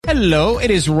Hello, it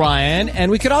is Ryan,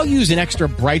 and we could all use an extra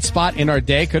bright spot in our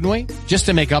day, couldn't we? Just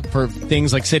to make up for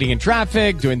things like sitting in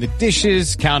traffic, doing the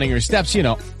dishes, counting your steps, you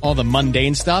know, all the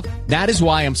mundane stuff. That is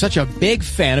why I'm such a big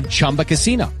fan of Chumba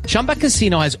Casino. Chumba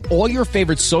Casino has all your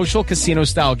favorite social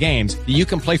casino-style games that you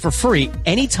can play for free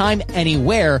anytime,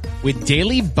 anywhere with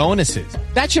daily bonuses.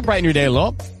 That should brighten your day a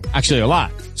little. Actually, a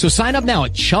lot. So sign up now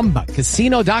at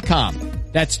ChumbaCasino.com.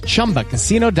 That's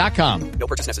ChumbaCasino.com. No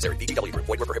purchase necessary. VGW Group.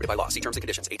 Void where prohibited by law. See terms and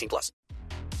conditions. 18+.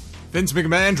 Vince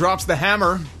McMahon drops the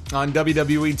hammer on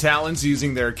WWE talents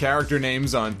using their character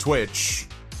names on Twitch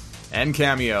and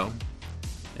Cameo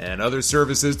and other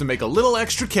services to make a little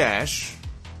extra cash.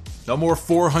 No more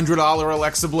 $400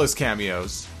 Alexa Bliss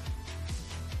cameos.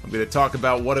 I'm going to talk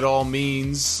about what it all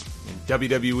means in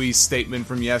WWE's statement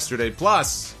from yesterday.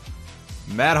 Plus,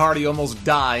 Matt Hardy almost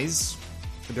dies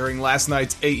during last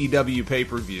night's AEW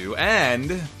pay-per-view,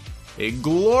 and a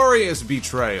glorious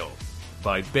betrayal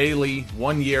by Bayley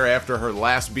 1 year after her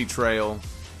last betrayal.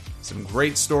 Some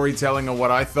great storytelling on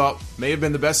what I thought may have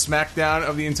been the best SmackDown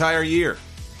of the entire year.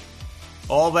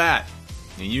 All that,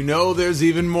 and you know there's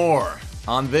even more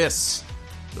on this,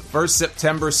 the first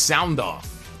September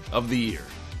sound-off of the year.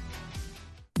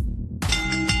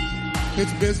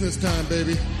 It's business time,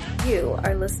 baby. You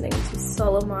are listening to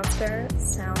Solo Monster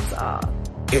Sounds Off.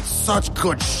 It's such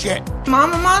good shit.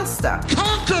 Mama Monster.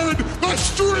 Conquered the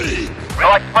street. You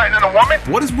like fighting a woman?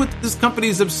 What is with this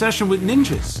company's obsession with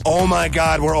ninjas? Oh my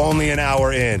God, we're only an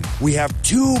hour in. We have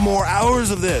 2 more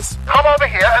hours of this. Come over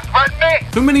here and threaten me.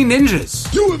 Too many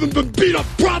ninjas. You haven't been beat up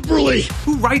properly.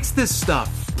 Who writes this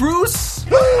stuff? Bruce?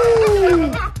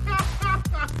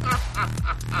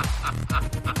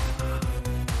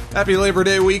 Happy Labor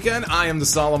Day weekend. I am the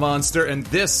Solomonster, and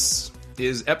this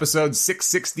is episode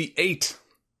 668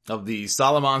 of the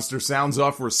Solomonster Sounds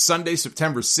Off for Sunday,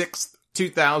 September 6th,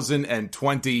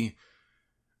 2020.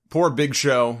 Poor Big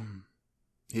Show.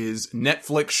 His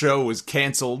Netflix show was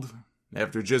canceled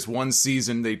after just 1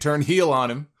 season. They turned heel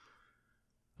on him.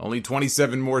 Only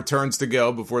 27 more turns to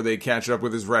go before they catch up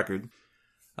with his record.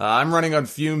 I'm running on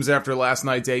fumes after last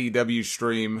night's AEW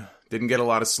stream. Didn't get a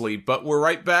lot of sleep, but we're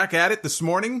right back at it this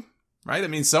morning, right? I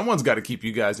mean, someone's got to keep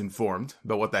you guys informed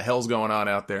about what the hell's going on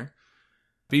out there.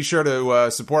 Be sure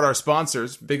to support our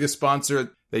sponsors. Biggest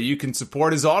sponsor that you can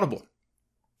support is Audible.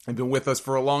 They've been with us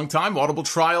for a long time.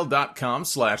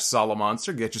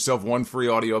 audibletrial.com/Solomonster. Get yourself 1 free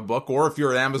audiobook, or if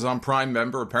you're an Amazon Prime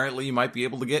member, apparently you might be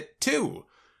able to get 2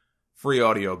 free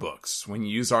audiobooks when you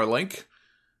use our link.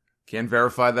 Can't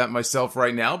verify that myself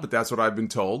right now, but that's what I've been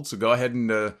told. So go ahead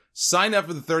and sign up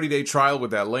for the 30-day trial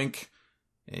with that link,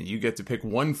 and you get to pick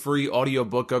 1 free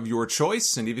audiobook of your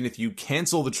choice. And even if you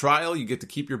cancel the trial, you get to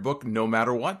keep your book no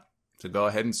matter what. So go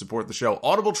ahead and support the show.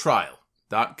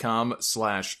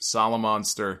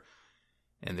 audibletrial.com/Solomonster.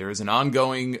 And there is an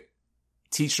ongoing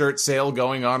t-shirt sale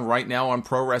going on right now on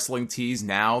Pro Wrestling Tees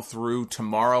now through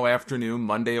tomorrow afternoon,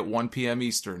 Monday at 1 p.m.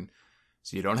 Eastern.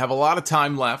 So you don't have a lot of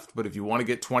time left, but if you want to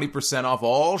get 20% off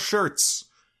all shirts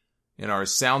in our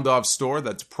Sound Off store,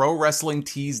 that's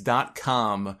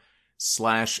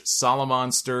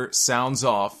ProWrestlingTees.com/Solomonster Sounds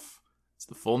Off. It's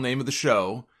the full name of the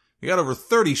show. We got over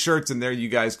 30 shirts in there you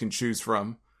guys can choose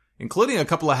from, including a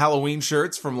couple of Halloween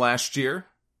shirts from last year.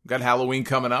 Got Halloween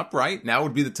coming up, right? Now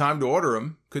would be the time to order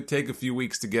them. Could take a few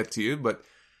weeks to get to you, but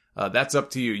that's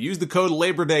up to you. Use the code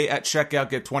Labor Day at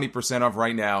checkout. Get 20% off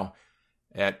right now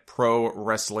at Pro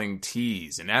Wrestling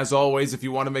Tees. And as always, if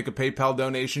you want to make a PayPal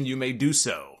donation, you may do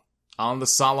so on the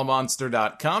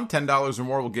Solomonster.com. $10 or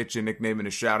more will get you a nickname and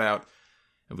a shout out.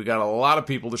 And we got a lot of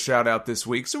people to shout out this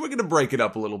week, so we're going to break it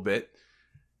up a little bit,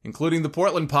 including the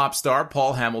Portland pop star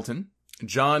Paul Hamilton,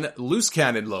 John Loose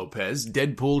Cannon Lopez,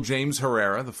 Deadpool James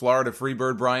Herrera, the Florida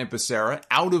Freebird Brian Becerra,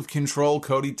 Out of Control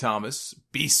Cody Thomas,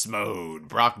 Beast Mode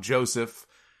Brock Joseph,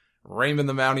 Raymond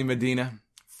the Mountie Medina,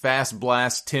 Fast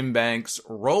Blast Tim Banks,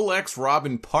 Rolex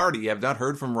Robin Party. I've not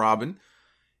heard from Robin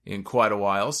in quite a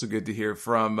while, so good to hear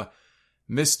from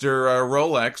Mr.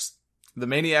 Rolex, the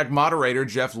Maniac Moderator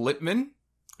Jeff Littman,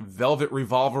 Velvet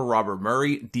Revolver Robert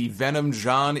Murray, D-Venom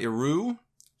John Iru,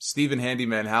 Stephen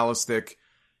Handyman Hallistick,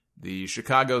 the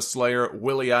Chicago Slayer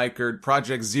Willie Eichert,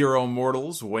 Project Zero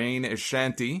Mortals Wayne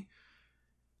Ashanti,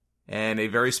 and a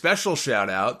very special shout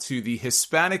out to the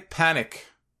Hispanic Panic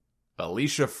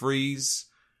Alicia Fries,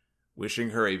 wishing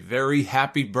her a very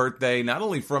happy birthday, not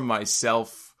only from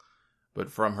myself,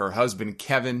 but from her husband,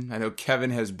 Kevin. I know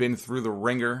Kevin has been through the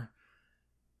ringer,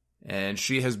 and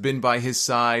she has been by his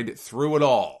side through it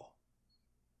all.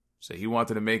 So he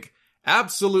wanted to make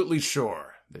absolutely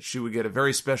sure that she would get a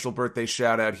very special birthday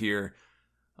shout-out here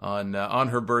on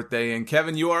her birthday. And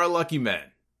Kevin, you are a lucky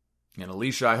man. And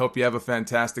Alicia, I hope you have a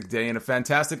fantastic day and a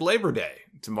fantastic Labor Day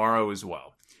tomorrow as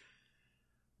well.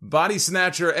 Body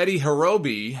Snatcher Eddie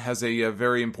Hirobi has a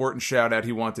very important shout out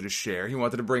he wanted to share. He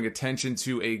wanted to bring attention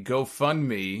to a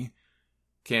GoFundMe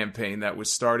campaign that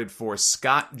was started for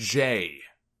Scott J.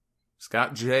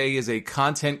 Scott J is a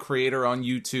content creator on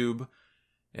YouTube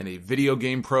and a video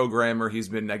game programmer. He's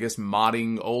been, I guess,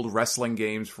 modding old wrestling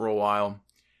games for a while.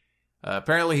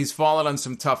 Apparently he's fallen on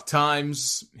some tough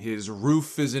times. His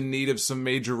roof is in need of some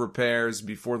major repairs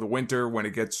before the winter when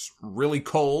it gets really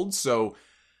cold. So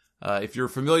if you're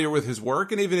familiar with his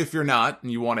work, and even if you're not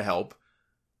and you want to help,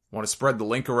 want to spread the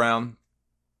link around,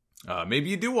 maybe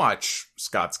you do watch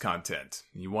Scott's content.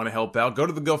 You want to help out, go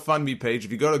to the GoFundMe page.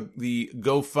 If you go to the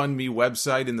GoFundMe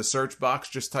website, in the search box,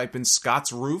 just type in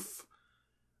Scott's Roof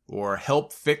or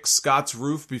help fix Scott's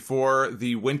roof before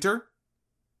the winter,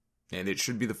 and it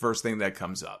should be the first thing that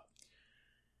comes up.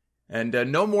 And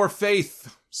No More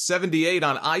Faith 78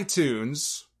 on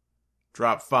iTunes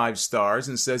dropped 5 stars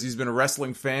and says he's been a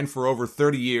wrestling fan for over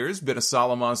 30 years, been a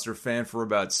Solo Monster fan for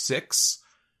about 6.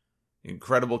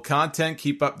 Incredible content,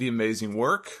 keep up the amazing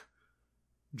work.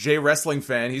 Jay Wrestling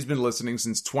Fan, he's been listening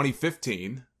since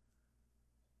 2015.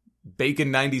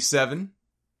 Bacon97,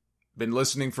 been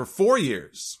listening for 4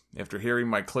 years after hearing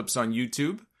my clips on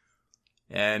YouTube.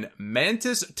 And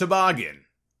Mantis Toboggan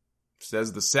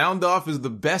says the Sound Off is the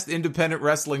best independent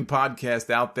wrestling podcast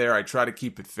out there. I try to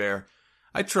keep it fair.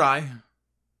 I try.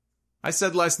 I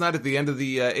said last night at the end of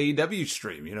the AEW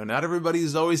stream, not everybody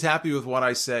is always happy with what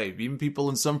I say. Even people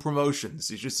in some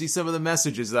promotions. You should see some of the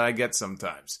messages that I get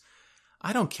sometimes.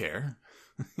 I don't care.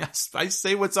 I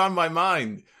say what's on my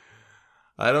mind.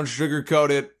 I don't sugarcoat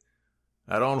it.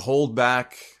 I don't hold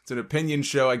back. It's an opinion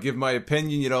show. I give my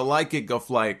opinion. You don't like it, go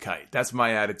fly a kite. That's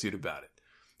my attitude about it.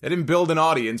 I didn't build an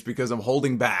audience because I'm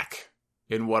holding back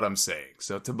in what I'm saying.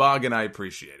 So Toboggan, I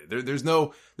appreciate it. There's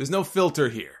no filter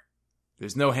here.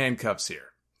 There's no handcuffs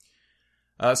here.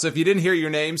 So if you didn't hear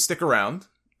your name, stick around,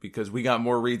 because we got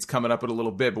more reads coming up in a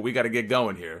little bit, but we got to get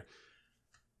going here.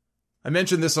 I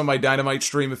mentioned this on my Dynamite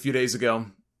stream a few days ago,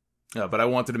 but I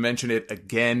wanted to mention it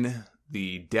again.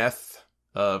 The death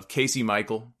of Casey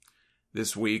Michael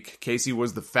this week. Casey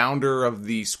was the founder of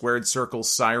the Squared Circle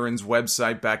Sirens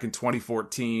website back in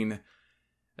 2014,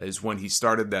 is when he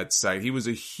started that site. He was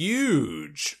a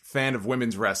huge fan of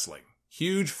women's wrestling.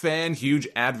 Huge fan, huge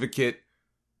advocate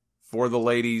for the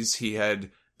ladies. He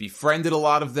had befriended a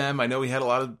lot of them. I know he had a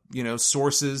lot of,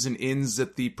 sources and ins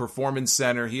at the Performance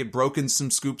Center. He had broken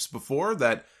some scoops before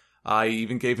that I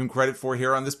even gave him credit for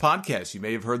here on this podcast. You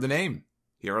may have heard the name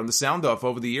here on the Sound Off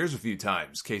over the years a few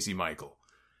times, Casey Michael.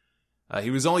 He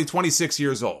was only 26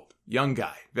 years old. Young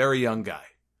guy, very young guy.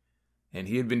 And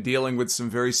he had been dealing with some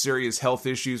very serious health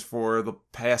issues for the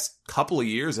past couple of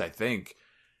years, I think.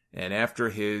 And after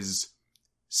his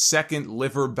second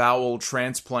liver bowel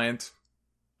transplant,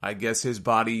 I guess his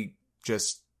body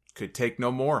just could take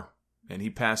no more, and he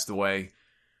passed away.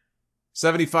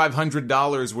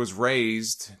 $7,500 was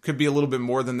raised. Could be a little bit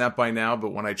more than that by now,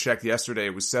 but when I checked yesterday,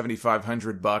 it was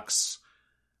 $7,500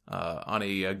 on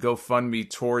a GoFundMe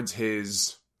towards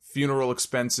his funeral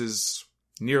expenses.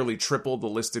 Nearly tripled the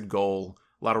listed goal.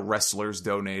 A lot of wrestlers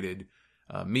donated.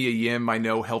 Mia Yim, I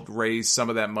know, helped raise some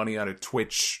of that money on a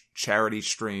Twitch charity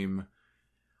stream.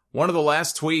 One of the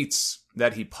last tweets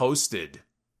that he posted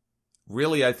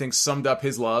really, I think, summed up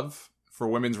his love for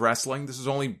women's wrestling. This is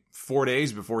only 4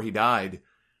 days before he died.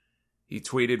 He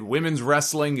tweeted, "Women's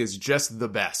wrestling is just the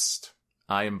best.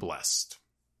 I am blessed."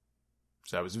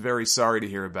 So I was very sorry to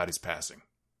hear about his passing.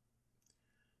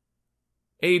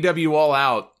 AEW All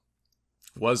Out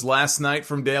was last night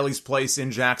from Daly's Place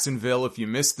in Jacksonville. If you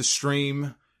missed the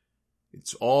stream,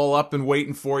 it's all up and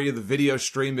waiting for you. The video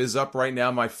stream is up right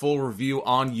now. My full review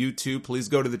on YouTube. Please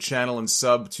go to the channel and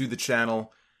sub to the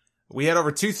channel. We had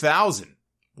over 2,000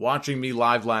 watching me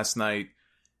live last night,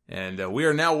 and we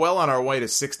are now well on our way to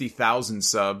 60,000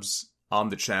 subs on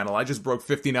the channel. I just broke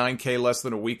 59K less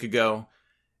than a week ago,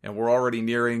 and we're already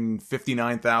nearing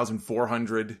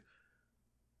 59,400.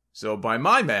 So by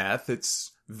my math,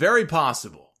 it's very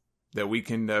possible that we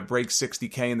can break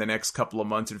 60K in the next couple of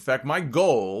months. In fact, my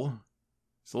goal,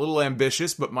 it's a little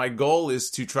ambitious, but my goal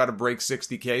is to try to break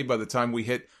 60K by the time we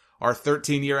hit our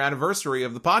 13-year anniversary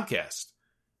of the podcast,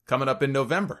 coming up in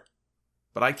November.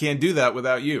 But I can't do that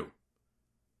without you.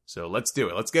 So let's do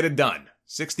it. Let's get it done.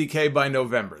 60K by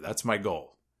November. That's my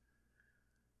goal.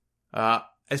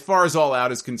 As far as All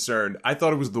Out is concerned, I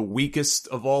thought it was the weakest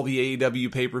of all the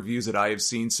AEW pay-per-views that I have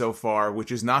seen so far,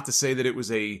 which is not to say that it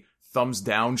was a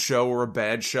thumbs-down show or a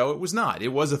bad show. It was not. It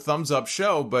was a thumbs-up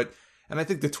show, and I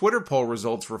think the Twitter poll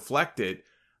results reflect it,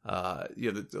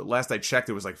 The last I checked,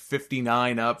 it was like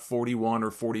 59 up, 41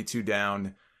 or 42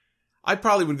 down. I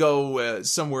probably would go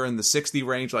somewhere in the 60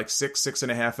 range, like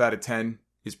 6.5 out of 10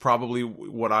 is probably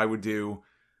what I would do.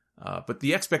 But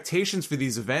the expectations for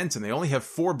these events, and they only have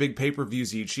 4 big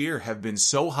pay-per-views each year, have been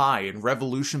so high. And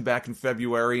Revolution back in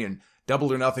February and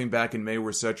Double or Nothing back in May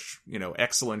were such,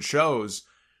 excellent shows.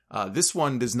 This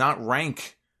one does not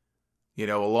rank,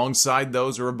 alongside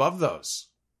those or above those.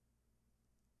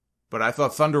 But I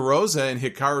thought Thunder Rosa and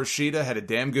Hikaru Shida had a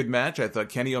damn good match. I thought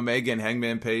Kenny Omega and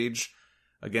Hangman Page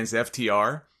against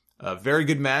FTR, a very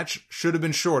good match. Should have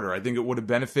been shorter. I think it would have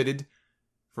benefited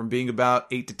from being about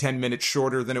 8 to 10 minutes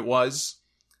shorter than it was.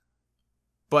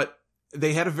 But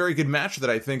they had a very good match that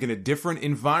I think in a different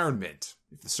environment.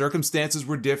 If the circumstances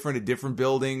were different, a different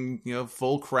building,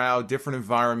 full crowd, different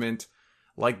environment,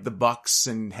 like the Bucks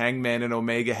and Hangman and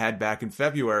Omega had back in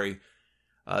February,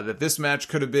 that this match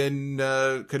could have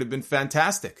been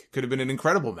fantastic. Could have been an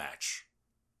incredible match.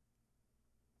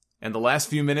 And the last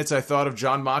few minutes I thought of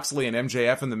Jon Moxley and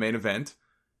MJF in the main event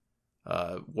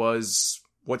was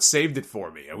what saved it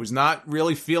for me. I was not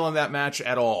really feeling that match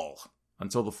at all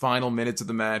until the final minutes of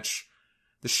the match.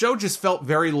 The show just felt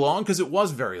very long because it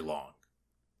was very long.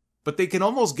 But they can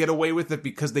almost get away with it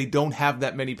because they don't have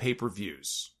that many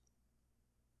pay-per-views.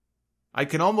 I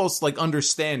can almost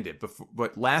understand it,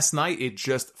 but last night it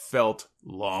just felt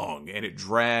long and it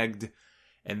dragged.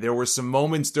 And there were some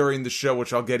moments during the show,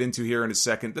 which I'll get into here in a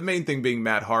second. The main thing being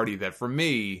Matt Hardy, that for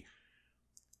me,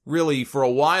 really for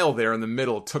a while there in the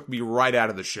middle, took me right out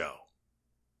of the show.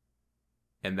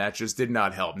 And that just did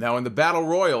not help. Now in the Battle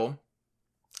Royal,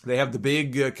 they have the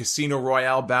big Casino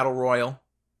Royale Battle Royale.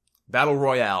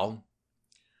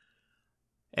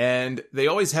 And they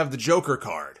always have the Joker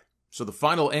card. So the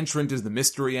final entrant is the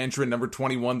mystery entrant, number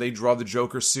 21. They draw the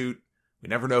Joker suit. We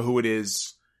never know who it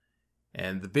is.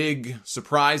 And the big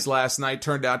surprise last night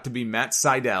turned out to be Matt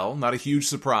Sydal. Not a huge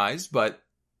surprise, but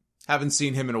haven't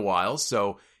seen him in a while.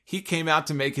 So he came out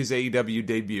to make his AEW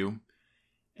debut.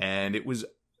 And it was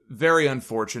very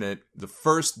unfortunate. The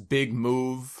first big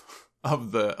move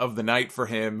of the night for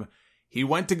him. He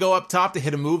went to go up top to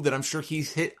hit a move that I'm sure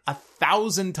he's hit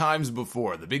 1,000 times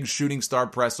before. The big shooting star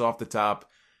press off the top.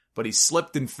 But he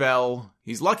slipped and fell.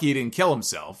 He's lucky he didn't kill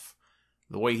himself,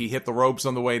 the way he hit the ropes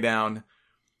on the way down.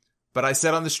 But I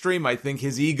said on the stream, I think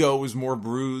his ego was more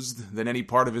bruised than any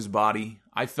part of his body.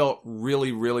 I felt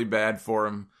really, really bad for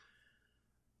him.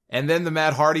 And then the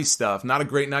Matt Hardy stuff. Not a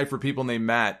great night for people named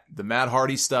Matt. The Matt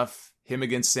Hardy stuff, him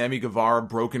against Sammy Guevara,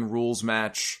 broken rules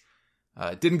match.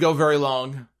 Didn't go very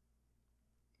long.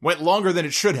 Went longer than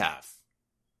it should have,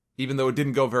 even though it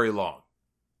didn't go very long.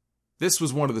 This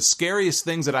was one of the scariest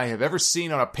things that I have ever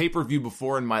seen on a pay-per-view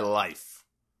before in my life.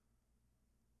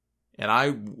 And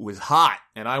I was hot,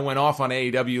 and I went off on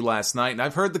AEW last night, and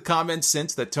I've heard the comments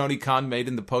since that Tony Khan made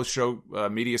in the post-show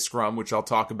media scrum, which I'll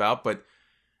talk about, but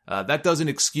that doesn't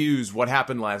excuse what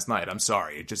happened last night. I'm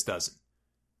sorry, it just doesn't.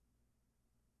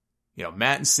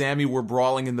 Matt and Sammy were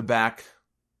brawling in the back.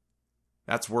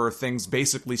 That's where things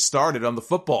basically started on the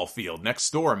football field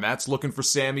next door. Matt's looking for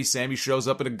Sammy. Sammy shows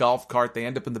up in a golf cart. They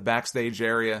end up in the backstage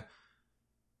area.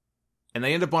 And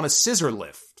they end up on a scissor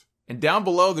lift. And down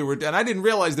below and I didn't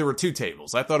realize there were 2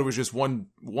 tables. I thought it was just one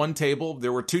table.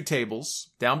 There were 2 tables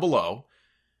down below.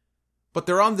 But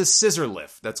they're on this scissor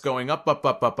lift that's going up, up,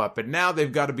 up, up, up. And now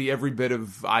they've got to be every bit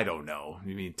of,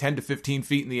 10 to 15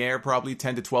 feet in the air, probably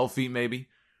 10 to 12 feet maybe.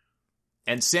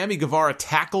 And Sammy Guevara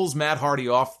tackles Matt Hardy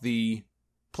off the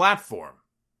platform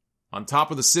on top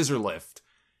of the scissor lift,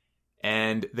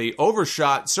 and they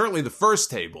overshot certainly the first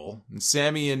table, and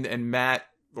Sammy and Matt,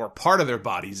 or part of their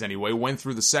bodies anyway, went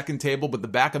through the second table, but the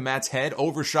back of Matt's head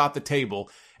overshot the table,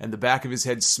 and the back of his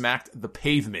head smacked the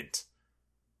pavement.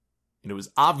 And it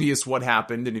was obvious what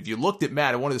happened, and if you looked at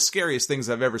Matt, and one of the scariest things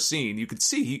I've ever seen, you could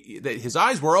see that his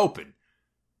eyes were open,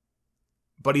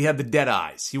 but he had the dead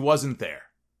eyes. He wasn't there.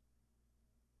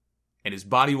 And his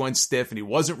body went stiff, and he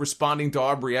wasn't responding to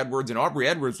Aubrey Edwards, and Aubrey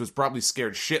Edwards was probably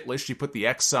scared shitless. She put the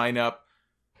X sign up.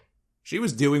 She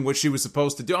was doing what she was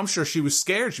supposed to do. I'm sure she was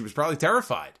scared. She was probably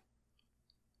terrified.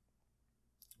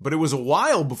 But it was a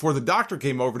while before the doctor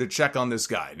came over to check on this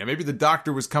guy. Now, maybe the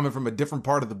doctor was coming from a different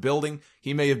part of the building.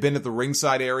 He may have been at the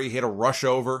ringside area. He had a rush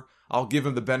over. I'll give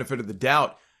him the benefit of the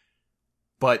doubt.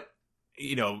 But,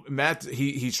 Matt,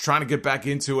 he's trying to get back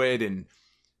into it, and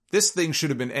this thing should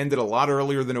have been ended a lot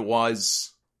earlier than it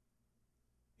was.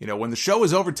 When the show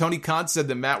was over, Tony Khan said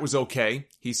that Matt was okay.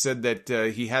 He said that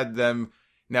he had them.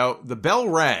 Now, the bell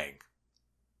rang.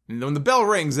 And when the bell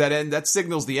rings, that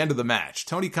signals the end of the match.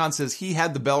 Tony Khan says he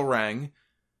had the bell rang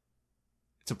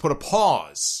to put a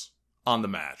pause on the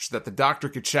match, that the doctor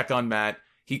could check on Matt.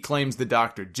 He claims the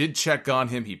doctor did check on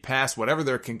him. He passed whatever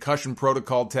their concussion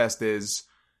protocol test is.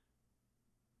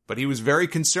 But he was very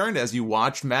concerned as you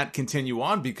watched Matt continue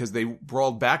on because they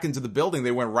brawled back into the building.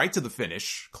 They went right to the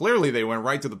finish. Clearly, they went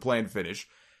right to the planned finish,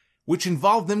 which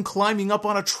involved them climbing up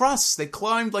on a truss. They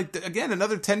climbed, again,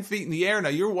 another 10 feet in the air. Now,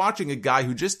 you're watching a guy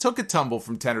who just took a tumble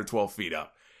from 10 or 12 feet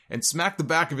up and smacked the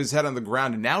back of his head on the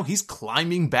ground, and now he's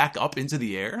climbing back up into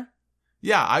the air?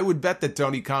 Yeah, I would bet that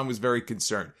Tony Khan was very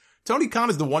concerned. Tony Khan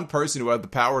is the one person who had the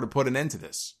power to put an end to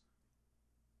this.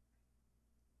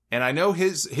 And I know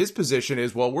his position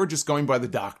is, well, we're just going by the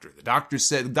doctor. The doctor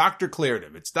said, the doctor cleared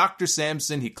him. It's Dr.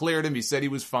 Sampson. He cleared him. He said he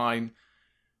was fine.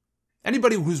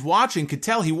 Anybody who's watching could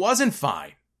tell he wasn't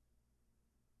fine.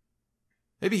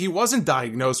 Maybe he wasn't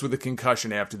diagnosed with a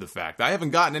concussion after the fact. I haven't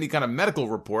gotten any kind of medical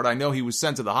report. I know he was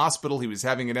sent to the hospital. He was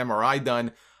having an MRI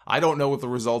done. I don't know what the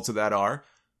results of that are.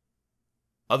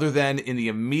 Other than in the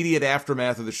immediate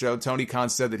aftermath of the show, Tony Khan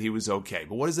said that he was okay.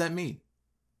 But what does that mean?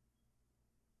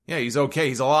 Yeah, he's okay.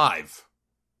 He's alive.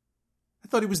 I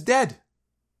thought he was dead.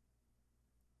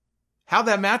 How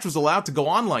that match was allowed to go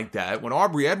on like that when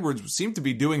Aubrey Edwards seemed to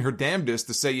be doing her damnedest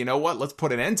to say, you know what, let's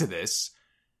put an end to this,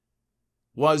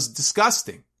 was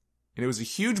disgusting. And it was a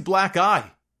huge black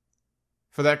eye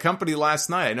for that company last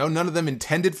night. I know none of them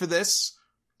intended for this.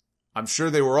 I'm sure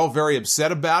they were all very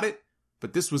upset about it,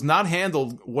 but this was not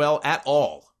handled well at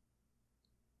all.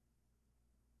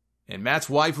 And Matt's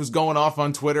wife was going off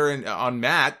on Twitter and on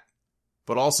Matt,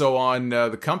 but also on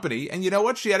the company. And you know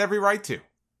what? She had every right to.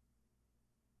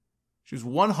 She was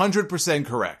 100%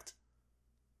 correct.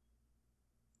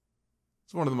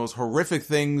 It's one of the most horrific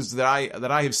things that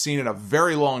I have seen in a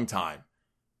very long time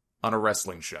on a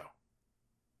wrestling show.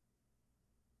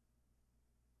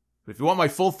 But if you want my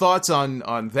full thoughts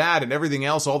on that and everything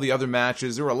else, all the other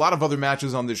matches, there were a lot of other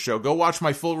matches on this show. Go watch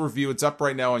my full review. It's up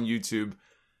right now on YouTube.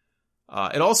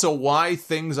 And also why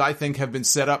things I think have been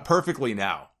set up perfectly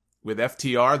now. With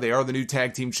FTR, they are the new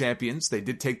tag team champions. They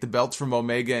did take the belts from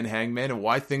Omega and Hangman, and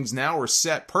why things now are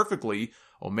set perfectly.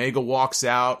 Omega walks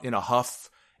out in a huff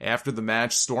after the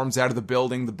match, storms out of the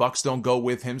building. The Bucks don't go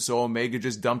with him, so Omega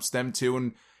just dumps them too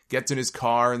and gets in his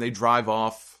car and they drive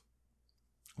off.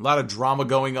 A lot of drama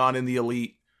going on in the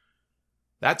Elite.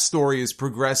 That story is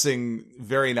progressing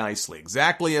very nicely,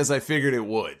 exactly as I figured it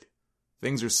would.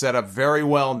 Things are set up very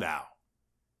well now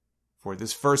for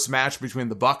this first match between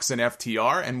the Bucks and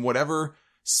FTR and whatever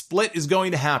split is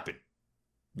going to happen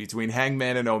between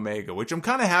Hangman and Omega, which I'm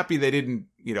kind of happy they didn't,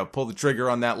 pull the trigger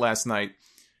on that last night.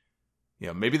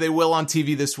 Maybe they will on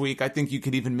TV this week. I think you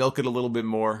could even milk it a little bit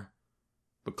more.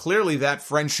 But clearly that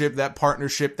friendship, that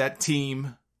partnership, that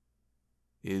team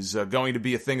is going to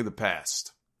be a thing of the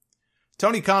past.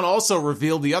 Tony Khan also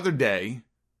revealed the other day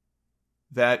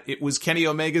that it was Kenny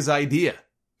Omega's idea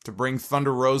to bring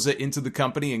Thunder Rosa into the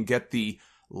company and get the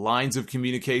lines of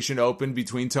communication open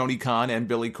between Tony Khan and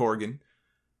Billy Corgan.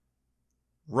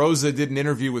 Rosa did an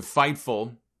interview with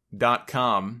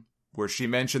Fightful.com where she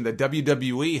mentioned that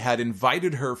WWE had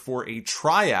invited her for a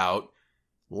tryout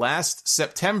last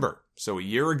September, so a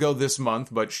year ago this month,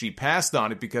 but she passed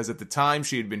on it because at the time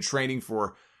she had been training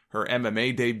for her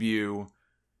MMA debut.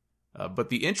 But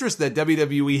the interest that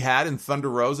WWE had in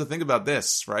Thunder Rosa, think about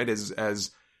this, right?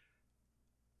 As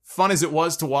fun as it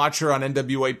was to watch her on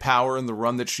NWA Power and the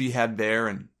run that she had there,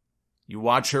 and you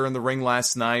watch her in the ring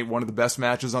last night, one of the best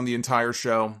matches on the entire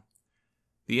show.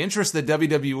 The interest that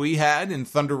WWE had in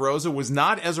Thunder Rosa was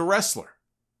not as a wrestler.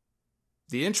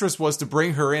 The interest was to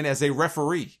bring her in as a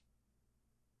referee.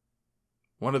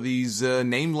 One of these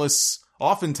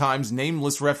oftentimes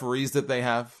nameless referees that they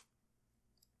have.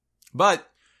 But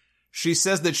she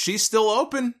says that she's still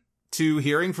open to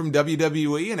hearing from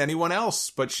WWE and anyone else,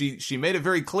 but she made it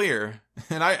very clear,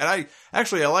 and I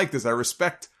like this. I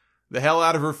respect the hell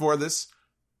out of her for this.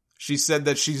 She said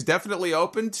that she's definitely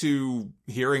open to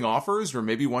hearing offers or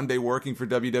maybe one day working for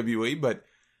WWE, but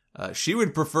she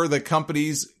would prefer that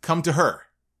companies come to her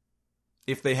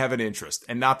if they have an interest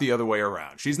and not the other way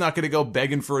around. She's not going to go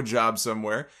begging for a job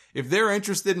somewhere. If they're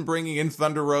interested in bringing in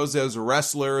Thunder Rosa as a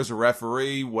wrestler, as a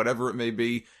referee, whatever it may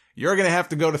be, you're going to have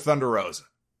to go to Thunder Rosa.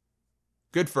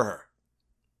 Good for her.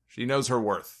 She knows her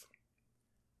worth.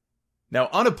 Now,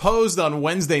 unopposed on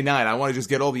Wednesday night, I want to just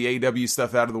get all the AEW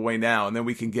stuff out of the way now, and then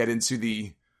we can get into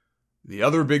the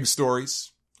other big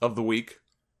stories of the week.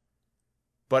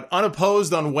 But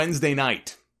unopposed on Wednesday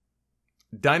night,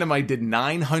 Dynamite did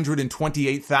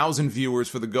 928,000 viewers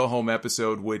for the go-home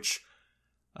episode, which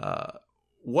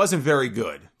wasn't very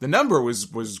good. The number was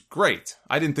great.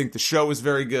 I didn't think the show was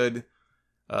very good,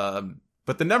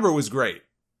 but the number was great.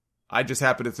 I just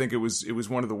happen to think it was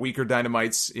one of the weaker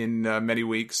Dynamites in many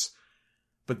weeks.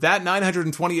 But that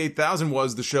 928,000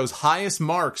 was the show's highest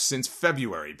mark since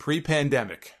February,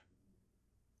 pre-pandemic.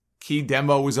 Key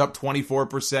Demo was up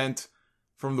 24%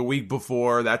 from the week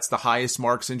before. That's the highest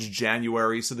mark since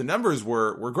January. So the numbers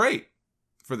were great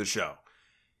for the show.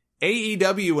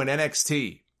 AEW and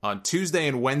NXT on Tuesday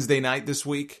and Wednesday night this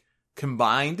week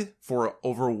combined for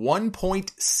over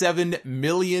 1.7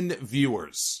 million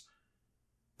viewers.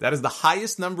 That is the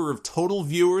highest number of total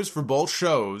viewers for both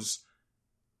shows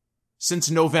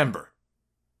since November.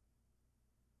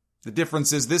 The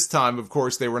difference is this time, of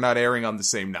course, they were not airing on the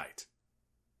same night.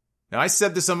 Now, I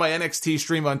said this on my NXT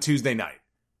stream on Tuesday night,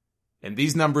 and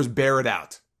these numbers bear it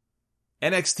out.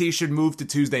 NXT should move to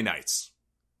Tuesday nights.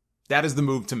 That is the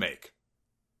move to make.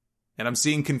 And I'm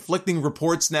seeing conflicting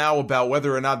reports now about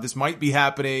whether or not this might be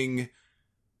happening.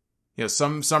 You know,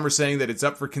 some are saying that it's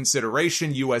up for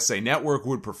consideration. USA Network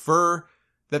would prefer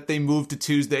that they move to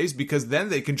Tuesdays because then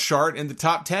they can chart in the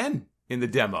top 10 in the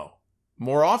demo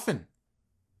more often.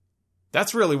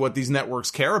 That's really what these networks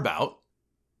care about.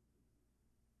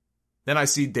 Then I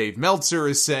see Dave Meltzer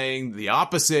is saying the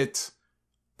opposite,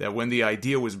 that when the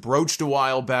idea was broached a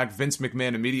while back, Vince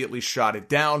McMahon immediately shot it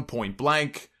down point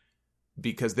blank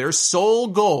because their sole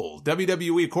goal,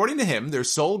 WWE, according to him, their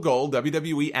sole goal,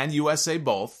 WWE and USA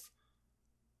both,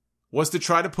 was to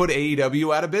try to put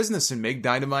AEW out of business and make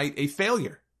Dynamite a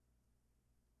failure.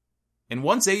 And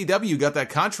once AEW got that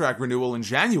contract renewal in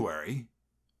January,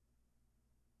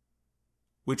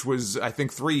 which was, I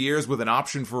think, 3 years with an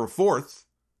option for a fourth,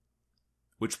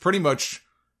 which pretty much,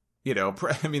 you know,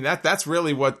 I mean, that's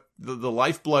really what the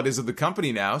lifeblood is of the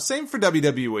company now. Same for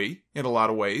WWE in a lot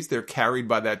of ways. They're carried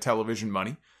by that television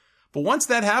money. But once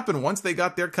that happened, once they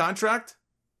got their contract,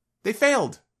 they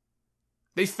failed.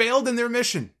 They failed in their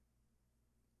mission.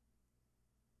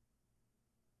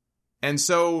 And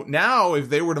so now, if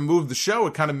they were to move the show,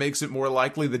 it kind of makes it more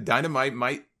likely that Dynamite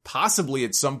might possibly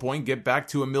at some point get back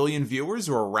to 1 million viewers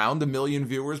or around 1 million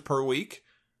viewers per week.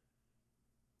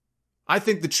 I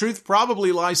think the truth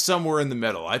probably lies somewhere in the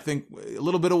middle. I think a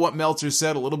little bit of what Meltzer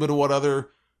said, a little bit of what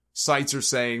other sites are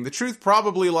saying, the truth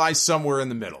probably lies somewhere in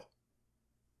the middle.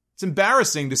 It's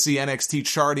embarrassing to see NXT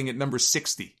charting at number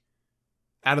 60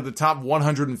 out of the top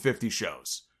 150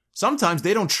 shows. Sometimes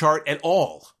they don't chart at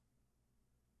all.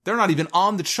 They're not even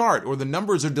on the chart, or the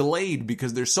numbers are delayed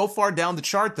because they're so far down the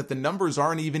chart that the numbers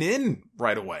aren't even in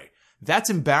right away.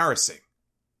 That's embarrassing.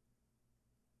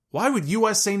 Why would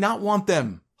USA not want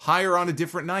them higher on a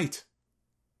different night?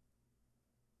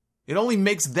 It only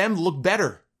makes them look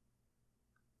better.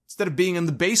 Instead of being in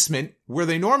the basement where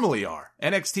they normally are.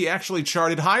 NXT actually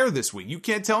charted higher this week. You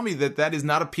can't tell me that that is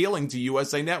not appealing to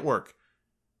USA Network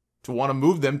to want to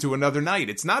move them to another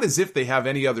night. It's not as if they have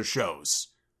any other shows.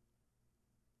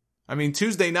 I mean,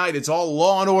 Tuesday night, it's all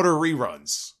Law & Order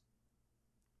reruns.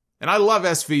 And I love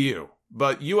SVU,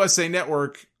 but USA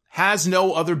Network has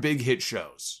no other big hit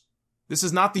shows. This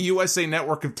is not the USA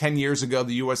Network of 10 years ago,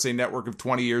 the USA Network of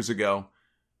 20 years ago.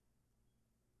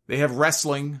 They have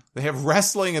wrestling. They have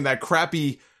wrestling and that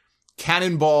crappy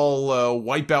Cannonball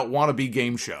Wipeout wannabe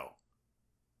game show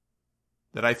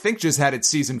that I think just had its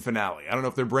season finale. I don't know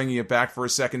if they're bringing it back for a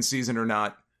second season or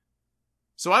not.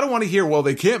 So I don't want to hear, well,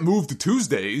 they can't move to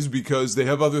Tuesdays because they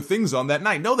have other things on that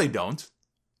night. No, they don't.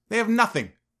 They have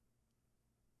nothing.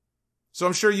 So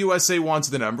I'm sure USA wants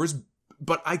the numbers,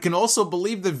 but I can also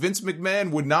believe that Vince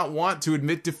McMahon would not want to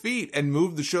admit defeat and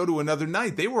move the show to another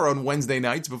night. They were on Wednesday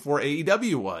nights before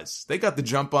AEW was. They got the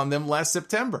jump on them last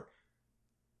September.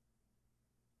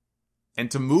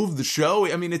 And to move the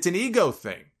show, I mean, it's an ego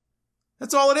thing.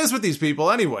 That's all it is with these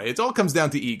people anyway. It all comes down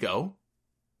to ego.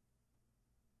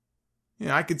 You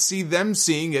know, I could see them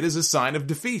seeing it as a sign of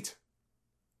defeat.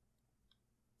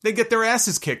 They get their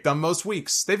asses kicked on most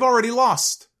weeks. They've already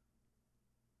lost.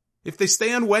 If they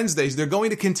stay on Wednesdays, they're going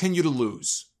to continue to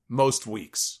lose most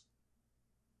weeks.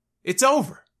 It's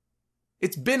over.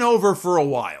 It's been over for a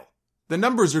while. The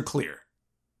numbers are clear.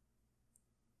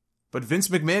 But Vince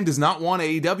McMahon does not want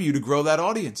AEW to grow that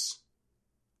audience.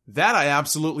 That I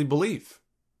absolutely believe.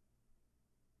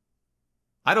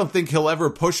 I don't think he'll ever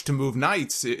push to move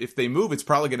nights. If they move, it's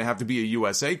probably going to have to be a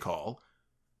USA call.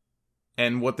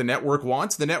 And what the network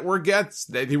wants, the network gets.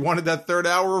 They wanted that third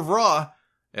hour of Raw,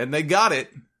 and they got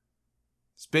it.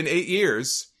 It's been 8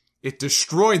 years. It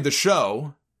destroyed the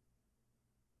show.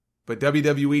 But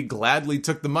WWE gladly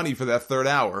took the money for that third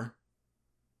hour.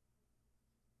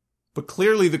 But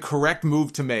clearly the correct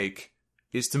move to make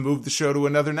is to move the show to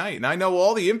another night. And I know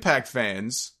all the Impact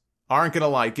fans aren't going to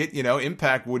like it. You know,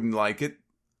 Impact wouldn't like it.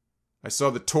 I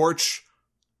saw the Torch,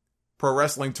 Pro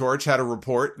Wrestling Torch, had a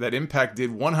report that Impact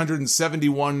did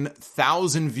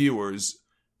 171,000 viewers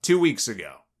 2 weeks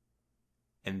ago.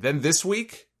 And then this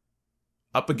week,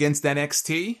 up against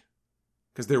NXT,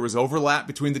 because there was overlap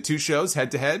between the two shows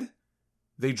head-to-head,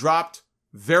 they dropped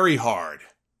very hard.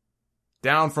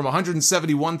 Down from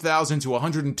 171,000 to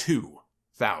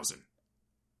 102,000.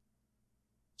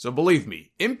 So believe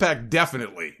me, Impact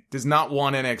definitely does not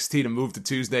want NXT to move to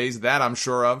Tuesdays. That I'm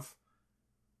sure of.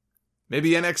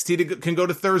 Maybe NXT can go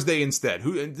to Thursday instead.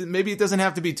 Maybe it doesn't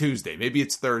have to be Tuesday. Maybe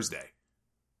it's Thursday.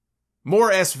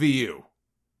 More SVU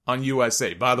on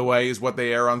USA, by the way, is what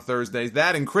they air on Thursdays.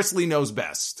 That and Chris Lee Knows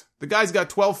Best. The guy's got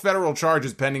 12 federal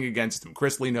charges pending against him.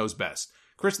 Chris Lee Knows Best.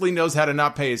 Chris Lee knows how to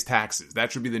not pay his taxes.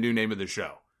 That should be the new name of the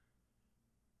show.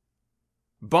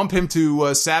 Bump him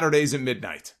to Saturdays at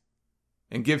midnight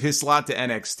and give his slot to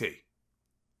NXT.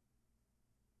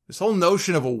 This whole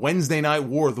notion of a Wednesday night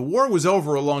war, the war was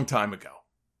over a long time ago.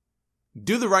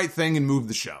 Do the right thing and move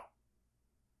the show.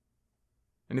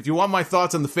 And if you want my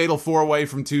thoughts on the Fatal 4-Way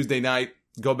from Tuesday night,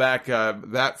 go back,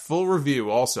 that full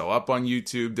review also up on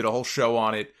YouTube, did a whole show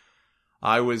on it.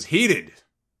 I was heated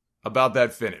about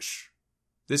that finish.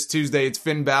 This Tuesday, it's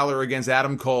Finn Balor against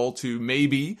Adam Cole to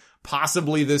maybe,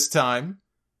 possibly this time,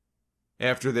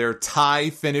 after their tie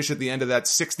finish at the end of that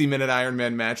 60-minute Iron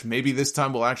Man match, maybe this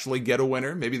time we'll actually get a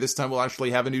winner. Maybe this time we'll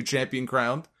actually have a new champion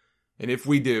crowned. And if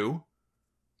we do,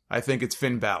 I think it's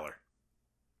Finn Balor.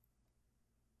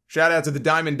 Shout out to the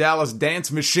Diamond Dallas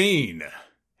Dance Machine.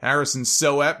 Harrison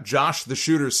Soep, Josh the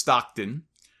Shooter Stockton,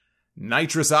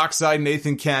 Nitrous Oxide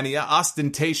Nathan Cania,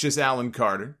 Ostentatious Alan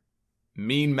Carter,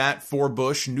 Mean Matt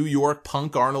Forbush, New York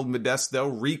Punk Arnold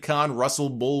Modesto, Recon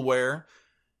Russell Bulware,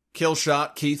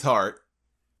 Killshot Keith Hart,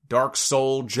 Dark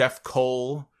Soul Jeff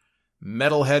Cole,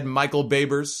 Metalhead Michael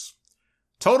Babers,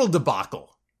 Total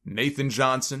Debacle Nathan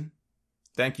Johnson.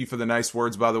 Thank you for the nice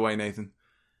words, by the way, Nathan.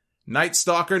 Night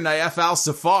Stalker Naef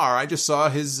Al-Safar. I just saw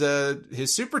his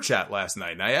super chat last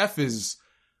night. Naef is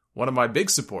one of my big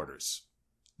supporters.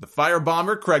 The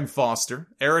Firebomber Craig Foster,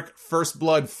 Eric First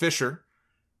Blood Fisher,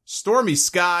 Stormy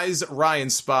Skies Ryan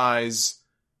Spies,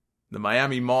 the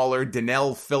Miami Mauler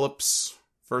Danelle Phillips,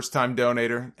 first-time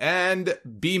donator, and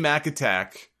B-Mac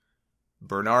Attack,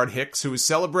 Bernard Hicks, who is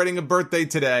celebrating a birthday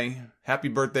today. Happy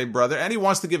birthday, brother. And he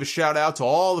wants to give a shout-out to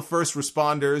all the first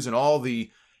responders and all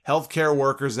the healthcare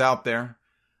workers out there.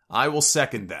 I will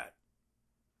second that.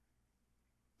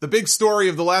 The big story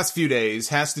of the last few days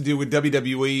has to do with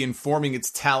WWE informing its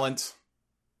talent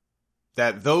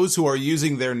that those who are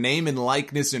using their name and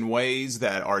likeness in ways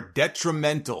that are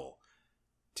detrimental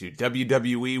to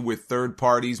WWE with third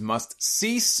parties must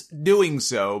cease doing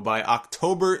so by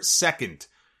October 2nd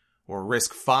or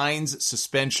risk fines,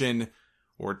 suspension,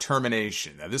 or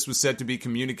termination. Now, this was said to be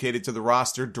communicated to the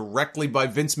roster directly by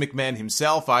Vince McMahon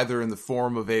himself, either in the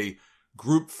form of a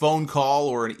group phone call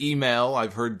or an email.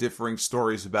 I've heard differing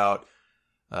stories about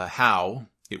how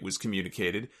it was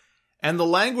communicated. And the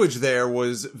language there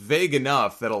was vague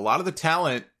enough that a lot of the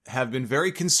talent have been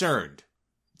very concerned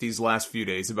these last few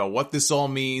days about what this all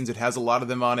means. It has a lot of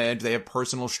them on edge. They have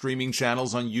personal streaming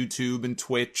channels on YouTube and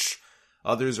Twitch.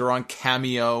 Others are on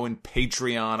Cameo and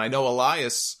Patreon. I know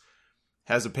Elias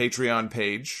has a Patreon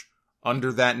page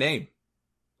under that name.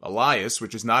 Elias,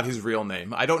 which is not his real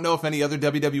name. I don't know if any other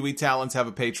WWE talents have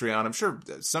a Patreon. I'm sure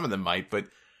some of them might, but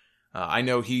I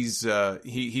know he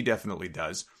definitely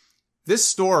does. This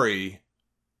story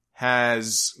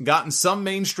has gotten some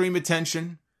mainstream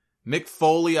attention. Mick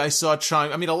Foley, I saw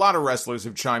a lot of wrestlers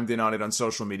have chimed in on it on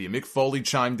social media. Mick Foley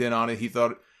chimed in on it. He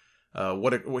thought,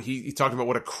 he talked about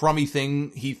what a crummy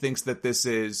thing he thinks that this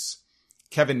is.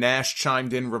 Kevin Nash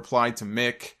chimed in, replied to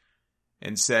Mick,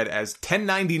 and said, as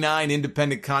 1099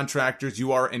 independent contractors,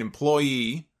 you are an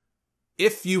employee.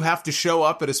 If you have to show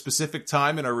up at a specific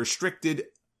time and are restricted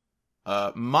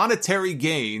monetary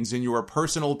gains in your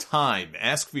personal time,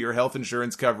 ask for your health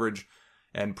insurance coverage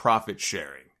and profit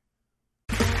sharing.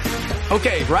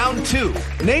 Okay, round two.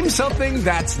 Name something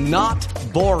that's not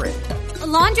boring. A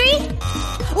laundry?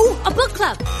 Ooh, a book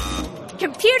club.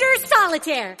 Computer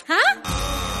solitaire, huh?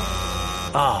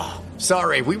 Ah,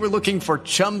 sorry, we were looking for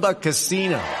Chumba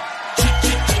Casino.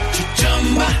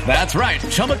 That's right,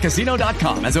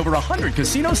 ChumbaCasino.com has over 100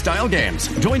 casino-style games.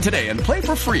 Join today and play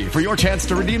for free for your chance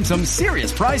to redeem some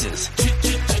serious prizes.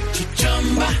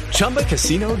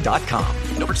 ChumbaCasino.com.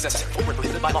 No purchase necessary. Void where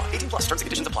prohibited by law. 18+ terms and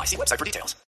conditions apply. See website for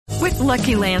details. With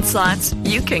Lucky Land Slots,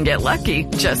 you can get lucky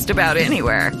just about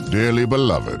anywhere. Dearly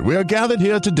beloved, we are gathered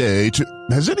here today to...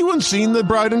 Has anyone seen the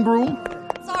bride and groom?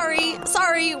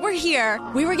 Sorry, we're here.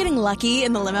 We were getting lucky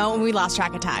in the limo and we lost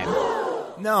track of time.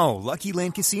 No, Lucky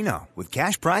Land Casino, with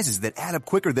cash prizes that add up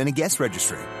quicker than a guest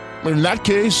registry. In that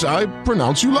case, I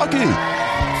pronounce you lucky.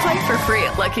 Play for free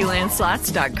at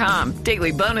LuckyLandSlots.com.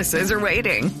 Daily bonuses are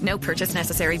waiting. No purchase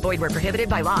necessary. Void where prohibited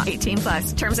by law.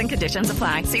 18+. Terms and conditions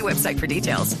apply. See website for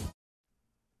details.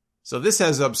 So this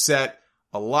has upset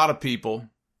a lot of people.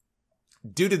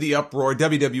 Due to the uproar,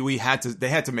 WWE had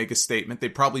to make a statement. They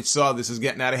probably saw this as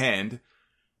getting out of hand.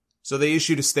 So they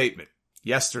issued a statement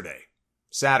yesterday,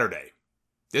 Saturday.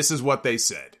 This is what they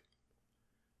said.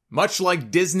 Much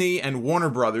like Disney and Warner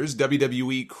Brothers,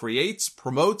 WWE creates,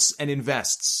 promotes, and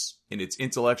invests in its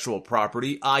intellectual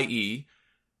property, i.e.,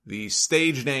 the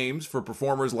stage names for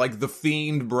performers like The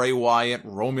Fiend, Bray Wyatt,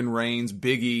 Roman Reigns,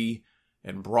 Big E,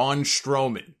 and Braun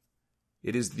Strowman.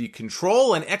 It is the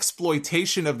control and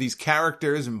exploitation of these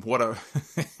characters, and what a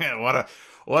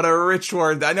rich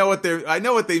word. I know what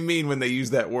they mean when they use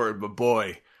that word, but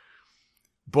boy,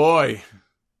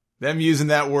 them using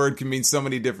that word can mean so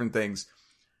many different things.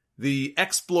 The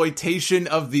exploitation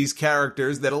of these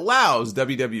characters that allows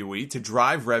WWE to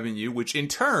drive revenue, which in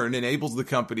turn enables the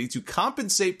company to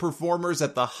compensate performers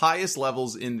at the highest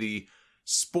levels in the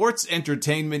sports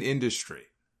entertainment industry.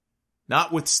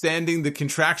 Notwithstanding the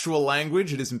contractual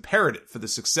language, it is imperative for the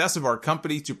success of our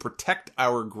company to protect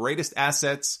our greatest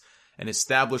assets and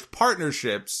establish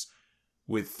partnerships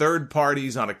with third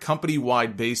parties on a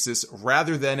company-wide basis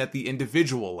rather than at the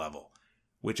individual level,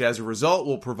 which as a result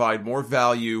will provide more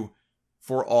value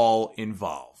for all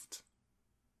involved.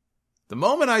 The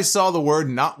moment I saw the word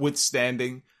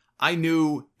notwithstanding, I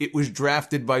knew it was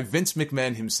drafted by Vince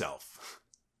McMahon himself.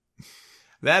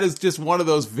 That is just one of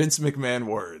those Vince McMahon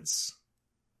words.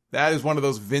 That is one of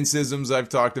those Vinceisms I've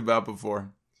talked about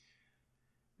before.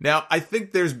 Now, I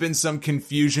think there's been some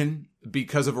confusion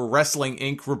because of a Wrestling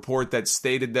Inc. report that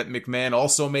stated that McMahon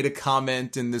also made a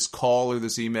comment in this call or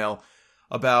this email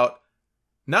about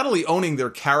not only owning their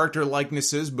character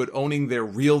likenesses, but owning their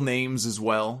real names as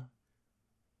well.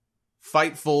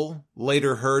 Fightful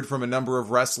later heard from a number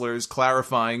of wrestlers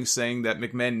clarifying, saying that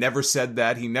McMahon never said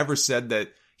that. He never said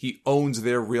that he owns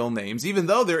their real names, even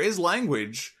though there is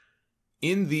language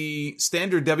in the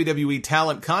standard WWE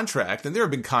talent contract, and there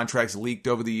have been contracts leaked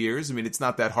over the years. I mean, it's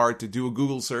not that hard to do a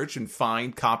Google search and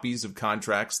find copies of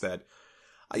contracts that,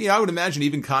 I would imagine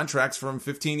even contracts from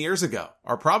 15 years ago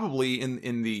are probably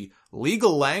in the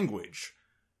legal language.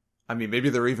 I mean, maybe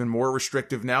they're even more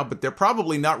restrictive now, but they're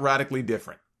probably not radically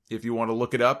different. If you want to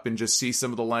look it up and just see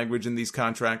some of the language in these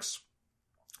contracts,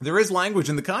 there is language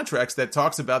in the contracts that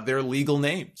talks about their legal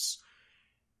names.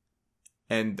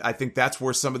 And I think that's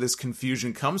where some of this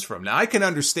confusion comes from. Now, I can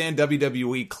understand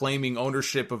WWE claiming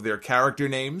ownership of their character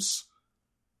names,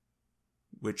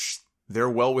 which they're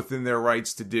well within their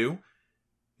rights to do.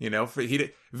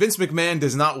 Vince McMahon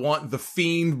does not want The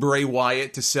Fiend Bray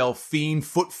Wyatt to sell Fiend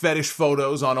foot fetish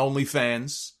photos on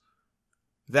OnlyFans.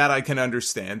 That I can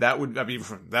understand. That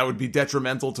would be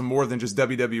detrimental to more than just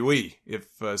WWE if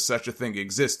such a thing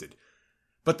existed.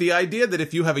 But the idea that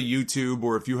if you have a YouTube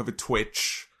or if you have a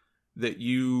Twitch that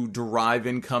you derive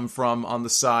income from on the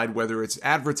side, whether it's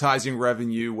advertising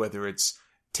revenue, whether it's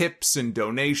tips and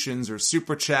donations or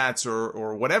super chats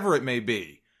or whatever it may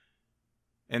be,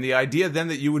 and the idea then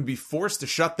that you would be forced to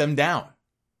shut them down,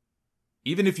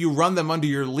 even if you run them under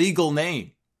your legal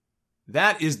name,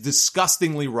 that is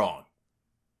disgustingly wrong.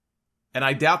 And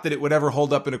I doubt that it would ever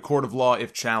hold up in a court of law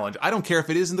if challenged. I don't care if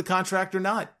it is in the contract or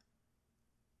not.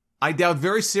 I doubt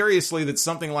very seriously that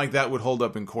something like that would hold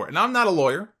up in court. And I'm not a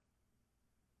lawyer.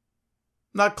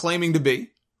 I'm not claiming to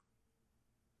be.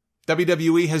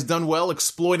 WWE has done well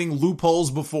exploiting loopholes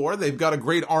before. They've got a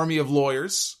great army of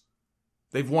lawyers.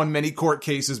 They've won many court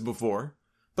cases before.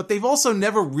 But they've also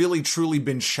never really truly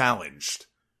been challenged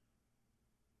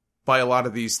by a lot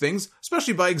of these things,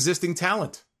 especially by existing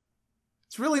talent.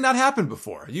 It's really not happened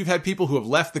before. You've had people who have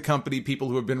left the company, people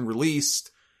who have been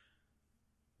released,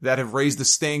 that have raised the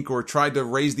stink or tried to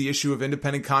raise the issue of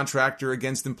independent contractor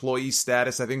against employee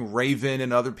status. I think Raven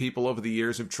and other people over the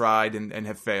years have tried and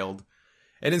have failed.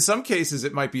 And in some cases,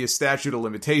 it might be a statute of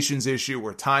limitations issue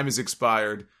where time has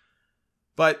expired.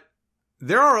 But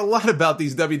there are a lot about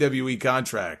these WWE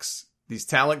contracts, these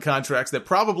talent contracts, that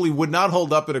probably would not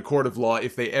hold up in a court of law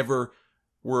if they ever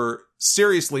were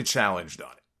seriously challenged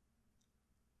on it.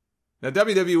 Now,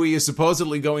 WWE is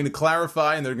supposedly going to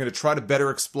clarify, and they're going to try to better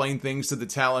explain things to the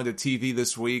talent at TV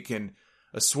this week and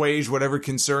assuage whatever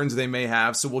concerns they may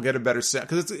have, so we'll get a better sense,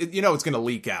 because it's going to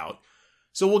leak out.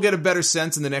 So we'll get a better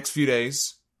sense in the next few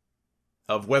days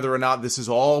of whether or not this is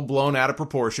all blown out of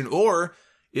proportion, or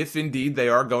if indeed they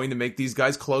are going to make these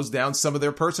guys close down some of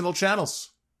their personal channels.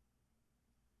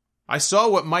 I saw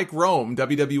what Mike Rome,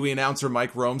 WWE announcer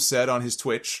Mike Rome, said on his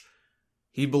Twitch.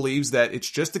 He believes that it's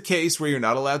just a case where you're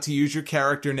not allowed to use your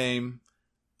character name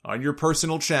on your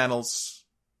personal channels.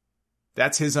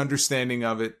 That's his understanding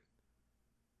of it.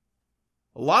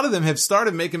 A lot of them have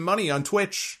started making money on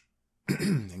Twitch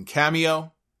and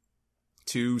Cameo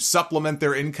to supplement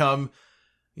their income.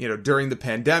 During the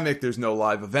pandemic, there's no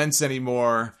live events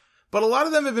anymore. But a lot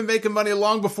of them have been making money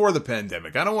long before the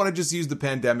pandemic. I don't want to just use the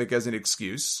pandemic as an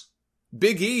excuse.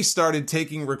 Big E started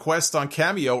taking requests on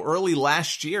Cameo early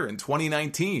last year in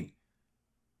 2019.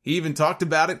 He even talked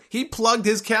about it. He plugged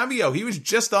his Cameo. He was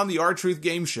just on the R-Truth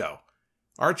game show.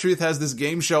 R-Truth has this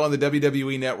game show on the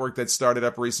WWE network that started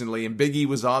up recently, and Big E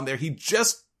was on there. He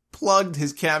just plugged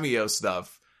his Cameo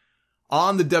stuff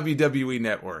on the WWE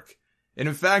network. And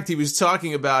in fact, he was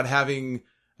talking about having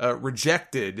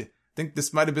rejected, I think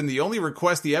this might have been the only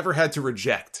request he ever had to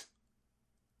reject.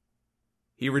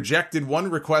 He rejected one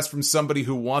request from somebody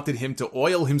who wanted him to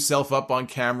oil himself up on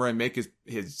camera and make his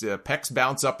pecs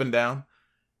bounce up and down.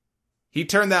 He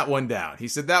turned that one down. He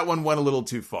said that one went a little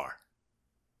too far.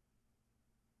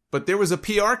 But there was a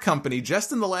PR company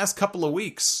just in the last couple of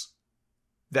weeks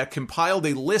that compiled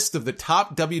a list of the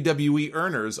top WWE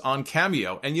earners on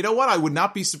Cameo. And you know what? I would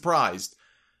not be surprised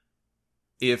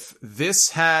if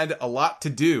this had a lot to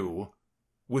do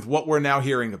with what we're now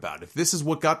hearing about. If this is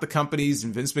what got the companies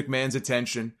and Vince McMahon's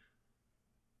attention.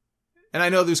 And I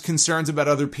know there's concerns about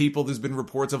other people. There's been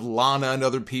reports of Lana and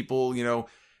other people,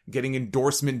 getting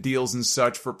endorsement deals and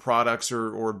such for products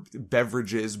or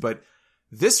beverages. But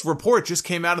this report just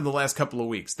came out in the last couple of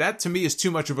weeks. That to me is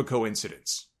too much of a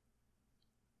coincidence.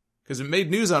 Because it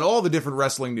made news on all the different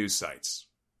wrestling news sites.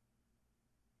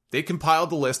 They compiled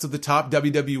the list of the top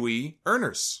WWE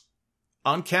earners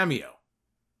on Cameo.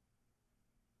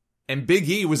 And Big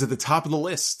E was at the top of the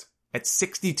list at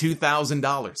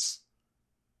 $62,000.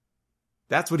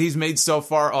 That's what he's made so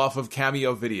far off of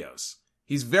Cameo videos.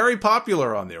 He's very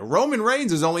popular on there. Roman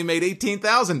Reigns has only made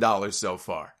 $18,000 so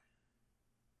far.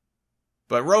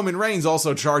 But Roman Reigns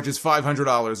also charges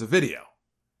 $500 a video.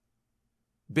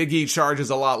 Big E charges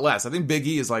a lot less. I think Big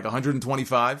E is like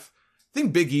 $125. I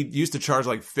think Big E used to charge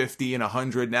like $50 and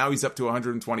 $100. Now he's up to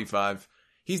 $125.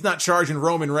 He's not charging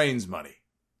Roman Reigns money.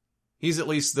 He's at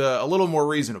least a little more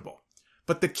reasonable.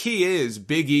 But the key is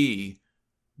Big E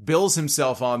bills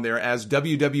himself on there as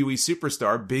WWE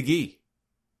superstar Big E.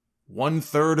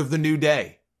 1/3 of the New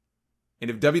Day. And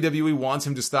if WWE wants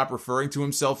him to stop referring to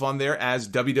himself on there as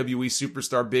WWE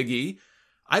superstar Big E,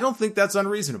 I don't think that's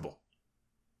unreasonable.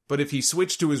 But if he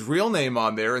switched to his real name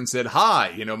on there and said,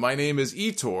 hi, my name is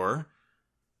Etor,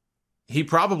 he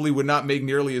probably would not make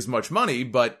nearly as much money.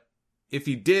 But if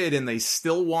he did and they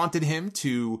still wanted him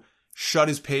to shut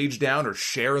his page down or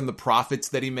share in the profits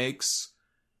that he makes,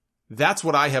 that's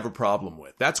what I have a problem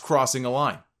with. That's crossing a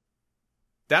line.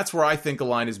 That's where I think a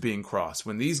line is being crossed.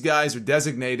 When these guys are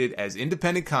designated as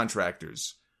independent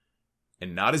contractors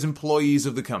and not as employees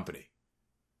of the company.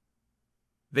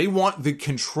 They want the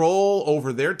control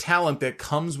over their talent that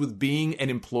comes with being an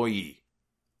employee,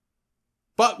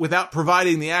 but without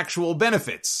providing the actual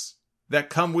benefits that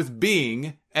come with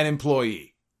being an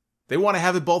employee. They want to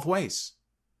have it both ways.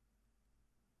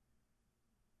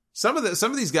 Some of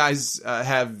these guys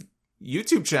have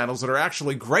YouTube channels that are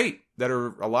actually great, that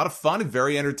are a lot of fun and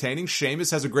very entertaining.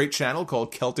 Sheamus has a great channel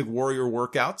called Celtic Warrior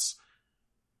Workouts,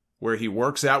 where he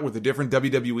works out with a different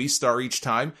WWE star each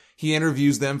time. He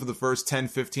interviews them for the first 10,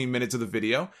 15 minutes of the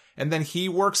video, and then he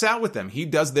works out with them. He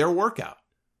does their workout.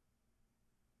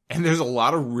 And there's a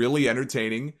lot of really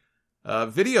entertaining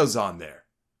videos on there.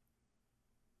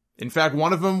 In fact,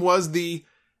 one of them was the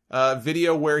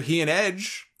video where he and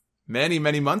Edge, many,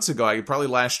 many months ago, probably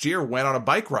last year, went on a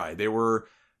bike ride. They were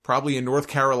probably in North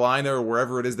Carolina or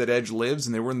wherever it is that Edge lives,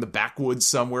 and they were in the backwoods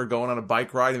somewhere going on a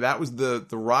bike ride, and that was the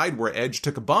ride where Edge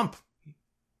took a bump.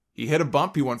 He hit a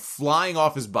bump, he went flying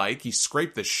off his bike, he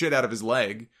scraped the shit out of his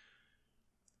leg,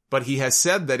 but he has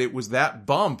said that it was that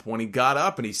bump when he got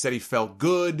up, and he said he felt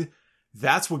good.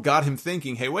 That's what got him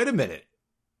thinking, hey, wait a minute.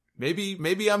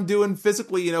 Maybe I'm doing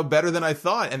physically, better than I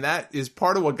thought. And that is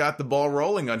part of what got the ball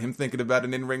rolling on him thinking about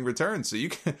an in-ring return. So you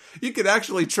could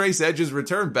actually trace Edge's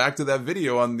return back to that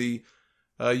video on the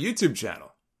YouTube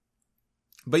channel.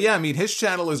 But yeah, his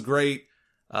channel is great.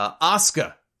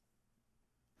 Asuka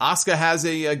has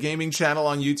a gaming channel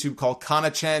on YouTube called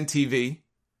Kana-chan TV.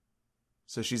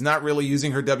 So she's not really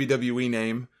using her WWE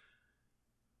name.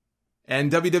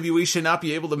 And WWE should not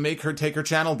be able to make her take her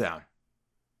channel down.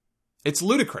 It's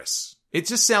ludicrous. It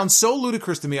just sounds so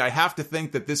ludicrous to me. I have to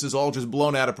think that this is all just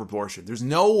blown out of proportion. There's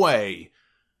no way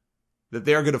that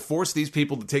they're going to force these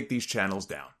people to take these channels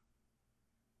down.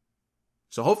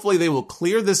 So hopefully they will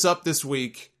clear this up this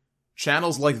week.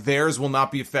 Channels like theirs will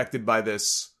not be affected by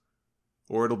this.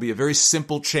 Or it'll be a very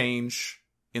simple change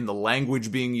in the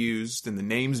language being used and the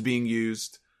names being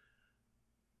used.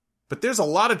 But there's a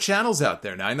lot of channels out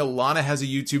there now. I know Lana has a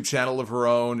YouTube channel of her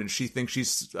own, and she thinks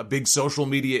she's a big social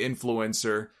media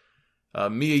influencer.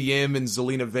 Mia Yim and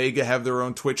Zelina Vega have their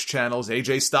own Twitch channels.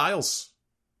 AJ Styles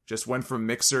just went from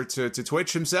Mixer to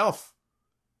Twitch himself.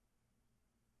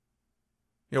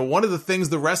 You know, one of the things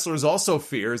the wrestlers also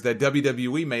fear is that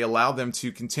WWE may allow them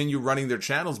to continue running their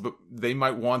channels, but they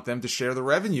might want them to share the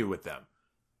revenue with them.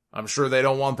 I'm sure they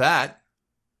don't want that.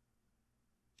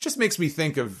 It just makes me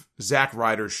think of Zack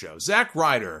Ryder's show. Zack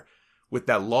Ryder, with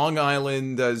that Long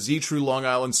Island, Z-True Long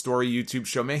Island Story YouTube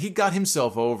show, man, he got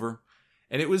himself over.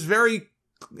 And it was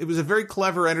a very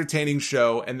clever, entertaining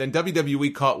show, and then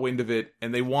WWE caught wind of it,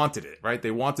 and they wanted it, right?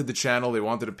 They wanted the channel, they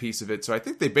wanted a piece of it, so I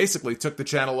think they basically took the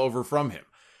channel over from him.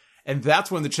 And that's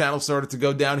when the channel started to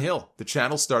go downhill. The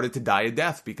channel started to die a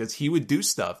death because he would do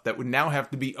stuff that would now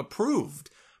have to be approved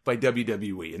by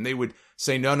WWE. And they would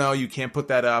say, no, you can't put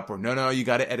that up, or no, you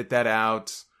got to edit that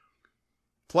out.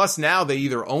 Plus now they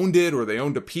either owned it or they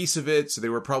owned a piece of it, so they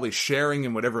were probably sharing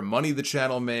in whatever money the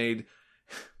channel made.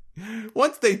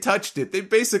 Once they touched it, they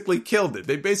basically killed it.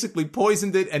 They basically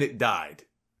poisoned it and it died.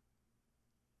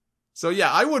 So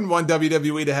yeah, I wouldn't want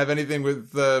WWE to have anything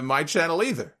with my channel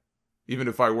either. Even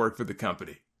if I work for the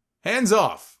company. Hands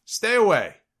off. Stay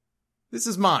away. This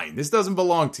is mine. This doesn't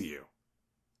belong to you.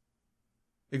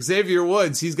 Xavier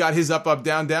Woods, he's got his Up, Up,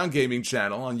 Down, Down gaming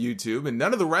channel on YouTube, and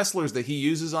none of the wrestlers that he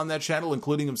uses on that channel,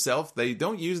 including himself, they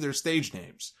don't use their stage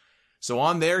names. So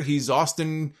on there, he's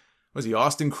Austin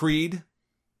Creed?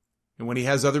 And when he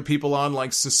has other people on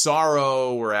like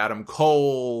Cesaro or Adam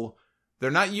Cole,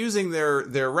 they're not using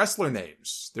their wrestler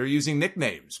names. They're using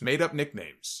nicknames, made up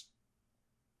nicknames.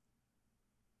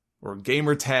 Or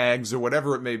gamer tags, or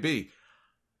whatever it may be.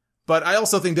 But I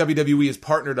also think WWE is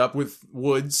partnered up with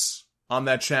Woods on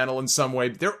that channel in some way.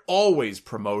 They're always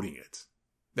promoting it.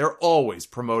 They're always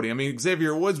promoting. I mean,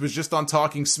 Xavier Woods was just on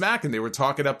Talking Smack, and they were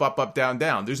talking Up, Up, Up, Down,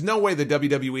 Down. There's no way the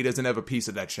WWE doesn't have a piece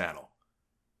of that channel.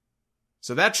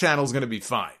 So that channel's going to be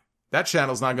fine. That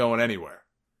channel's not going anywhere.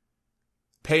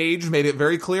 Paige made it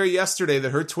very clear yesterday that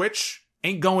her Twitch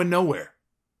ain't going nowhere.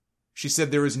 She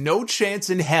said there is no chance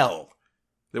in hell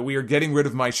that we are getting rid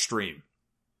of my stream.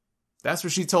 That's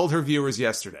what she told her viewers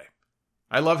yesterday.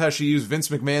 I love how she used Vince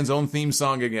McMahon's own theme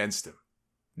song against him.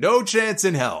 No chance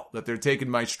in hell that they're taking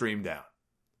my stream down.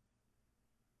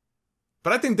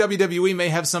 But I think WWE may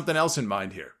have something else in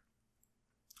mind here.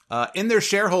 In their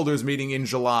shareholders meeting in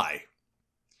July,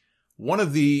 one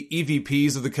of the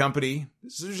EVPs of the company,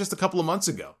 this was just a couple of months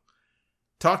ago,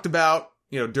 talked about,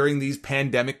 during these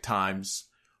pandemic times,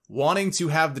 wanting to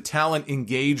have the talent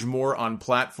engage more on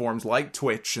platforms like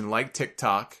Twitch and like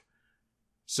TikTok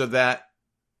so that,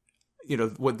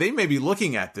 what they may be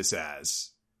looking at this as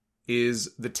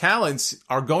is the talents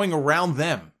are going around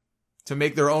them to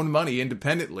make their own money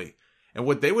independently. And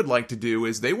what they would like to do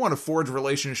is they want to forge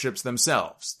relationships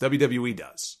themselves. WWE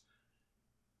does.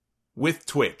 With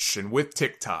Twitch and with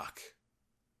TikTok.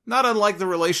 Not unlike the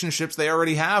relationships they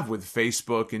already have with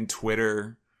Facebook and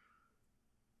Twitter.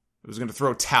 I was going to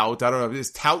throw Tout. I don't know.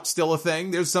 Is Tout still a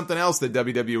thing? There's something else that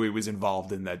WWE was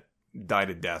involved in that died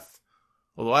a death.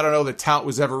 Although I don't know that Tout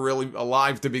was ever really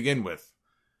alive to begin with.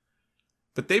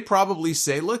 But they probably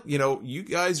say, look, you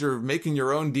guys are making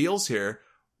your own deals here.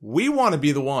 We want to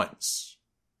be the ones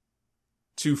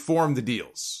to form the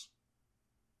deals.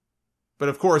 But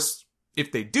of course,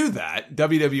 if they do that,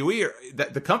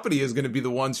 WWE, the company is going to be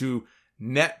the ones who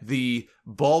net the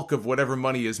bulk of whatever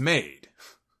money is made.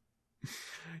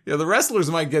 The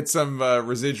wrestlers might get some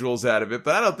residuals out of it,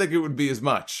 but I don't think it would be as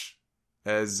much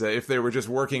as if they were just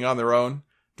working on their own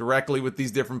directly with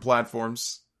these different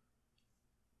platforms.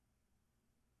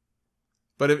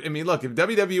 But if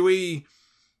WWE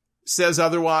says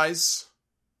otherwise,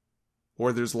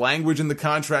 or there's language in the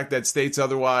contract that states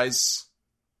otherwise,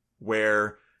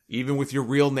 where even with your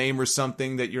real name or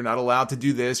something that you're not allowed to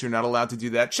do this, you're not allowed to do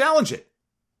that, challenge it.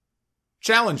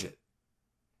 Challenge it.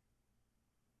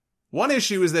 One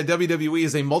issue is that WWE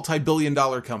is a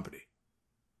multi-billion-dollar company.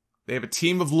 They have a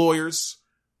team of lawyers,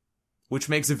 which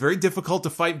makes it very difficult to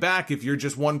fight back if you're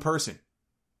just one person.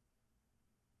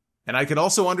 And I can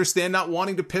also understand not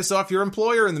wanting to piss off your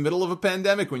employer in the middle of a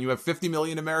pandemic when you have 50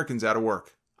 million Americans out of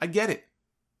work. I get it.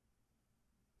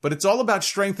 But it's all about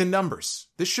strength in numbers.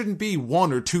 This shouldn't be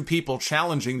one or two people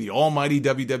challenging the almighty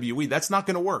WWE. That's not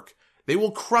going to work. They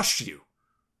will crush you.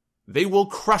 They will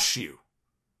crush you.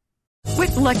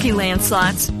 With Lucky Land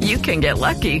Slots, you can get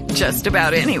lucky just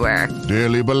about anywhere.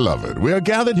 Dearly beloved, we are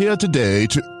gathered here today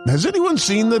to... Has anyone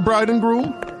seen the bride and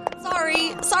groom?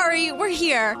 Sorry, we're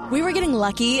here. We were getting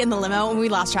lucky in the limo and we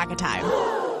lost track of time.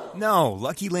 No,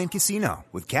 Lucky Land Casino,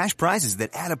 with cash prizes that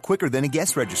add up quicker than a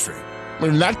guest registry.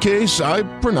 in that case, I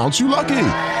pronounce you lucky.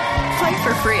 Play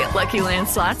for free at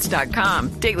LuckyLandSlots.com.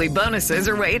 Daily bonuses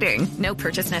are waiting. No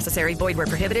purchase necessary. Void where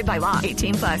prohibited by law.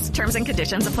 18+. Terms and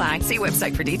conditions apply. See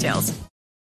website for details.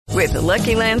 With the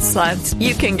Lucky Land Slots,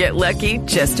 you can get lucky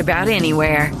just about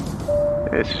anywhere.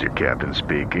 This is your captain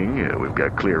speaking. We've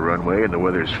got clear runway and the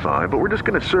weather's fine, but we're just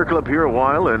going to circle up here a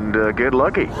while and get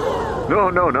lucky.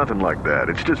 No, nothing like that.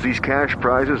 It's just these cash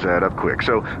prizes add up quick.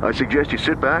 So I suggest you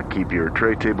sit back, keep your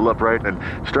tray table upright, and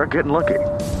start getting lucky.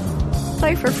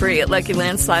 Play for free at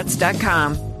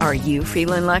LuckyLandSlots.com. Are you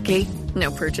feeling lucky?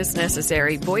 No purchase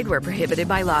necessary. Void where prohibited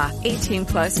by law.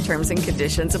 18+ terms and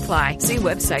conditions apply. See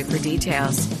website for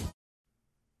details.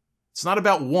 It's not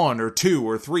about 1 or 2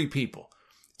 or 3 people.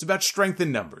 It's about strength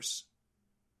in numbers.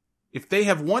 If they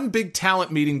have one big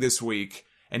talent meeting this week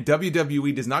and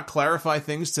WWE does not clarify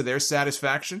things to their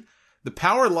satisfaction, the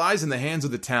power lies in the hands of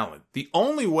the talent. The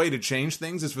only way to change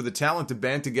things is for the talent to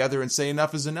band together and say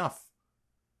enough is enough.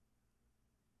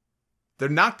 They're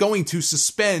not going to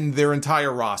suspend their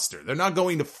entire roster. They're not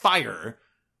going to fire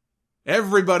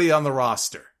everybody on the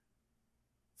roster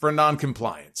for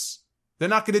non-compliance. They're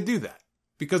not going to do that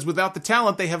because without the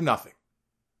talent, they have nothing.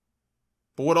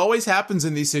 But what always happens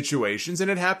in these situations,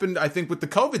 and it happened, I think, with the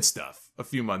COVID stuff a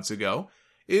few months ago,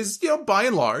 is, by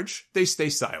and large, they stay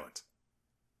silent.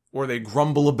 Or they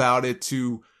grumble about it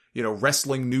to,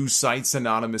 wrestling news sites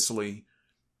anonymously.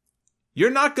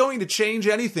 You're not going to change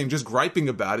anything just griping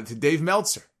about it to Dave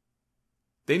Meltzer.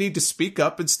 They need to speak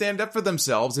up and stand up for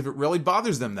themselves if it really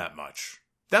bothers them that much.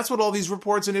 That's what all these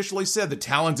reports initially said. The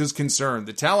talent is concerned.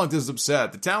 The talent is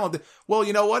upset. Well,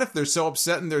 you know what? If they're so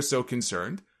upset and they're so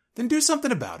concerned, then do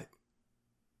something about it.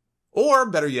 Or,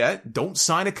 better yet, don't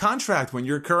sign a contract when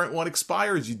your current one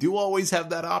expires. You do always have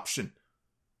that option.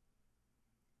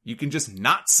 You can just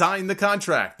not sign the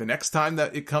contract the next time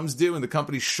that it comes due and the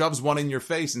company shoves one in your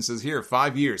face and says, here,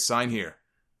 5 years, sign here.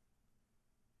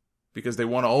 Because they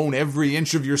want to own every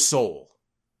inch of your soul.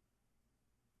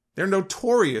 They're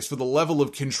notorious for the level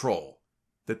of control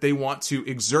that they want to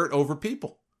exert over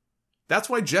people. That's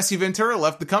why Jesse Ventura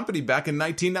left the company back in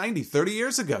 1990, 30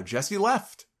 years ago. Jesse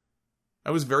left.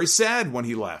 I was very sad when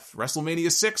he left.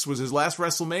 WrestleMania 6 was his last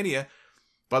WrestleMania.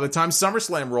 By the time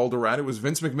SummerSlam rolled around, it was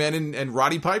Vince McMahon and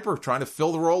Roddy Piper trying to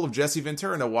fill the role of Jesse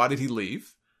Ventura. Now, why did he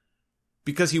leave?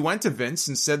 Because he went to Vince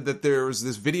and said that there was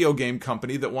this video game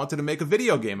company that wanted to make a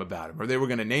video game about him, or they were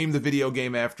going to name the video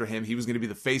game after him. He was going to be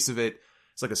the face of it.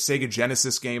 It's like a Sega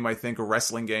Genesis game, I think, a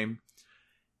wrestling game.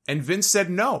 And Vince said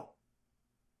no.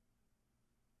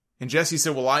 And Jesse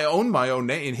said, well, I own my own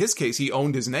name. In his case, he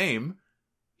owned his name.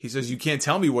 He says, you can't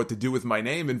tell me what to do with my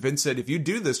name. And Vince said, if you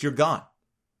do this, you're gone.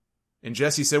 And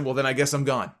Jesse said, well, then I guess I'm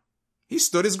gone. He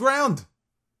stood his ground.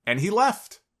 And he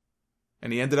left.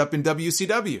 And he ended up in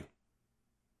WCW.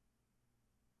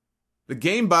 The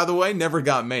game, by the way, never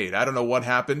got made. I don't know what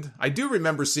happened. I do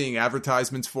remember seeing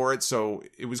advertisements for it, so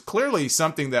it was clearly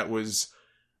something that was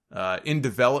in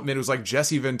development. It was like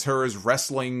Jesse Ventura's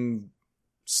Wrestling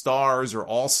Stars or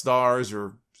All Stars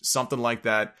or something like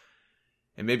that.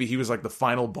 And maybe he was like the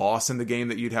final boss in the game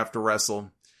that you'd have to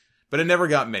wrestle. But it never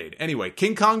got made. Anyway,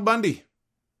 King Kong Bundy.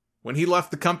 When he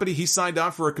left the company, he signed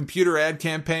on for a computer ad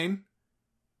campaign.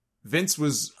 Vince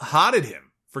was hot at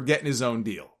him for getting his own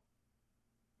deal.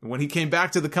 And when he came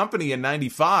back to the company in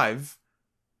 95,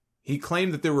 he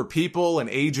claimed that there were people and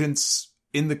agents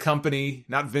in the company,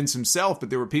 not Vince himself, but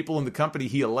there were people in the company,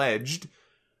 he alleged,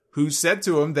 who said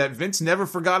to him that Vince never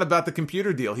forgot about the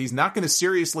computer deal. He's not going to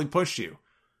seriously push you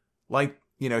like,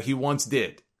 he once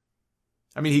did.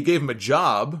 I mean, he gave him a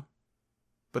job,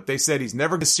 but they said he's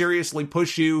never going to seriously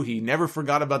push you. He never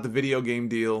forgot about the video game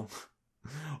deal.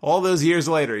 All those years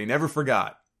later, he never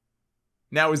forgot.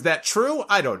 Now, is that true?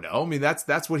 I don't know. I mean,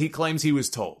 that's what he claims he was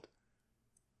told.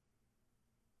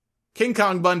 King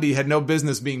Kong Bundy had no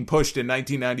business being pushed in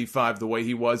 1995 the way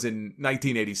he was in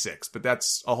 1986, but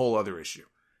that's a whole other issue.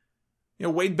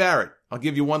 Wade Barrett, I'll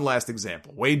give you one last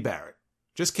example. Wade Barrett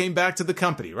just came back to the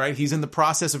company, right? He's in the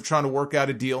process of trying to work out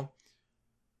a deal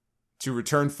to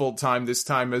return full-time, this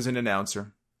time as an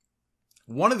announcer.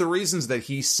 One of the reasons that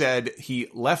he said he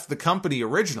left the company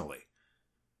originally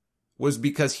was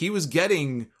because he was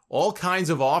getting all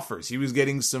kinds of offers. He was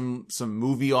getting some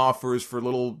movie offers for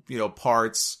little,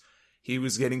 parts. He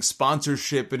was getting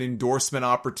sponsorship and endorsement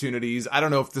opportunities. I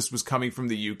don't know if this was coming from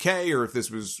the UK or if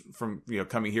this was from,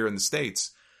 coming here in the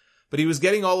States. But he was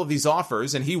getting all of these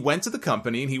offers, and he went to the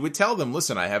company and he would tell them,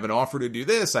 listen, I have an offer to do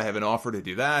this. I have an offer to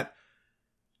do that.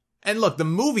 And look, the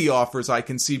movie offers I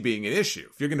can see being an issue.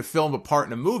 If you're going to film a part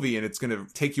in a movie and it's going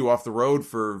to take you off the road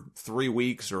for 3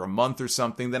 weeks or a month or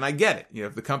something, then I get it.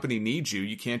 If the company needs you,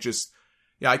 you can't just,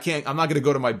 yeah, I'm not going to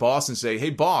go to my boss and say,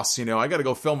 hey, boss, I got to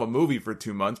go film a movie for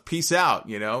 2 months. Peace out,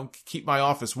 keep my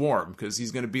office warm, because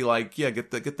he's going to be like, yeah,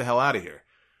 get the hell out of here.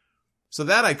 So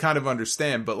that I kind of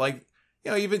understand. But like,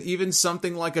 even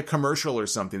something like a commercial or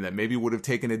something that maybe would have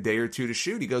taken a day or two to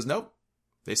shoot. He goes, nope.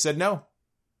 They said, no,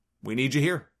 we need you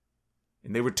here.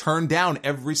 And they would turn down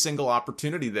every single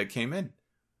opportunity that came in.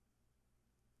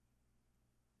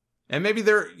 And maybe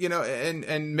they're,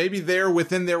 and maybe they're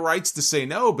within their rights to say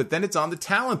no, but then it's on the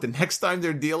talent. The next time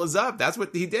their deal is up, that's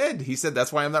what he did. He said,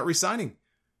 that's why I'm not resigning.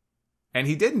 And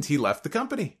he didn't. He left the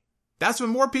company. That's what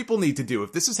more people need to do.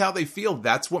 If this is how they feel,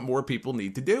 that's what more people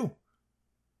need to do.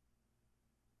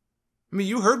 I mean,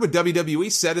 you heard what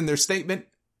WWE said in their statement.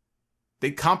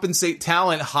 They compensate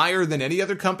talent higher than any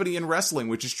other company in wrestling,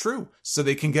 which is true, so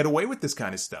they can get away with this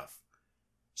kind of stuff.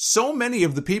 So many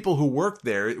of the people who worked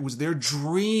there, it was their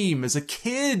dream as a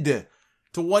kid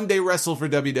to one day wrestle for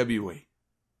WWE.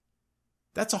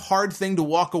 That's a hard thing to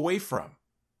walk away from.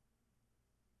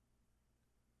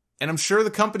 And I'm sure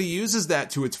the company uses that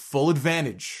to its full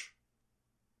advantage.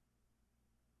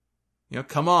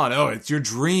 Come on. Oh, it's your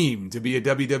dream to be a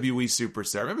WWE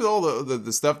superstar. Remember all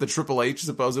the stuff that Triple H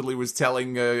supposedly was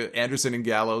telling Anderson and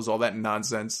Gallows, all that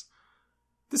nonsense?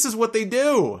 This is what they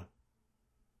do.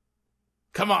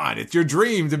 Come on, it's your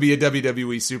dream to be a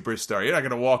WWE superstar. You're not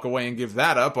going to walk away and give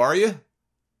that up, are you?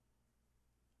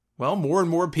 Well, more and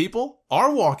more people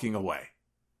are walking away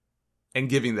and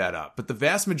giving that up. But the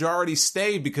vast majority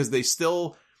stay because they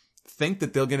still think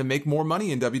that they're going to make more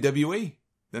money in WWE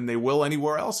than they will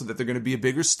anywhere else, and that they're going to be a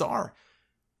bigger star,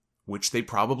 which they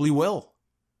probably will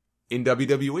in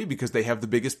WWE because they have the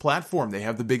biggest platform. They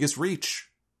have the biggest reach,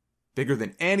 bigger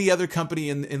than any other company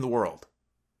in the world.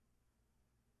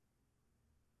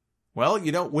 Well,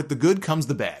 with the good comes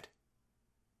the bad.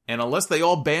 And unless they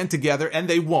all band together, and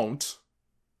they won't,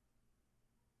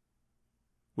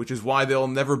 which is why there'll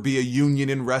never be a union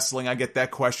in wrestling. I get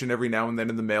that question every now and then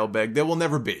in the mailbag. There will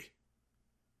never be.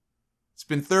 It's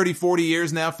been 30, 40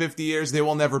 years now, 50 years. There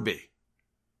will never be.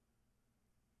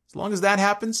 As long as that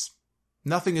happens,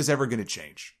 nothing is ever going to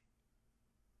change.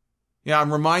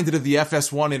 I'm reminded of the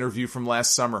FS1 interview from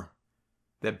last summer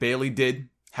that Bayley did.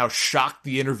 How shocked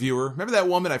the interviewer. Remember that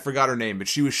woman? I forgot her name, but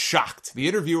she was shocked. The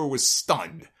interviewer was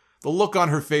stunned. The look on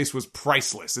her face was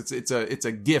priceless. It's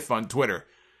a GIF on Twitter.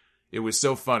 It was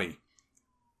so funny.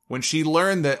 When she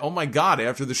learned that, oh my God,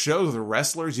 after the show, the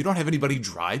wrestlers, you don't have anybody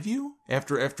drive you?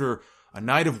 After a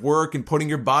night of work and putting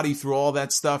your body through all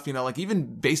that stuff, like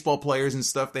even baseball players and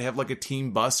stuff, they have like a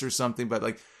team bus or something, but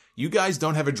like, you guys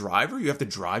don't have a driver? You have to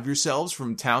drive yourselves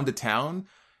from town to town?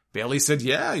 Bayley said,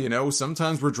 yeah,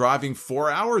 sometimes we're driving 4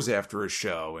 hours after a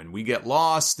show and we get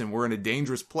lost and we're in a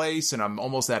dangerous place and I'm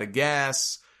almost out of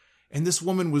gas. And this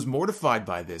woman was mortified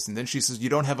by this. And then she says, you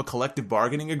don't have a collective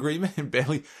bargaining agreement? And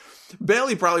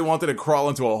Bayley probably wanted to crawl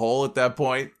into a hole at that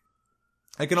point.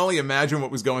 I can only imagine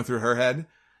what was going through her head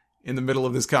in the middle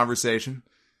of this conversation.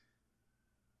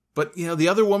 But, the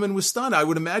other woman was stunned. I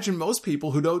would imagine most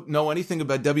people who don't know anything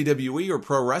about WWE or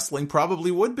pro wrestling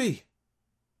probably would be,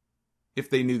 if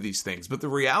they knew these things. But the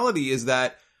reality is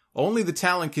that only the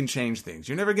talent can change things.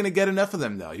 You're never going to get enough of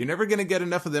them, though. You're never going to get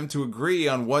enough of them to agree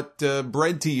on what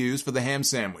bread to use for the ham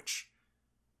sandwich.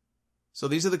 So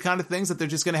these are the kind of things that they're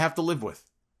just going to have to live with.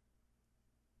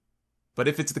 But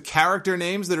if it's the character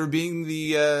names that are being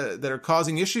that are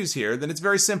causing issues here, then it's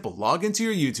very simple. Log into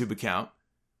your YouTube account,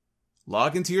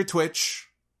 log into your Twitch,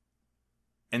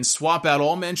 and swap out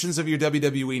all mentions of your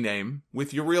WWE name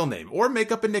with your real name, or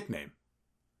make up a nickname.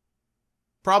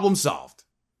 Problem solved.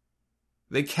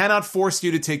 They cannot force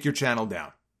you to take your channel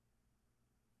down.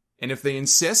 And if they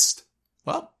insist,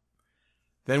 well,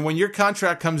 then when your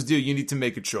contract comes due, you need to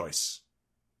make a choice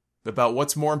about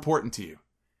what's more important to you.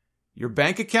 Your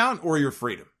bank account or your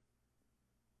freedom.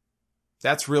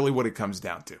 That's really what it comes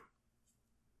down to.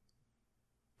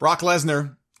 Brock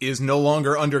Lesnar is no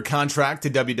longer under contract to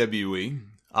WWE.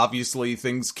 Obviously,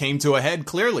 things came to a head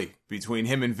clearly between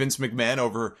him and Vince McMahon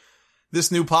over this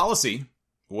new policy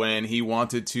when he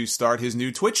wanted to start his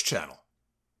new Twitch channel.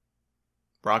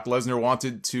 Brock Lesnar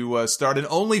wanted to start an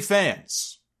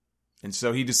OnlyFans, and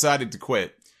so he decided to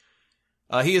quit.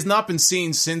 He has not been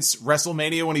seen since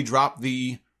WrestleMania when he dropped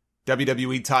the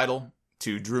WWE title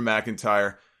to Drew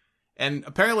McIntyre. And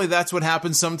apparently that's what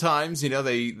happens sometimes.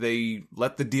 They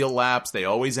let the deal lapse. They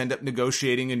always end up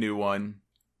negotiating a new one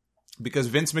because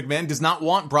Vince McMahon does not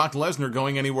want Brock Lesnar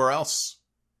going anywhere else.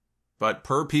 But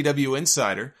per PW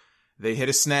Insider, they hit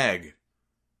a snag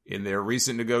in their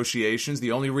recent negotiations.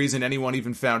 The only reason anyone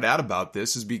even found out about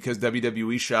this is because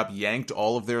WWE Shop yanked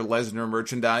all of their Lesnar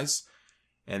merchandise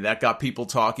And that got people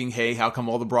talking, hey, how come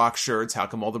all the Brock shirts, how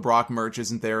come all the Brock merch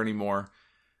isn't there anymore?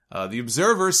 The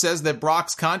Observer says that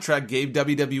Brock's contract gave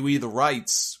WWE the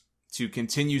rights to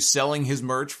continue selling his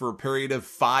merch for a period of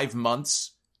 5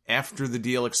 months after the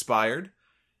deal expired.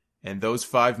 And those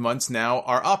 5 months now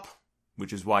are up,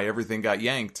 which is why everything got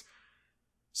yanked.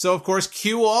 So, of course,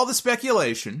 cue all the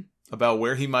speculation about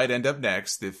where he might end up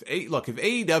next. If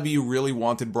AEW really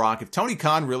wanted Brock, if Tony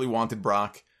Khan really wanted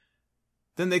Brock,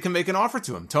 then they can make an offer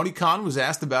to him. Tony Khan was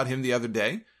asked about him the other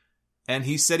day, and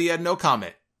he said he had no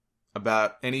comment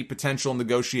about any potential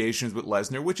negotiations with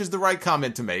Lesnar, which is the right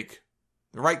comment to make.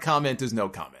 The right comment is no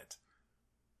comment.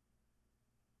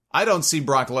 I don't see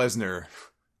Brock Lesnar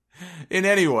in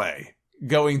any way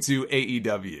going to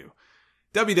AEW.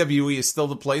 WWE is still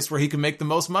the place where he can make the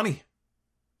most money,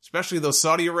 especially those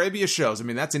Saudi Arabia shows. I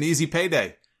mean, that's an easy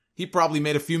payday. He probably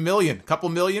made a couple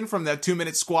million from that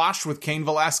 2-minute squash with Cain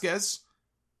Velasquez.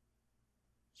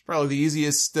 It's probably the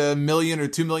easiest $1 million or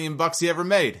 $2 million he ever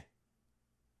made.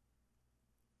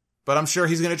 But I'm sure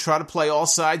he's going to try to play all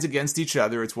sides against each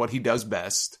other. It's what he does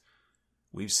best.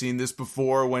 We've seen this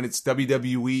before when it's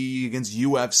WWE against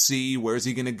UFC. Where's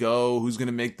he going to go? Who's going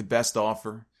to make the best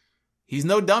offer? He's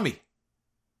no dummy.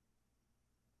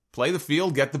 Play the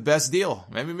field, get the best deal.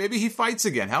 Maybe he fights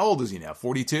again. How old is he now?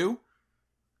 42?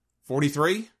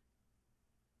 43?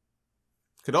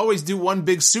 Could always do one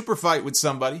big super fight with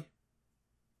somebody.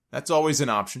 That's always an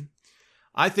option.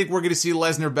 I think we're going to see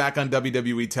Lesnar back on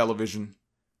WWE television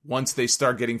once they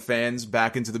start getting fans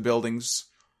back into the buildings.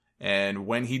 And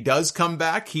when he does come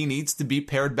back, he needs to be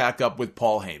paired back up with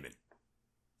Paul Heyman.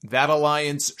 That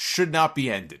alliance should not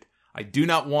be ended. I do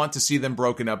not want to see them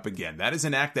broken up again. That is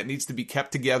an act that needs to be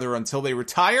kept together until they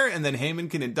retire, and then Heyman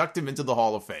can induct him into the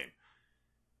Hall of Fame.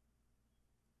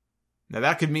 Now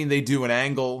that could mean they do an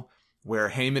angle where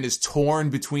Heyman is torn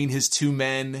between his two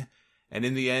men, and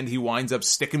in the end he winds up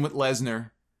sticking with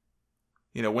Lesnar.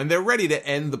 You know, when they're ready to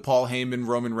end the Paul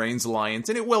Heyman-Roman Reigns alliance,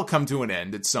 and it will come to an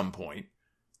end at some point.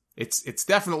 It's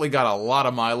definitely got a lot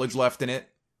of mileage left in it.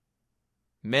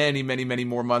 Many, many, many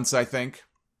more months, I think.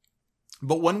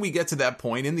 But when we get to that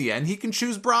point, in the end, he can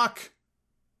choose Brock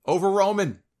over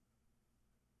Roman.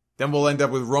 Then we'll end up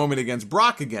with Roman against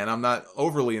Brock again. I'm not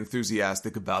overly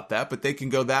enthusiastic about that, but they can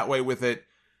go that way with it.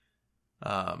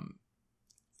 Or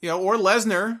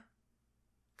Lesnar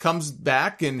comes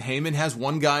back and Heyman has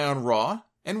one guy on Raw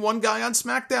and one guy on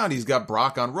SmackDown. He's got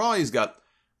Brock on Raw. He's got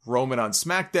Roman on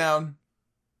SmackDown.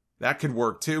 That could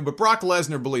work too. But Brock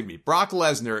Lesnar, believe me, Brock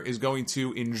Lesnar is going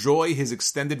to enjoy his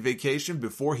extended vacation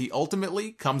before he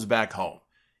ultimately comes back home.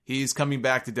 He's coming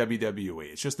back to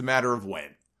WWE. It's just a matter of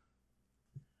when.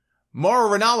 Mauro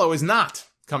Ranallo is not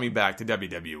coming back to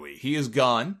WWE. He is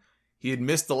gone. He had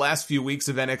missed the last few weeks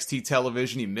of NXT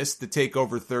television. He missed the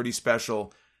TakeOver 30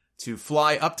 special to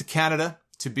fly up to Canada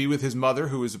to be with his mother,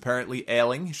 who is apparently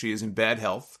ailing. She is in bad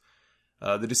health.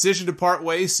 The decision to part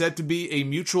ways said to be a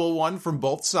mutual one from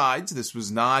both sides. This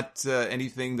was not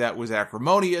anything that was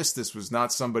acrimonious. This was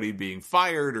not somebody being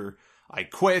fired or I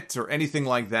quit or anything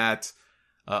like that.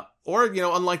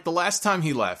 Unlike the last time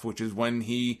he left, which is when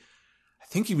I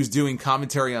think he was doing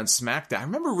commentary on SmackDown. I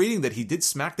remember reading that he did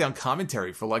SmackDown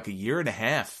commentary for like a year and a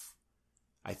half.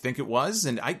 I think it was,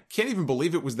 and I can't even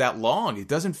believe it was that long. It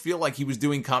doesn't feel like he was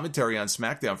doing commentary on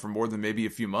SmackDown for more than maybe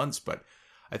a few months, but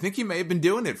I think he may have been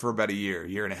doing it for about a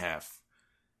year and a half.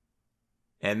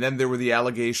 And then there were the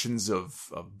allegations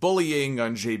of bullying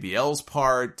on JBL's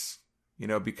part,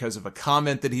 because of a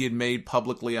comment that he had made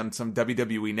publicly on some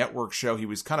WWE Network show. He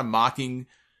was kind of mocking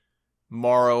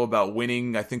Mauro about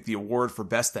winning, I think, the award for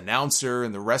Best Announcer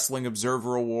in the Wrestling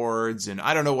Observer Awards, and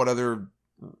I don't know what other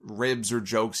ribs or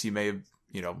jokes he may have,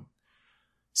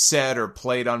 said or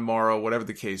played on Mauro, whatever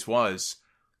the case was.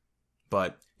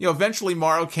 But, eventually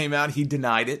Mauro came out, he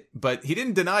denied it, but he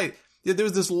didn't deny it. There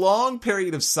was this long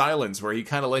period of silence where he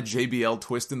kind of let JBL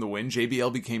twist in the wind.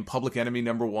 JBL became public enemy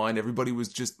number one. Everybody was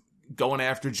just going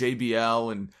after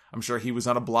JBL, and I'm sure he was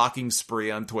on a blocking spree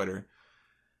on Twitter.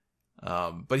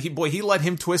 But he let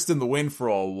him twist in the wind for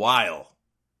a while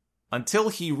until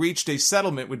he reached a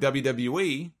settlement with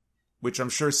WWE, which I'm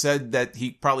sure said that he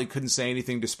probably couldn't say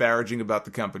anything disparaging about the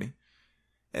company.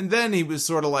 And then he was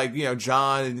sort of like,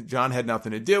 John had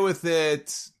nothing to do with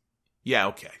it. Yeah,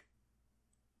 okay.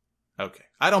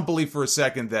 I don't believe for a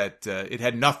second that it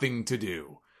had nothing to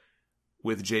do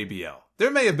with JBL.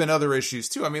 There may have been other issues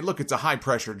too. I mean, look, it's a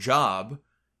high-pressure job.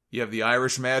 You have the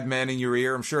Irish madman in your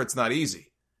ear. I'm sure it's not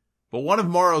easy. But one of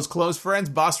Mauro's close friends,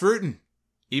 Bas Rutten,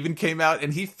 even came out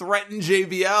and he threatened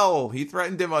JBL. He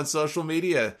threatened him on social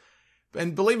media.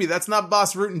 And believe me, that's not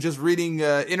Bas Rutten just reading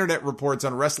internet reports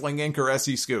on Wrestling Inc. or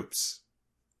SE Scoops.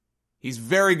 He's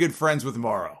very good friends with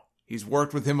Morrow. He's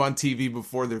worked with him on TV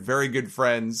before. They're very good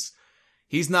friends.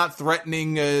 He's not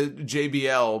threatening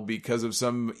JBL because of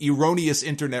some erroneous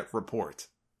internet report.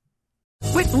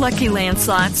 With Lucky Land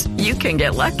Slots, you can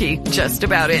get lucky just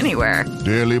about anywhere.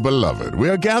 Dearly beloved, we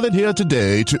are gathered here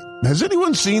today to... Has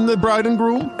anyone seen the bride and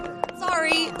groom?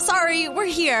 Sorry, we're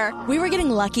here. We were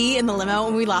getting lucky in the limo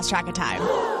and we lost track of time.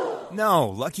 No,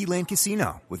 Lucky Land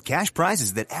Casino, with cash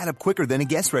prizes that add up quicker than a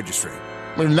guest registry.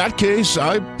 In that case,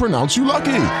 I pronounce you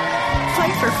lucky.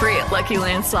 Play for free at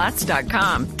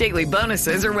LuckyLandSlots.com. Daily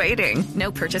bonuses are waiting.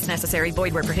 No purchase necessary.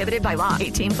 Void where prohibited by law.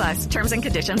 18+. Terms and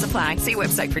conditions apply. See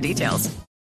website for details.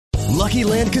 Lucky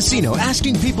Land Casino,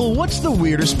 asking people, what's the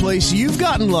weirdest place you've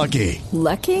gotten lucky?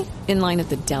 Lucky? In line at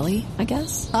the deli, I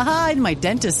guess? Aha, in my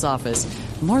dentist's office.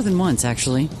 More than once,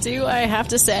 actually. Do I have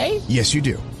to say? Yes, you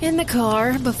do. In the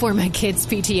car before my kids'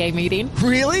 PTA meeting.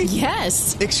 Really?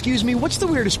 Yes. Excuse me, what's the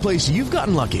weirdest place you've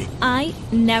gotten lucky? I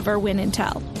never win and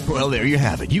tell. Well, there you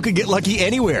have it. You can get lucky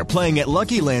anywhere, playing at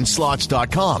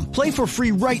LuckyLandSlots.com. Play for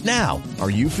free right now. Are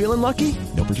you feeling lucky?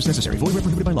 No purchase necessary. Void where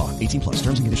prohibited by law. 18+.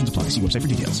 Terms and conditions apply. See website for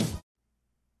details.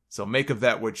 So make of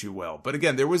that what you will. But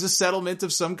again, there was a settlement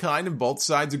of some kind, and both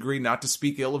sides agreed not to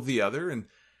speak ill of the other, and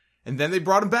then they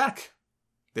brought him back.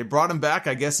 They brought him back,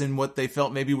 I guess, in what they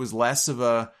felt maybe was less of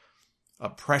a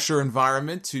pressure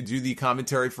environment to do the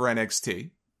commentary for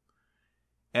NXT.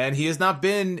 And he has not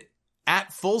been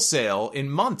at Full Sail in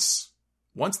months.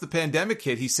 Once the pandemic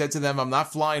hit, he said to them, I'm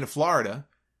not flying to Florida.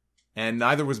 And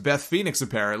neither was Beth Phoenix,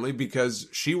 apparently, because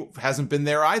she hasn't been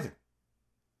there either.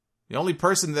 The only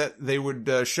person that they would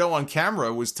show on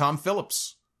camera was Tom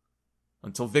Phillips,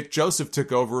 until Vic Joseph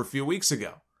took over a few weeks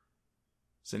ago.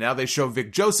 So now they show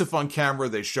Vic Joseph on camera,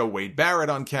 they show Wade Barrett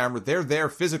on camera, they're there,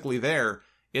 physically there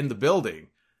in the building.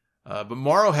 But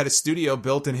Morrow had a studio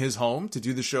built in his home to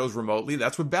do the shows remotely.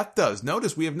 That's what Beth does.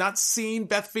 Notice we have not seen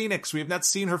Beth Phoenix, we have not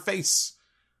seen her face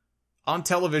on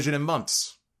television in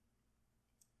months.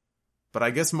 But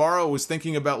I guess Morrow was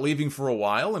thinking about leaving for a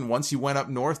while, and once he went up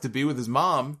north to be with his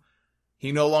mom,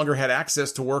 he no longer had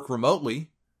access to work remotely,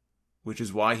 which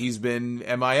is why he's been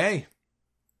MIA.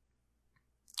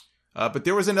 But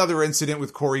there was another incident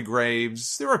with Corey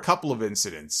Graves. There were a couple of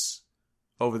incidents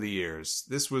over the years.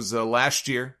 This was last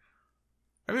year.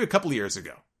 I mean, a couple of years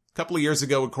ago. A couple of years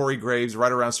ago with Corey Graves,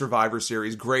 right around Survivor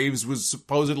Series. Graves was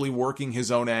supposedly working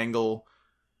his own angle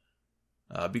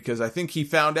because I think he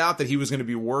found out that he was going to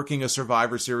be working a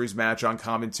Survivor Series match on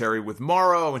commentary with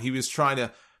Morrow, and he was trying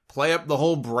to play up the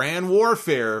whole brand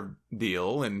warfare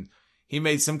deal, and he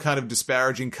made some kind of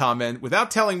disparaging comment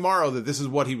without telling Morrow that this is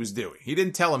what he was doing. He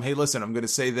didn't tell him, hey, listen, I'm going to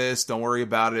say this. Don't worry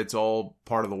about it. It's all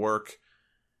part of the work.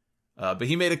 But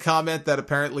he made a comment that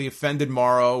apparently offended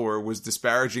Morrow or was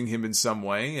disparaging him in some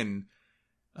way. And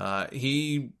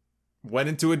he went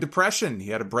into a depression.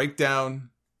 He had a breakdown.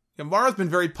 You know, Morrow's been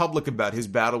very public about his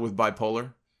battle with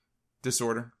bipolar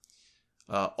disorder.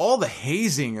 All the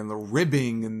hazing and the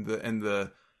ribbing and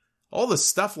the all the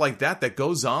stuff like that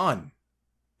goes on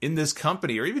in this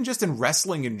company, or even just in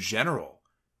wrestling in general.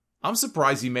 I'm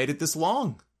surprised he made it this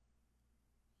long.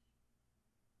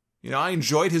 You know, I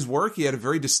enjoyed his work. He had a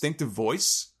very distinctive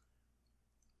voice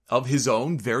of his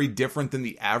own, very different than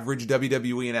the average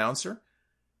WWE announcer.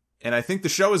 And I think the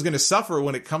show is going to suffer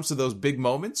when it comes to those big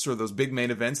moments or those big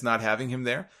main events not having him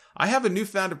there. I have a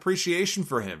newfound appreciation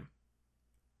for him.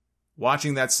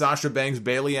 Watching that Sasha Banks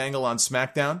Bayley angle on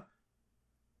SmackDown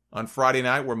on Friday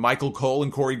night where Michael Cole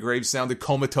and Corey Graves sounded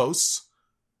comatose.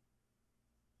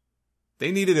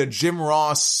 They needed a Jim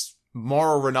Ross,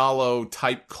 Mauro Ranallo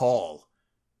type call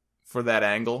for that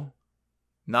angle.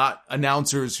 Not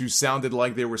announcers who sounded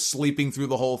like they were sleeping through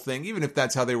the whole thing, even if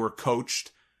that's how they were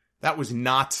coached. That was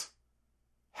not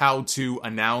how to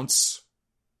announce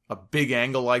a big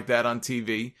angle like that on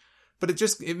TV. But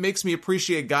it makes me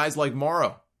appreciate guys like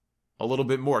Morrow a little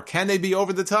bit more. Can they be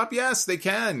over the top? Yes, they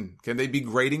can. Can they be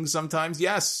grating sometimes?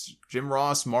 Yes. Jim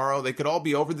Ross, Morrow, they could all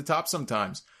be over the top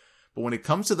sometimes. But when it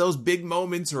comes to those big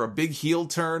moments or a big heel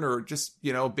turn or just,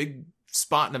 you know, a big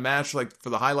spot in a match like for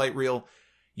the highlight reel,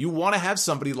 you want to have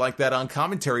somebody like that on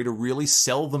commentary to really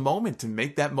sell the moment and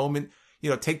make that moment, you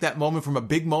know, take that moment from a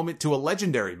big moment to a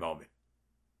legendary moment.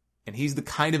 And he's the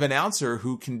kind of announcer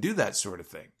who can do that sort of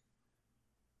thing.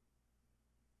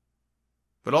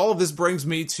 But all of this brings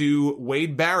me to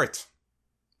Wade Barrett.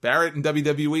 Barrett and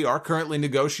WWE are currently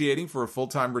negotiating for a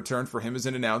full-time return for him as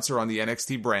an announcer on the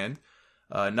NXT brand.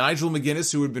 Nigel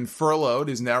McGuinness, who had been furloughed,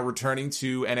 is now returning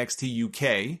to NXT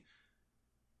UK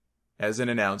as an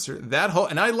announcer.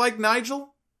 And I like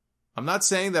Nigel. I'm not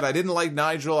saying that I didn't like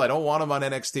Nigel. I don't want him on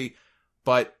NXT.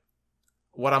 But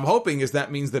what I'm hoping is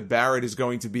that means that Barrett is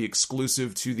going to be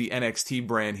exclusive to the NXT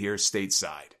brand here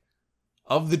stateside.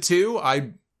 Of the two,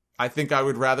 I think I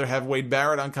would rather have Wade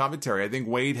Barrett on commentary. I think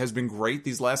Wade has been great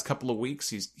these last couple of weeks.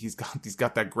 He's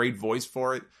got that great voice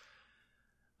for it.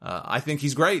 I think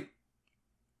he's great.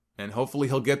 And hopefully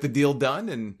he'll get the deal done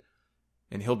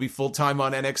and he'll be full-time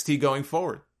on NXT going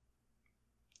forward.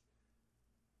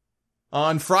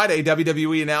 On Friday,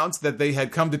 WWE announced that they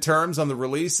had come to terms on the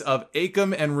release of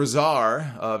Akam and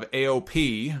Rezar of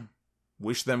AOP.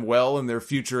 Wish them well in their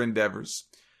future endeavors.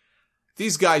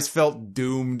 These guys felt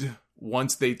doomed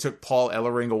once they took Paul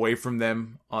Ellering away from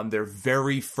them on their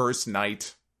very first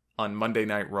night on Monday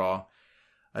Night Raw.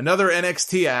 Another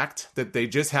NXT act that they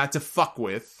just had to fuck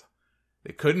with.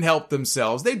 They couldn't help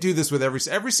themselves. They do this with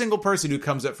every single person who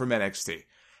comes up from NXT.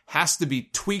 Has to be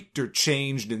tweaked or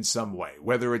changed in some way.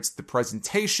 Whether it's the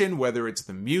presentation, whether it's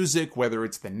the music, whether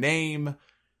it's the name.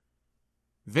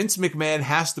 Vince McMahon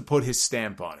has to put his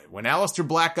stamp on it. When Aleister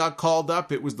Black got called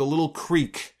up, it was the little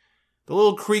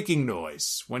creaking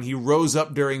noise when he rose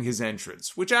up during his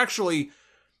entrance. Which actually,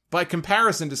 by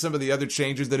comparison to some of the other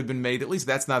changes that have been made, at least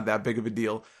that's not that big of a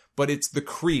deal. But it's the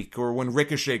creak, or when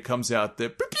Ricochet comes out,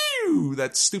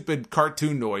 that stupid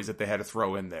cartoon noise that they had to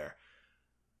throw in there.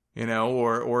 You know,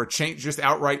 or just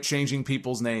outright changing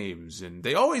people's names. And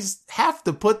they always have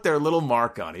to put their little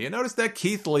mark on it. You notice that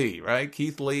Keith Lee, right?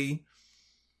 Keith Lee.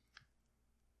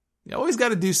 You always got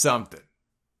to do something.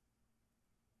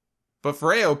 But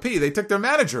for AOP, they took their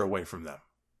manager away from them.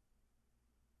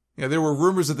 You know, there were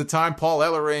rumors at the time, Paul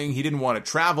Ellering, he didn't want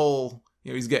to travel.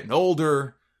 You know, he's getting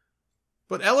older.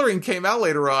 But Ellering came out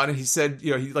later on and he said,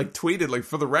 you know, he tweeted,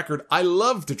 for the record, I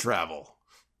love to travel.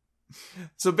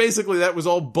 So basically that was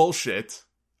all bullshit.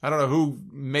 I don't know who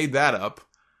made that up.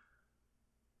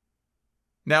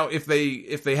 Now, if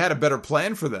they had a better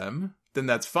plan for them, then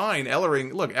that's fine.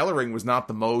 Ellering was not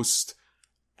the most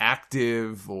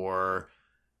active or,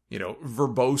 you know,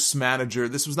 verbose manager.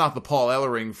 This was not the Paul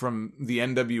Ellering from the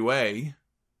NWA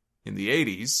in the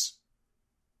 80s.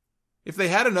 If they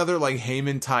had another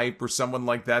Heyman type or someone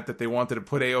like that they wanted to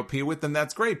put AOP with, then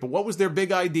that's great. But what was their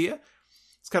big idea?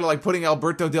 It's kind of like putting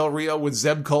Alberto Del Rio with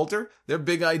Zeb Coulter. Their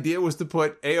big idea was to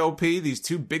put AOP, these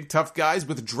two big tough guys,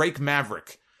 with Drake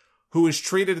Maverick, who was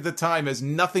treated at the time as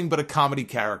nothing but a comedy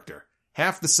character.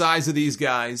 Half the size of these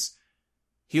guys.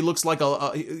 He looks like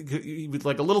a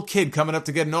little kid coming up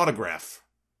to get an autograph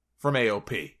from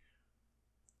AOP.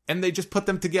 And they just put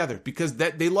them together because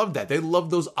they loved that. They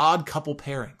loved those odd couple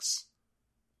pairings.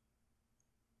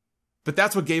 But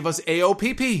that's what gave us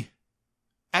AOPP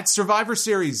at Survivor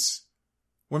Series,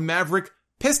 where Maverick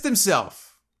pissed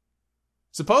himself.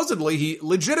 Supposedly, he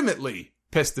legitimately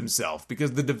pissed himself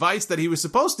because the device that he was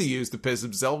supposed to use to piss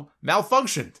himself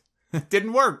malfunctioned. It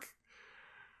didn't work.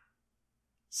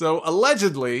 So,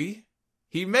 allegedly,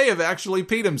 he may have actually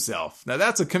peed himself. Now,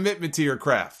 that's a commitment to your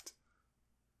craft.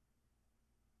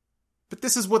 But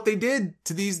this is what they did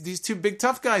to these two big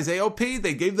tough guys. AOP,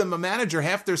 they gave them a manager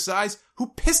half their size who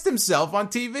pissed himself on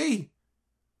TV.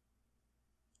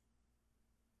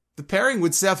 The pairing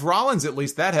with Seth Rollins, at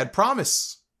least, that had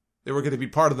promise. They were going to be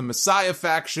part of the Messiah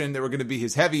faction. They were going to be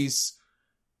his heavies.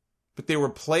 But they were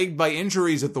plagued by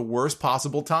injuries at the worst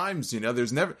possible times. You know,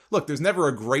 there's never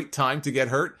a great time to get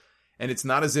hurt. And it's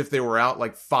not as if they were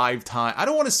out 5 times. I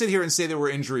don't want to sit here and say they were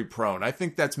injury prone. I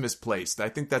think that's misplaced. I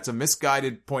think that's a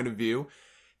misguided point of view.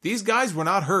 These guys were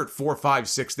not hurt 4, 5,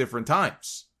 6 different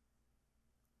times.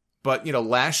 But, you know,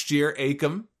 last year,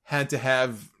 Akam had to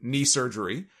have knee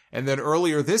surgery. And then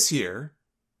earlier this year,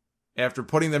 after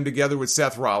putting them together with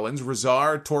Seth Rollins,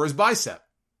 Rezar tore his bicep.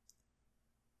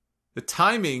 The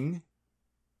timing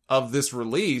of this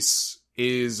release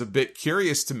is a bit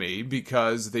curious to me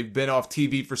because they've been off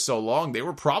TV for so long. They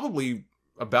were probably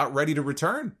about ready to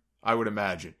return, I would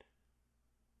imagine.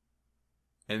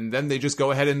 And then they just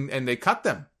go ahead and they cut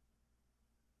them.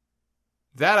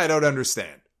 That I don't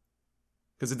understand.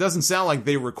 Because it doesn't sound like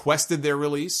they requested their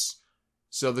release.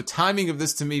 So the timing of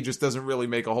this to me just doesn't really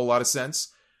make a whole lot of sense.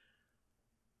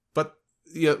 But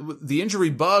the injury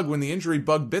bug, when the injury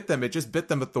bug bit them, it just bit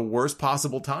them at the worst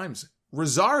possible times.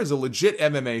 Rezar is a legit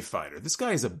MMA fighter. This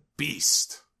guy is a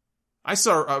beast. I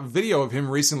saw a video of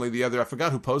him recently I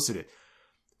forgot who posted it.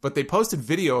 But they posted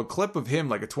a clip of him,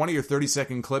 like a 20 or 30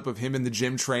 second clip of him in the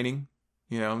gym training,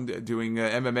 you know, doing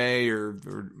MMA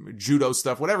or judo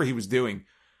stuff, whatever he was doing.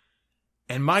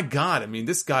 And my God, I mean,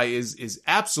 this guy is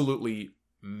absolutely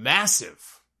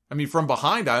massive. I mean, from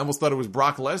behind, I almost thought it was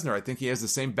Brock Lesnar. I think he has the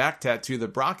same back tattoo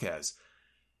that Brock has.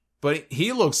 But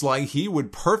he looks like he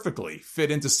would perfectly fit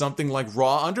into something like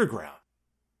Raw Underground.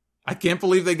 I can't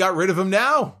believe they got rid of him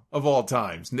now, of all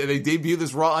times. They debut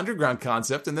this Raw Underground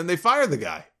concept, and then they fire the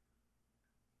guy.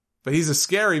 But he's a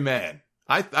scary man.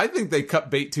 I think they cut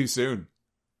bait too soon.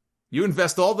 You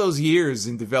invest all those years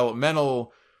in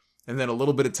developmental and then a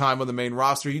little bit of time on the main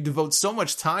roster. You devote so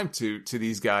much time to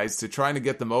these guys, to trying to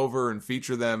get them over and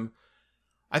feature them.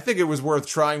 I think it was worth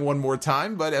trying one more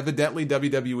time, but evidently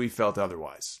WWE felt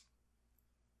otherwise.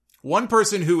 One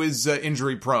person who is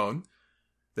injury prone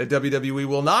that WWE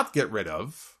will not get rid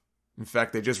of, in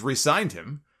fact, they just re-signed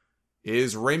him,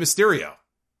 is Rey Mysterio.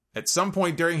 At some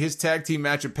point during his tag team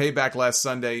match at Payback last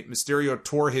Sunday, Mysterio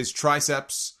tore his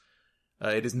triceps.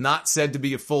 It is not said to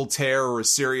be a full tear or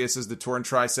as serious as the torn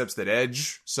triceps that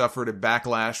Edge suffered at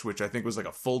Backlash, which I think was like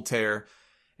a full tear,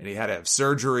 and he had to have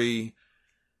surgery.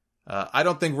 I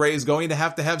don't think Rey is going to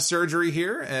have surgery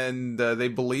here, and they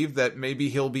believe that maybe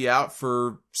he'll be out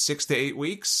for 6 to 8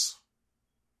 weeks.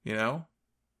 You know?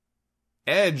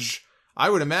 Edge, I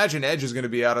would imagine Edge is going to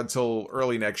be out until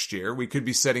early next year. We could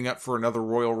be setting up for another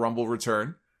Royal Rumble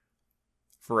return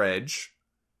for Edge.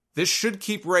 This should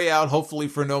keep Rey out, hopefully,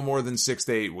 for no more than 6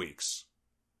 to 8 weeks.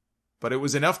 But it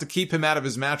was enough to keep him out of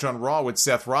his match on Raw with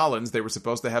Seth Rollins. They were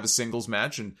supposed to have a singles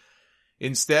match, and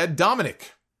instead,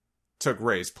 Dominic took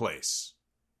Rey's place.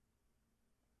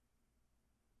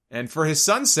 And for his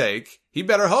son's sake, he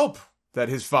better hope that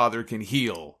his father can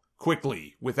heal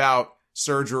quickly without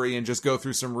surgery and just go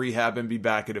through some rehab and be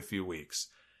back in a few weeks.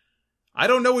 I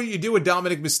don't know what you do with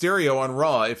Dominic Mysterio on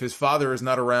Raw if his father is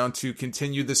not around to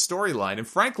continue this storyline. And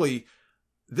frankly,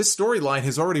 this storyline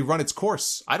has already run its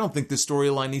course. I don't think this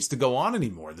storyline needs to go on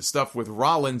anymore. The stuff with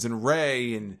Rollins and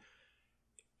Rey, and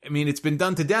I mean, it's been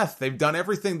done to death. They've done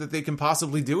everything that they can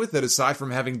possibly do with it, aside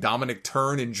from having Dominic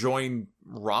turn and join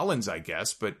Rollins, I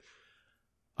guess. But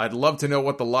I'd love to know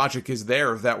what the logic is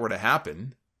there if that were to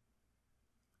happen.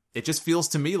 It just feels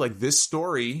to me like this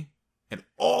story and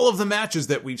all of the matches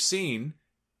that we've seen,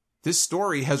 this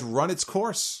story has run its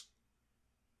course.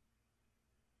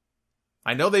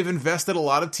 I know they've invested a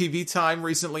lot of TV time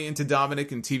recently into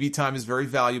Dominic, and TV time is very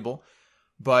valuable,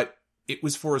 but it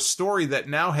was for a story that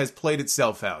now has played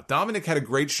itself out. Dominic had a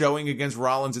great showing against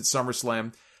Rollins at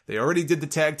SummerSlam. They already did the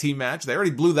tag team match. They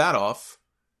already blew that off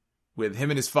with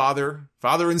him and his father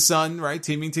and son, right,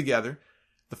 teaming together.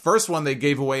 The first one they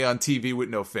gave away on TV with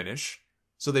no finish.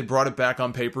 So they brought it back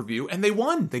on pay-per-view, and they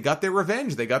won. They got their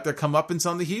revenge. They got their comeuppance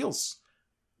on the heels.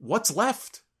 What's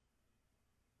left?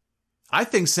 I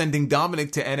think sending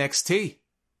Dominic to NXT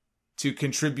to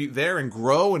contribute there and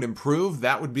grow and improve,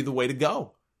 that would be the way to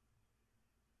go.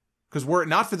 Because were it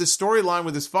not for the storyline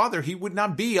with his father, he would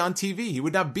not be on TV. He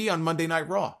would not be on Monday Night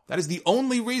Raw. That is the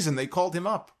only reason they called him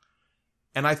up.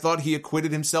 And I thought he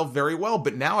acquitted himself very well,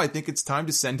 but now I think it's time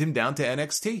to send him down to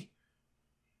NXT.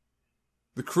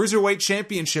 The Cruiserweight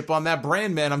Championship on that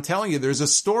brand, man, I'm telling you, there's a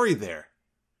story there.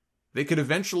 They could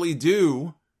eventually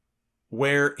do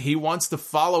where he wants to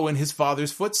follow in his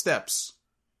father's footsteps.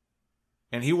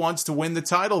 And he wants to win the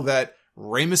title that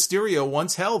Rey Mysterio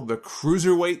once held, the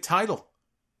Cruiserweight title.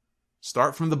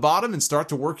 Start from the bottom and start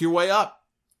to work your way up.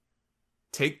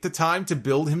 Take the time to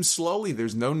build him slowly.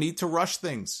 There's no need to rush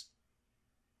things.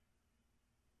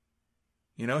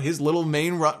 You know, his little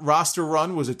main roster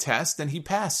run was a test, and he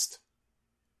passed.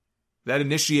 That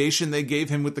initiation they gave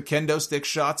him with the kendo stick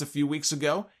shots a few weeks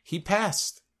ago, he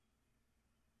passed.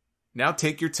 Now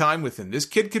take your time with him. This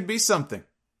kid could be something.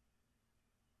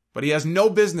 But he has no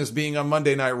business being on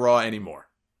Monday Night Raw anymore.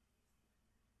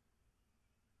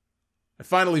 I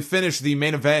finally finished the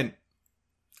main event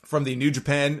from the New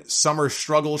Japan Summer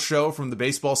Struggle show from the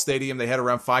baseball stadium. They had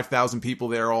around 5,000 people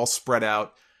there, all spread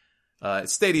out. A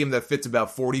stadium that fits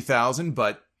about 40,000,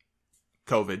 but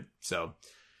COVID, so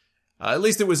at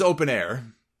least it was open air.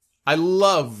 I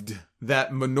loved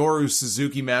that Minoru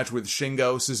Suzuki match with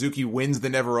Shingo. Suzuki wins the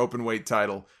Never Openweight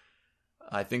title.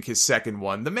 I think his second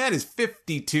one. The man is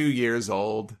 52 years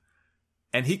old,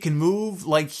 and he can move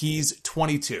like he's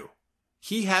 22.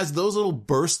 He has those little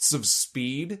bursts of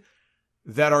speed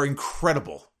that are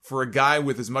incredible for a guy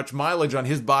with as much mileage on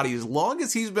his body as long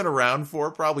as he's been around for,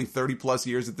 probably 30 plus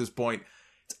years at this point.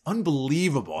 It's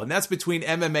unbelievable. And that's between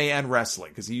MMA and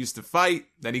wrestling, because he used to fight,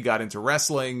 then he got into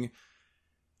wrestling.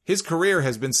 His career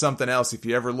has been something else if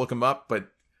you ever look him up, but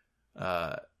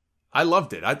I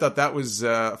loved it. I thought that was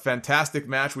a fantastic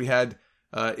match. We had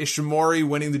Ishimori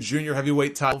winning the junior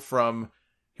heavyweight title from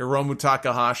Hiromu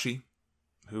Takahashi,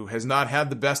 who has not had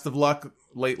the best of luck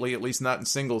lately, at least not in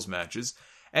singles matches.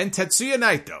 And Tetsuya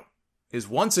Naito is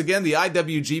once again the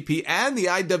IWGP and the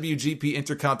IWGP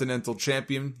Intercontinental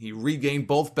Champion. He regained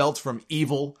both belts from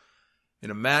Evil in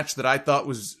a match that I thought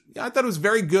was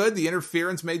very good. The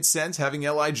interference made sense, having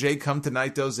LIJ come to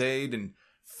Naito's aid and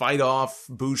fight off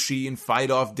Bushi and fight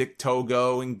off Dick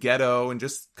Togo and Geto and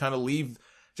just kind of leave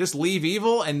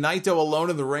Evil and Naito alone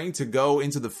in the ring to go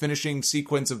into the finishing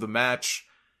sequence of the match.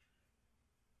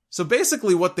 So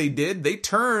basically what they did, they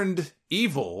turned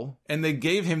Evil and they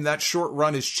gave him that short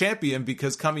run as champion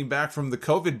because coming back from the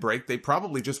COVID break, they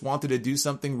probably just wanted to do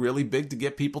something really big to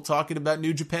get people talking about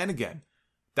New Japan again.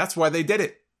 That's why they did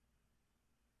it.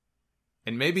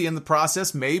 And maybe in the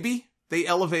process, maybe they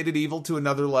elevated Evil to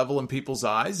another level in people's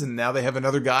eyes, and now they have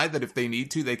another guy that if they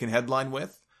need to, they can headline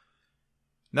with.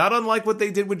 Not unlike what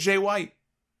they did with Jay White.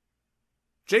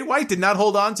 Jay White did not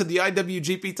hold on to the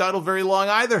IWGP title very long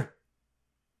either.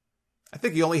 I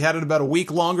think he only had it about a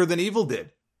week longer than Evil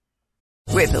did.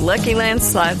 With the Lucky Land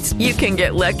Slots, you can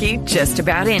get lucky just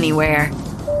about anywhere.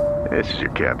 This is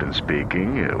your captain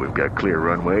speaking. We've got clear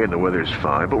runway and the weather's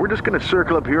fine, but we're just going to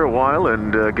circle up here a while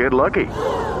and get lucky.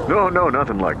 No,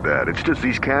 nothing like that. It's just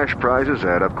these cash prizes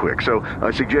add up quick. So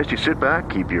I suggest you sit back,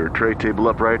 keep your tray table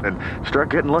upright, and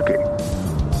start getting lucky.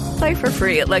 Play for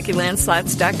free at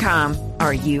LuckyLandSlots.com.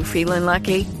 Are you feeling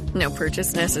lucky? No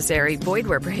purchase necessary. Void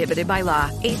where prohibited by law.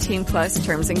 18+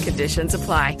 terms and conditions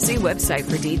apply. See website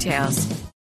for details.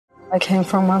 I came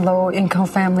from a low-income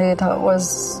family that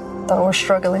was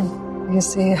struggling. You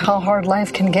see how hard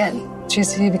life can get.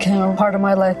 GC became a part of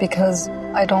my life because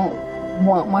I don't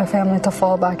want my family to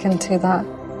fall back into that.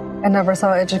 I never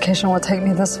thought education would take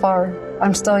me this far.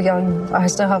 I'm still young. I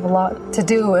still have a lot to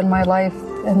do in my life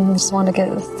and just want to get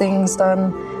things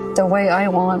done the way I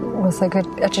want with a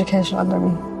good education under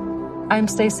me. I'm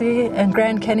Stacy, and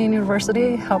Grand Canyon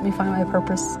University helped me find my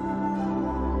purpose.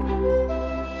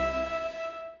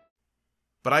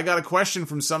 But I got a question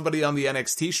from somebody on the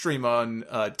NXT stream on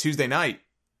Tuesday night.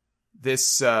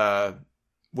 This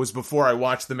was before I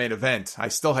watched the main event. I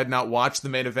still had not watched the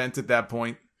main event at that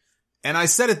point. And I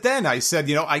said it then. I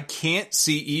said, I can't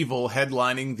see Evil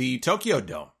headlining the Tokyo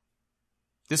Dome.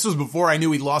 This was before I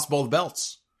knew he lost both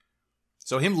belts.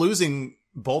 So him losing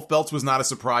both belts was not a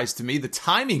surprise to me. The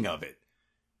timing of it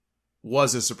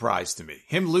was a surprise to me.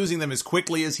 Him losing them as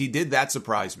quickly as he did, that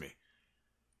surprised me.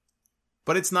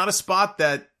 But it's not a spot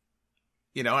that,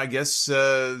 I guess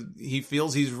he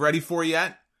feels he's ready for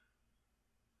yet.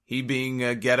 He being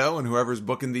Geto and whoever's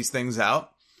booking these things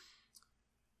out.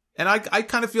 And I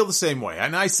kind of feel the same way.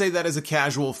 And I say that as a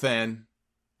casual fan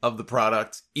of the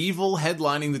product. Evil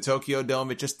headlining the Tokyo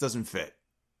Dome, it just doesn't fit.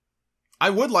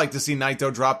 I would like to see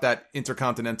Naito drop that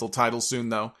Intercontinental title soon,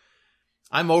 though.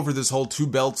 I'm over this whole two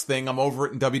belts thing. I'm over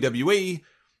it in WWE.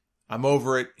 I'm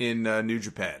over it in New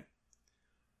Japan.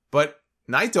 But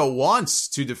Naito wants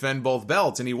to defend both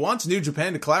belts, and he wants New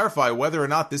Japan to clarify whether or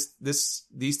not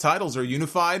these titles are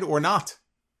unified or not.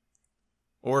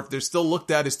 Or if they're still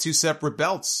looked at as two separate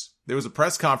belts. There was a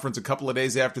press conference a couple of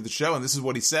days after the show, and this is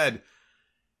what he said.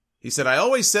 He said, I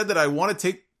always said that I want to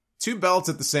take two belts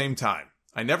at the same time.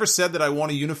 I never said that I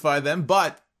want to unify them,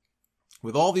 but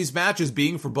with all these matches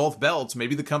being for both belts,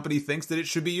 maybe the company thinks that it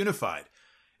should be unified.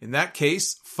 In that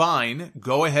case, fine,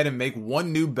 go ahead and make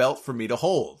one new belt for me to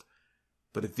hold.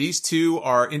 But if these two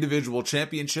are individual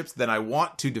championships, then I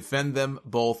want to defend them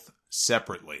both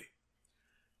separately.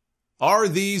 Are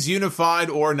these unified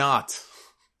or not?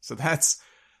 So that's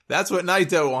what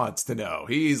Naito wants to know.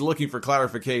 He's looking for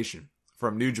clarification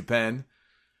from New Japan.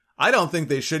 I don't think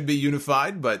they should be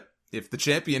unified, but if the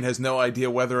champion has no idea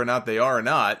whether or not they are or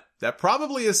not, that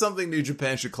probably is something New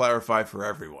Japan should clarify for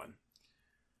everyone.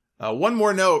 One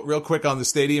more note real quick on the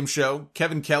Stadium show.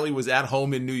 Kevin Kelly was at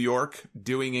home in New York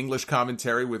doing English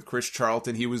commentary with Chris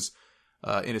Charlton. He was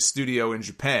in a studio in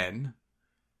Japan.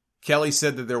 Kelly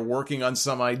said that they're working on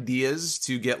some ideas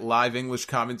to get live English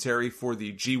commentary for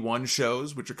the G1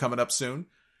 shows, which are coming up soon.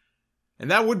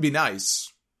 And that would be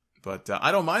nice. But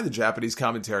I don't mind the Japanese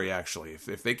commentary, actually.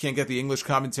 If they can't get the English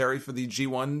commentary for the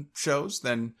G1 shows,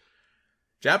 then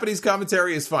Japanese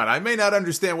commentary is fine. I may not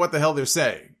understand what the hell they're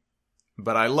saying,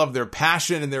 but I love their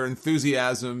passion and their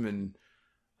enthusiasm, and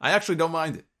I actually don't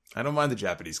mind it. I don't mind the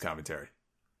Japanese commentary.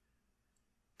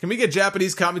 Can we get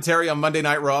Japanese commentary on Monday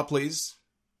Night Raw, please?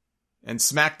 And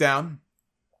SmackDown?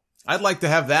 I'd like to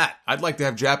have that. I'd like to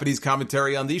have Japanese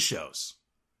commentary on these shows.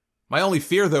 My only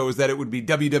fear, though, is that it would be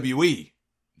WWE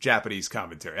Japanese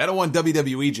commentary. I don't want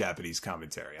WWE Japanese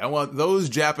commentary. I want those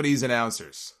Japanese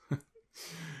announcers.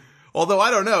 Although,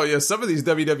 I don't know, some of these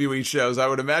WWE shows, I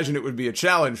would imagine it would be a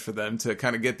challenge for them to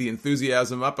kind of get the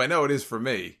enthusiasm up. I know it is for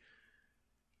me.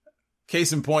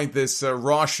 Case in point, this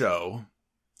Raw show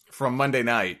from Monday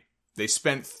night, they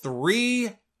spent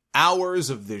 3 hours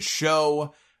of this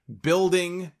show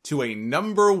building to a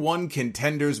number one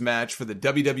contenders match for the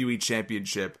WWE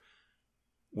Championship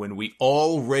when we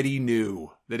already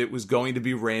knew that it was going to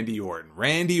be Randy Orton.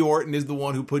 Randy Orton is the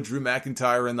one who put Drew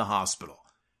McIntyre in the hospital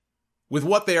with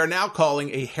what they are now calling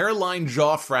a hairline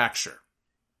jaw fracture.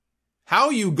 How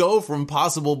you go from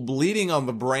possible bleeding on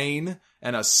the brain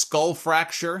and a skull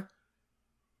fracture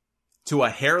to a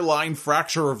hairline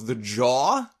fracture of the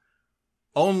jaw?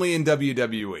 Only in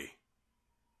WWE.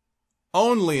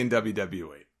 Only in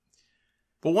WWE.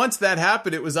 But once that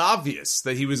happened, it was obvious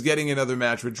that he was getting another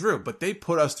match with Drew. But they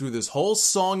put us through this whole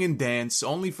song and dance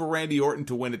only for Randy Orton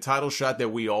to win a title shot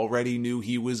that we already knew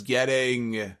he was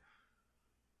getting.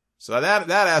 So that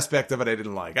aspect of it I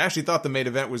didn't like. I actually thought the main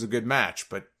event was a good match,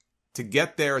 but to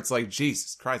get there, it's like,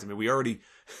 Jesus Christ. I mean, we already,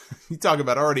 you talk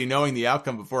about already knowing the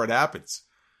outcome before it happens.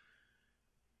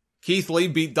 Keith Lee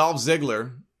beat Dolph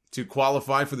Ziggler to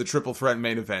qualify for the triple threat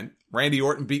main event. Randy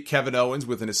Orton beat Kevin Owens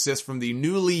with an assist from the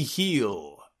newly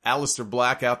heel Aleister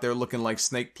Black out there looking like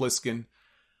Snake Plissken.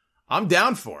 I'm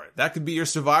down for it. That could be your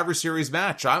Survivor Series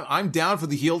match. I'm down for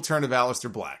the heel turn of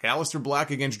Aleister Black. Aleister Black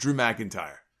against Drew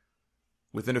McIntyre.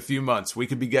 Within a few months, we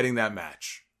could be getting that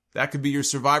match. That could be your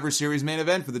Survivor Series main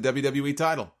event for the WWE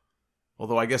title.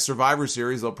 Although I guess Survivor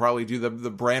Series, they'll probably do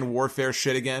the brand warfare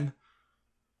shit again.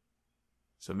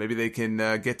 So maybe they can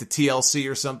get to TLC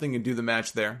or something and do the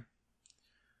match there.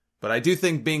 But I do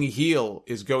think being a heel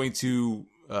is going to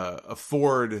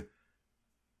afford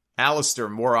Aleister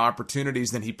more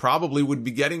opportunities than he probably would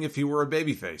be getting if he were a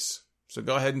babyface. So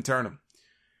go ahead and turn him.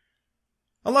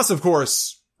 Unless, of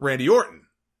course, Randy Orton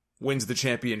wins the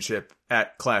championship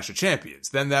at Clash of Champions.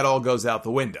 Then that all goes out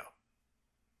the window.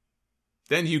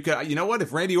 Then you know what?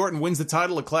 If Randy Orton wins the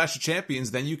title at Clash of Champions,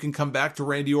 then you can come back to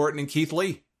Randy Orton and Keith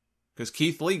Lee. Because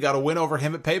Keith Lee got a win over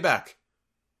him at Payback.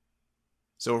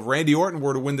 So if Randy Orton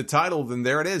were to win the title, then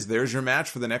there it is. There's your match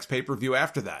for the next pay-per-view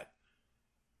after that.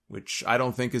 Which I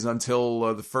don't think is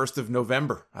until the 1st of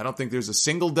November. I don't think there's a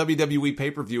single WWE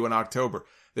pay-per-view in October.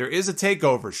 There is a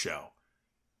takeover show.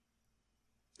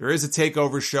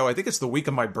 I think it's the week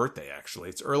of my birthday, actually.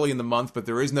 It's early in the month, but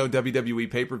there is no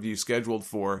WWE pay-per-view scheduled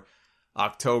for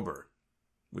October.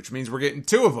 Which means we're getting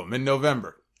 2 of them in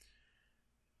November.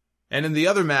 And in the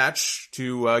other match,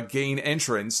 to gain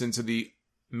entrance into the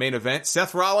main event,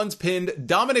 Seth Rollins pinned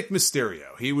Dominic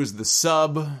Mysterio. He was the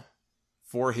sub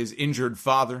for his injured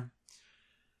father.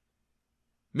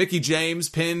 Mickie James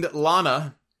pinned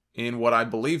Lana in what I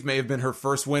believe may have been her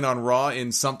first win on Raw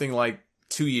in something like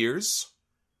 2 years.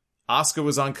 Asuka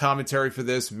was on commentary for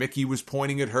this. Mickie was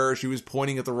pointing at her. She was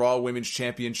pointing at the Raw Women's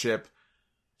Championship.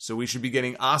 So we should be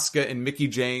getting Asuka and Mickie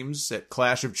James at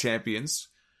Clash of Champions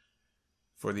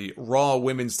for the Raw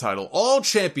Women's title. All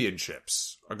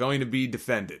championships are going to be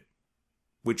defended,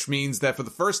 which means that for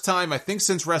the first time, I think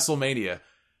since WrestleMania,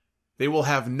 they will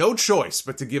have no choice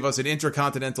but to give us an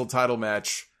Intercontinental title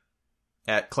match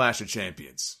at Clash of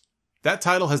Champions. That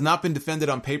title has not been defended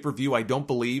on pay-per-view, I don't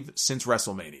believe, since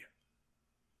WrestleMania.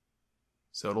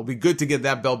 So it'll be good to get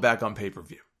that belt back on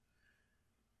pay-per-view.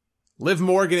 Liv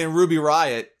Morgan and Ruby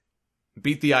Riott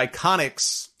beat the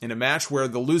Iconics in a match where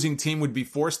the losing team would be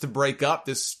forced to break up.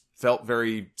 This felt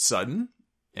very sudden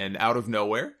and out of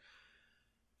nowhere.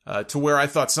 To where I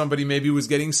thought somebody maybe was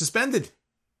getting suspended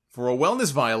for a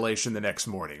wellness violation the next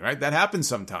morning, right? That happens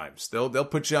sometimes. They'll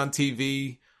put you on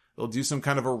TV. They'll do some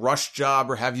kind of a rush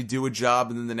job or have you do a job.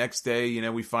 And then the next day,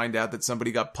 we find out that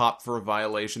somebody got popped for a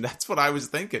violation. That's what I was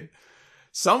thinking.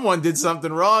 Someone did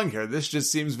something wrong here. This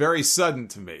just seems very sudden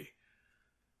to me.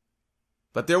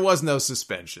 But there was no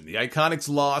suspension. The Iconics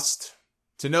lost,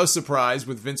 to no surprise,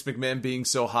 with Vince McMahon being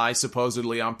so high,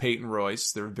 supposedly, on Peyton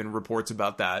Royce. There have been reports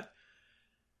about that.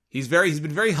 He's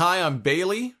been very high on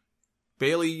Bayley.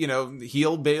 Bayley,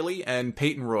 heel Bayley, and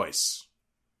Peyton Royce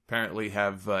apparently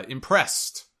have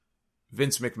impressed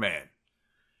Vince McMahon.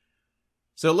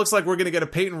 So it looks like we're going to get a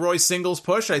Peyton Royce singles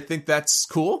push. I think that's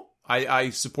cool. I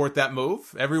support that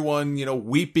move. Everyone,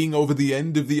 weeping over the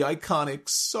end of the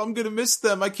Iconics. I'm going to miss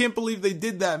them. I can't believe they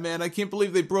did that, man. I can't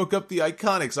believe they broke up the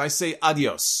Iconics. I say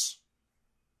adios.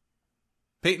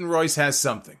 Peyton Royce has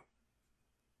something.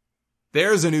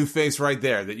 There's a new face right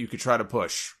there that you could try to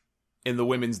push in the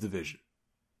women's division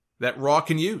that Raw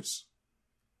can use.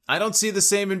 I don't see the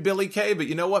same in Billie Kay, but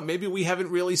you know what? Maybe we haven't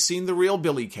really seen the real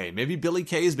Billie Kay. Maybe Billie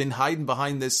Kay has been hiding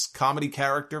behind this comedy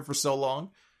character for so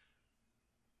long.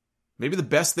 Maybe the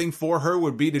best thing for her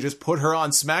would be to just put her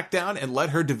on SmackDown and let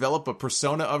her develop a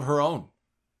persona of her own.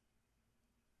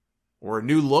 Or a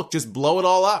new look, just blow it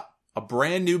all up. A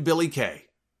brand new Billie Kay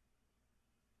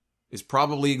is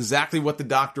probably exactly what the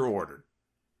doctor ordered.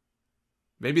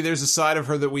 Maybe there's a side of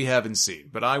her that we haven't seen,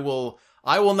 but I will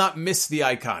I will not miss the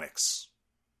Iconics.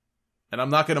 And I'm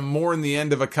not going to mourn the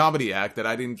end of a comedy act that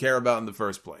I didn't care about in the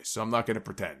first place, so I'm not going to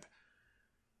pretend.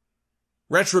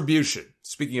 Retribution.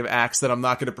 Speaking of acts that I'm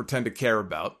not going to pretend to care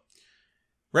about.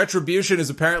 Retribution is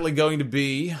apparently going to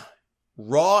be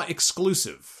Raw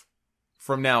exclusive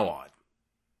from now on.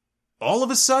 All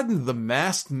of a sudden, the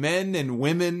masked men and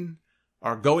women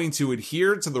are going to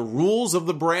adhere to the rules of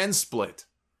the brand split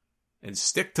and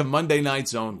stick to Monday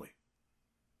nights only.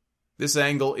 This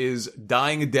angle is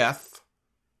dying a death.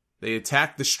 They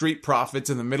attacked the Street Profits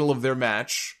in the middle of their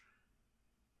match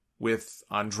with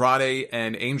Andrade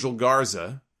and Angel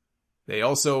Garza. They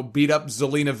also beat up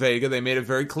Zelina Vega. They made it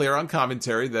very clear on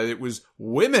commentary that it was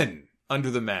women under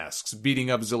the masks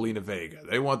beating up Zelina Vega.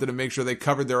 They wanted to make sure they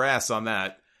covered their ass on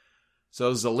that.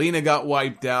 So Zelina got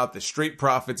wiped out. The Street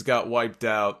Profits got wiped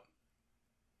out.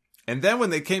 And then when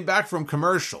they came back from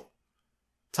commercial,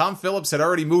 Tom Phillips had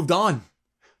already moved on.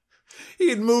 He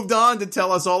had moved on to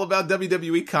tell us all about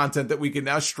WWE content that we can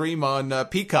now stream on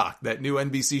Peacock, that new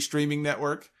NBC streaming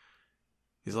network.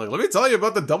 He's like, let me tell you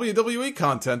about the WWE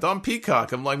content on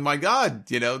Peacock. I'm like, my God,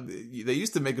 they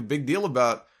used to make a big deal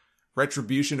about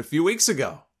Retribution a few weeks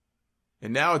ago.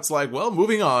 And now it's like, well,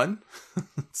 moving on.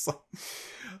 It's like,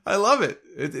 I love it.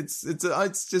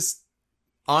 It's just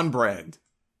on brand.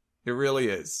 It really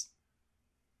is.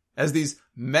 As these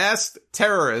masked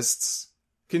terrorists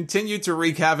continue to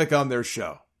wreak havoc on their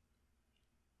show.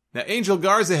 Now, Angel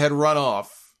Garza had run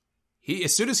off.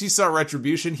 As soon as he saw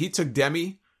Retribution, he took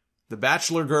Demi, the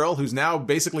Bachelor girl, who's now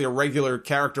basically a regular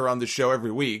character on the show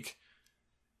every week.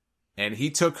 And he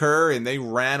took her and they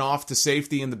ran off to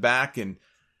safety in the back, and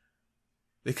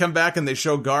they come back and they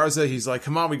show Garza. He's like,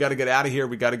 come on, we got to get out of here.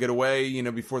 We got to get away,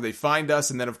 before they find us.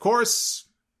 And then, of course,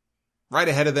 right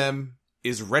ahead of them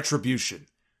is Retribution.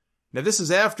 Now, this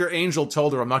is after Angel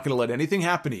told her, I'm not going to let anything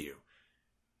happen to you.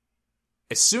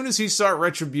 As soon as he saw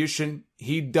Retribution,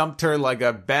 he dumped her like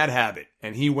a bad habit,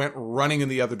 and he went running in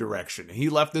the other direction. He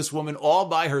left this woman all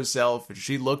by herself, and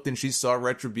she looked and she saw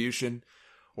Retribution.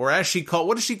 Or as she called,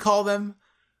 what does she call them?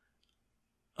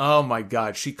 Oh my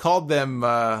God, she called them,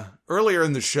 earlier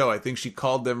in the show, I think she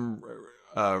called them,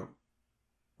 oh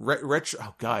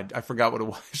God, I forgot what it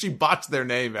was. She botched their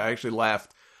name. I actually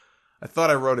laughed. I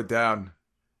thought I wrote it down.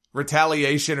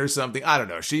 Retaliation or something. I don't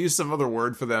know. She used some other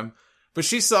word for them. But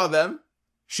she saw them.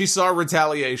 She saw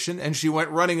Retaliation, and she went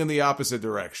running in the opposite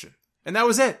direction. And that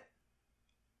was it.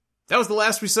 That was the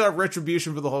last we saw of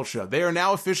Retribution for the whole show. They are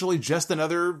now officially just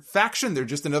another faction. They're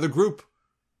just another group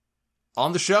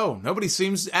on the show. Nobody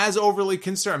seems as overly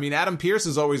concerned. I mean, Adam Pearce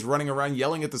is always running around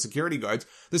yelling at the security guards.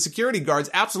 The security guards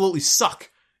absolutely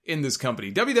suck in this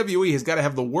company. WWE has got to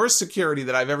have the worst security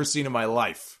that I've ever seen in my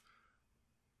life.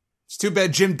 It's too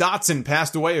bad Jim Dotson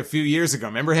passed away a few years ago.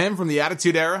 Remember him from the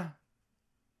Attitude Era?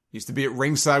 Used to be at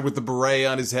ringside with the beret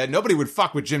on his head. Nobody would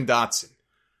fuck with Jim Dotson.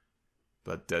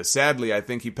 But sadly, I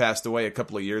think he passed away a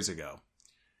couple of years ago.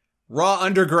 Raw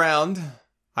Underground,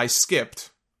 I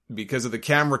skipped because of the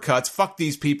camera cuts. Fuck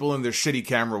these people and their shitty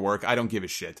camera work. I don't give a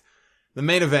shit. The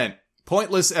main event,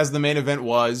 pointless as the main event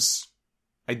was,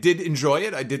 I did enjoy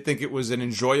it. I did think it was an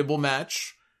enjoyable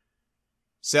match.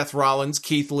 Seth Rollins,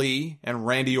 Keith Lee, and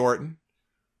Randy Orton.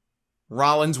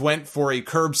 Rollins went for a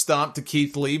curb stomp to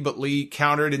Keith Lee, but Lee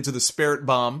countered into the Spirit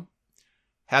Bomb.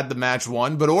 Had the match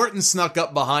won, but Orton snuck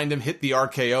up behind him, hit the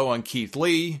RKO on Keith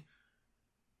Lee.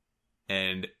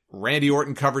 And Randy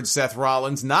Orton covered Seth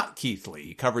Rollins, not Keith Lee.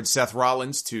 He covered Seth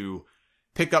Rollins to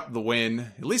pick up the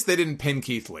win. At least they didn't pin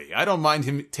Keith Lee. I don't mind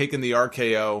him taking the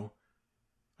RKO.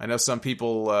 I know some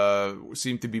people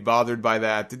seem to be bothered by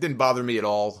that. It didn't bother me at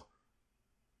all.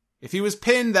 If he was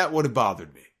pinned, that would have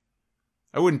bothered me.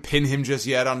 I wouldn't pin him just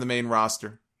yet on the main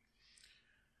roster.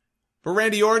 But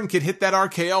Randy Orton could hit that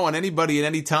RKO on anybody at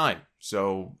any time.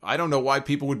 So I don't know why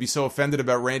people would be so offended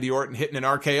about Randy Orton hitting an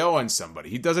RKO on somebody.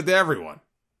 He does it to everyone.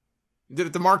 He did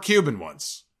it to Mark Cuban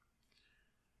once.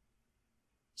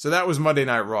 So that was Monday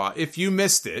Night Raw. If you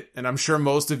missed it, and I'm sure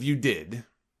most of you did,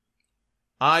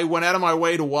 I went out of my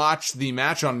way to watch the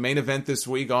match on Main Event this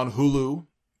week on Hulu.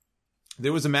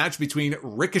 There was a match between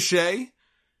Ricochet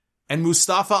and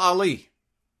Mustafa Ali.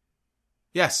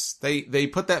 Yes, they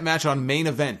put that match on Main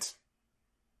Event.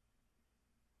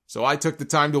 So I took the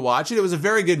time to watch it. It was a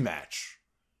very good match.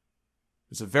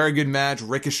 It was a very good match.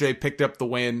 Ricochet picked up the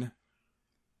win.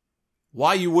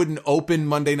 Why you wouldn't open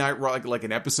Monday Night Raw like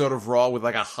an episode of Raw with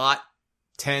like a hot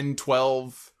 10,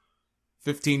 12,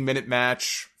 15-minute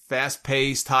match,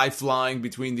 fast-paced, high-flying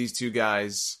between these two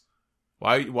guys.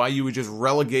 Why you would just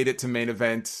relegate it to Main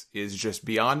Event is just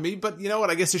beyond me. But you know what?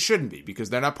 I guess it shouldn't be because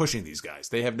they're not pushing these guys.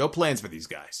 They have no plans for these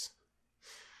guys.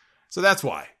 So that's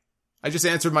why. I just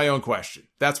answered my own question.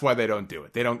 That's why they don't do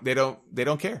it. They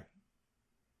don't care.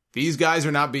 These guys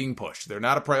are not being pushed. They're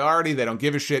not a priority. They don't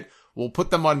give a shit. We'll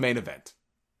put them on main event.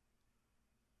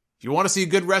 If you want to see a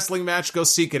good wrestling match, go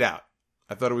seek it out.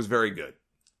 I thought it was very good.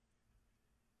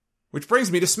 Which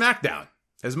brings me to SmackDown.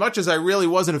 As much as I really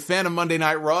wasn't a fan of Monday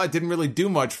Night Raw, it didn't really do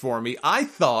much for me. I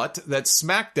thought that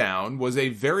SmackDown was a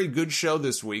very good show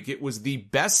this week. It was the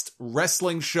best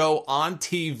wrestling show on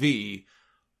TV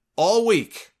all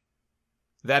week.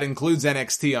 That includes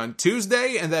NXT on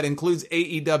Tuesday, and that includes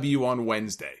AEW on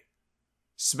Wednesday.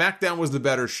 SmackDown was the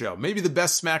better show. Maybe the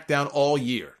best SmackDown all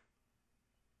year.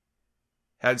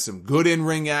 Had some good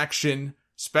in-ring action,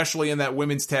 especially in that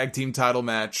women's tag team title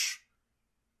match.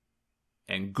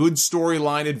 And good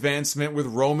storyline advancement with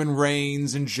Roman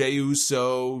Reigns and Jey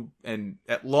Uso. And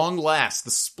at long last,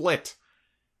 the split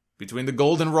between the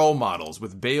Golden Role Models,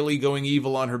 with Bayley going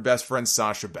evil on her best friend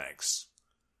Sasha Banks.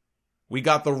 We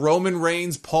got the Roman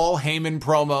Reigns Paul Heyman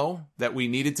promo that we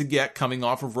needed to get coming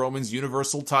off of Roman's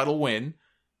Universal title win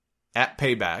at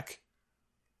Payback.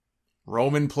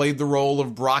 Roman played the role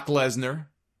of Brock Lesnar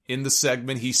in the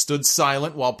segment. He stood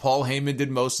silent while Paul Heyman did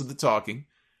most of the talking.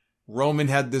 Roman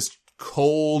had this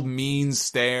cold, mean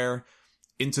stare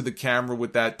into the camera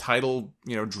with that title,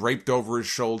 draped over his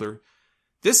shoulder.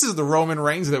 This is the Roman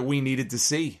Reigns that we needed to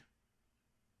see.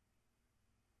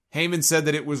 Heyman said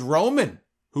that it was Roman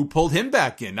who pulled him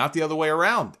back in, not the other way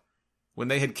around. When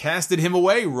they had casted him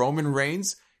away, Roman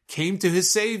Reigns came to his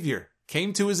savior,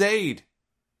 came to his aid.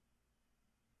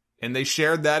 And they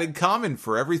shared that in common.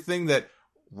 For everything that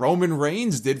Roman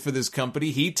Reigns did for this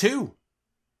company, he too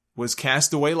was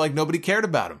cast away like nobody cared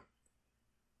about him.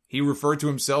 He referred to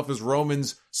himself as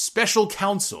Roman's special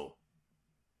counsel.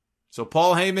 So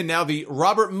Paul Heyman, now the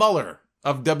Robert Mueller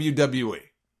of WWE.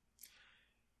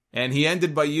 And he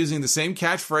ended by using the same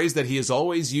catchphrase that he has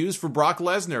always used for Brock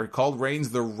Lesnar, called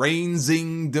Reigns the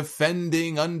reigning,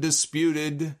 defending,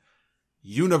 undisputed,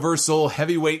 universal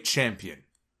heavyweight champion.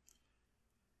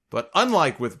 But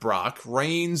unlike with Brock,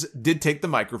 Reigns did take the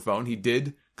microphone. He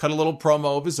did cut a little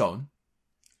promo of his own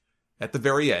at the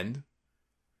very end.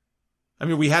 I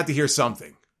mean, we had to hear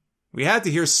something. We had to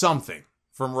hear something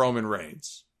from Roman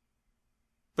Reigns.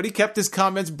 But he kept his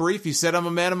comments brief. He said, I'm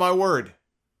a man of my word.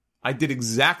 I did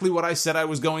exactly what I said I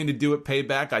was going to do at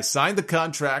Payback. I signed the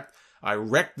contract. I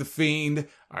wrecked the Fiend.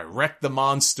 I wrecked the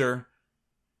Monster.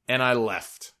 And I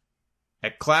left.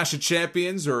 At Clash of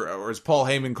Champions, or as Paul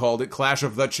Heyman called it, Clash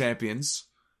of the Champions.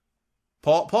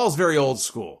 Paul's very old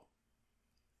school.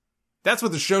 That's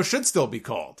what the show should still be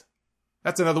called.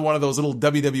 That's another one of those little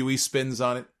WWE spins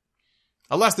on it.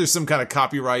 Unless there's some kind of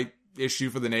copyright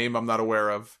issue for the name I'm not aware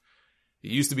of.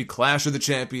 It used to be Clash of the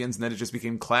Champions, and then it just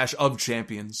became Clash of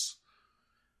Champions.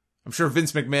 I'm sure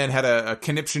Vince McMahon had a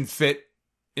conniption fit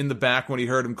in the back when he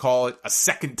heard him call it a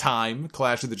second time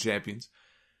Clash of the Champions.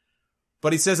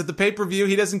 But he says at the pay-per-view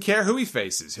he doesn't care who he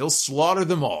faces. He'll slaughter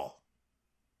them all.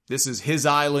 This is his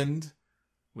island.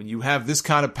 When you have this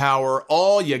kind of power,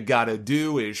 all you gotta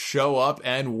do is show up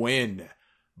and win.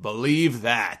 Believe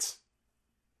that.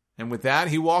 And with that,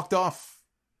 he walked off.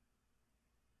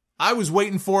 I was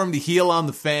waiting for him to heel on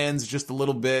the fans just a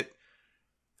little bit.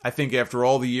 I think after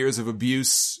all the years of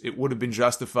abuse, it would have been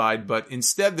justified, but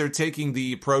instead they're taking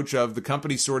the approach of the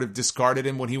company sort of discarded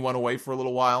him when he went away for a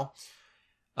little while.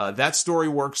 That story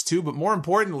works too, but more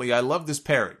importantly, I love this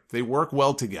pairing. They work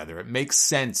well together. It makes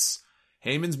sense.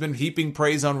 Heyman's been heaping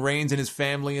praise on Reigns and his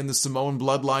family and the Samoan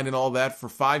bloodline and all that for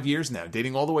 5 years now,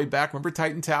 dating all the way back. Remember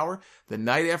Titan Tower? The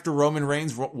night after Roman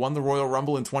Reigns won the Royal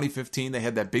Rumble in 2015, they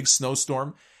had that big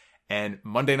snowstorm, and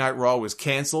Monday Night Raw was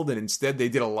canceled, and instead they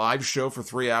did a live show for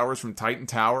 3 hours from Titan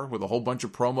Tower with a whole bunch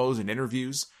of promos and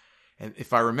interviews. And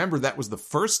if I remember, that was the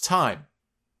first time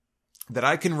that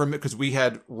I can remember, because we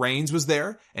had Reigns was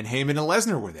there, and Heyman and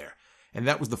Lesnar were there. And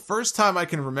that was the first time I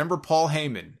can remember Paul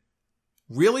Heyman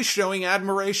really showing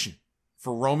admiration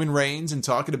for Roman Reigns and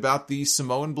talking about the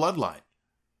Samoan bloodline.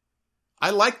 I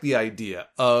like the idea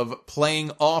of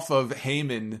playing off of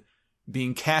Heyman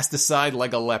being cast aside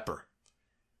like a leper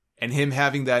and him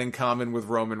having that in common with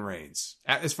Roman Reigns.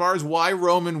 As far as why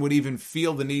Roman would even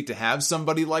feel the need to have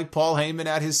somebody like Paul Heyman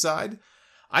at his side,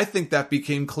 I think that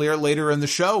became clear later in the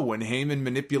show when Heyman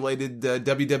manipulated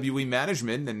WWE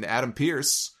management and Adam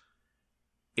Pearce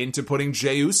into putting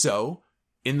Jey Uso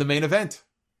in the main event.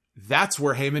 That's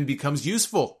where Heyman becomes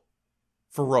useful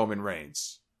for Roman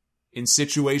Reigns. In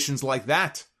situations like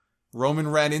that, Roman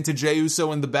ran into Jey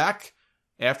Uso in the back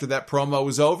after that promo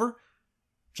was over.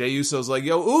 Jey Uso's like,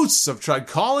 yo, Oos, I've tried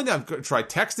calling, I've tried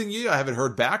texting you, I haven't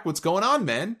heard back. What's going on,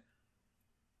 man?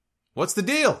 What's the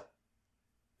deal?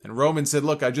 And Roman said,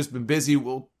 look, I've just been busy.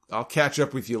 I'll catch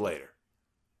up with you later.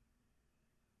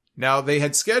 Now, they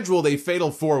had scheduled a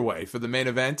Fatal 4-Way for the main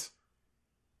event.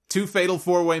 2 Fatal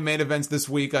 4-Way main events this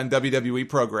week on WWE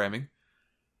programming.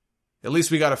 At least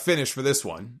we got a finish for this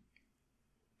one.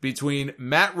 Between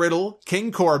Matt Riddle,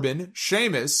 King Corbin,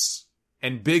 Sheamus,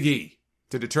 and Big E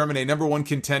to determine a number 1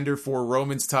 contender for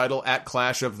Roman's title at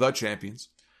Clash of the Champions.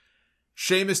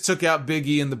 Sheamus took out Big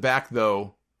E in the back,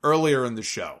 though, earlier in the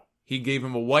show. He gave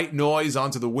him a white noise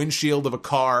onto the windshield of a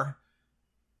car.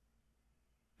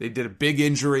 They did a big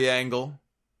injury angle.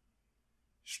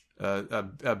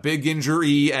 A big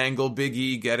injury angle. Big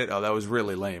E, get it? Oh, that was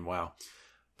really lame. Wow.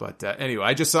 But anyway,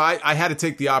 I had to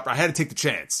take I had to take the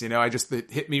chance.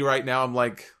 It hit me right now. I'm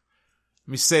like,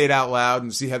 let me say it out loud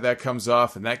and see how that comes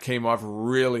off. And that came off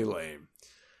really lame.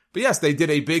 But yes, they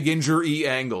did a big injury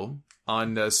angle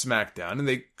on SmackDown, and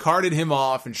they carted him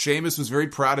off, and Sheamus was very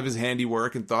proud of his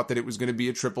handiwork and thought that it was going to be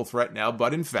a triple threat now.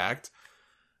 But in fact,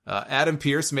 Adam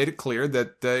Pearce made it clear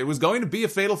that it was going to be a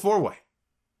Fatal 4-Way.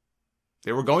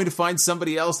 They were going to find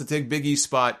somebody else to take Big E's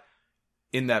spot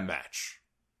in that match.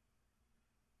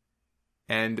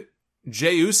 And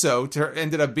Jey Uso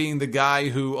ended up being the guy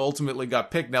who ultimately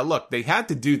got picked. Now, look, they had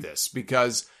to do this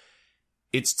because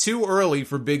it's too early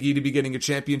for Big E to be getting a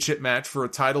championship match for a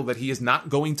title that he is not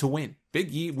going to win.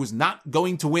 Big E was not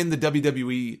going to win the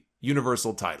WWE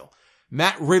Universal title.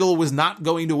 Matt Riddle was not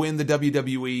going to win the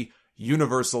WWE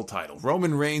Universal title.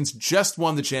 Roman Reigns just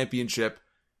won the championship.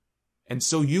 And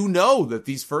so you know that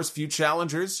these first few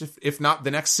challengers, if not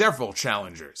the next several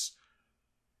challengers,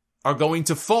 are going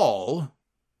to fall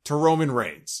to Roman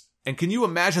Reigns. And can you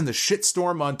imagine the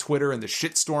shitstorm on Twitter and the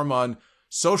shitstorm on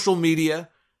social media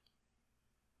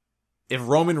if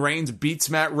Roman Reigns beats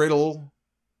Matt Riddle,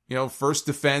 first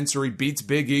defense, or he beats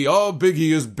Big E? Oh, Big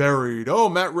E is buried. Oh,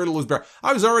 Matt Riddle is buried.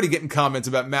 I was already getting comments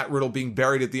about Matt Riddle being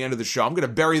buried at the end of the show. I'm going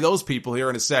to bury those people here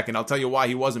in a second. I'll tell you why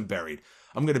he wasn't buried.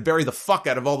 I'm going to bury the fuck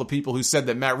out of all the people who said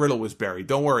that Matt Riddle was buried.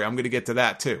 Don't worry, I'm going to get to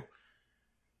that too.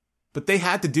 But they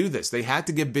had to do this. They had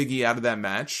to get Big E out of that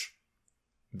match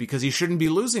because he shouldn't be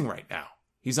losing right now.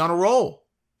 He's on a roll.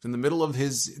 He's in the middle of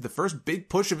the first big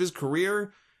push of his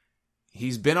career.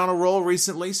 He's been on a roll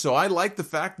recently, so I like the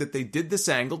fact that they did this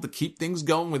angle to keep things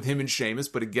going with him and Sheamus,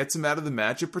 but it gets him out of the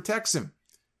match. It protects him.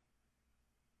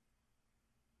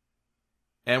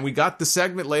 And we got the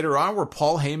segment later on where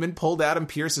Paul Heyman pulled Adam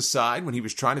Pearce aside when he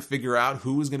was trying to figure out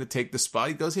who was going to take the spot.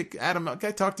 He goes, "Hey, Adam, can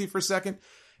I talk to you for a second?"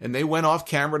 And they went off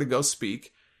camera to go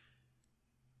speak.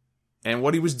 And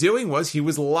what he was doing was he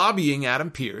was lobbying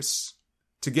Adam Pearce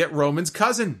to get Roman's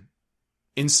cousin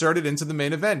inserted into the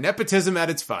main event. Nepotism at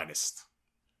its finest.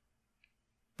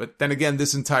 But then again,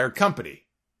 this entire company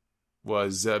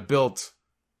was built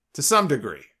to some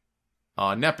degree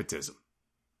on nepotism.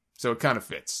 So it kind of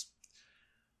fits.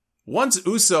 Once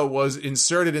Uso was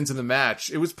inserted into the match,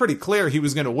 it was pretty clear he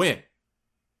was going to win.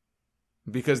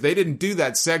 Because they didn't do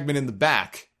that segment in the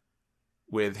back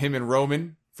with him and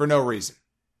Roman for no reason.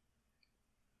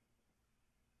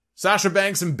 Sasha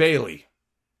Banks and Bayley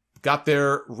got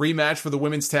their rematch for the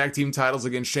women's tag team titles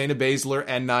against Shayna Baszler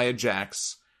and Nia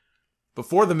Jax.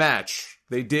 Before the match,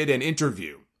 they did an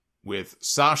interview with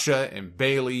Sasha and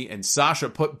Bayley, and Sasha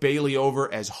put Bayley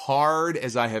over as hard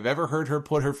as I have ever heard her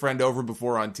put her friend over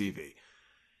before on TV.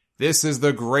 This is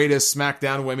the greatest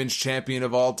SmackDown Women's Champion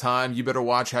of all time. You better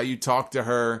watch how you talk to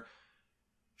her.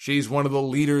 She's one of the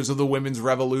leaders of the women's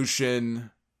revolution.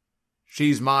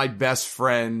 She's my best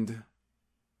friend.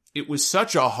 It was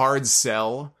such a hard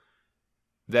sell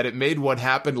that it made what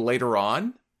happened later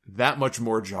on that much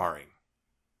more jarring.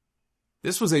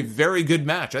 This was a very good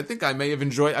match. I think I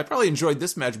probably enjoyed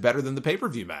this match better than the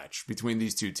pay-per-view match between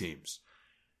these two teams.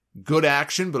 Good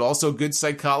action, but also good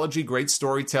psychology, great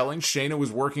storytelling. Shayna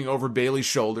was working over Bayley's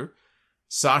shoulder.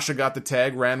 Sasha got the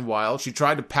tag, ran wild. She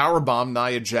tried to powerbomb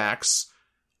Nia Jax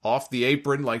off the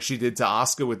apron like she did to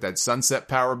Asuka with that sunset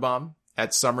powerbomb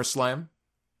at SummerSlam.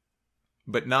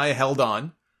 But Nia held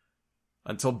on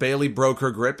until Bayley broke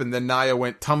her grip, and then Nia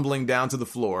went tumbling down to the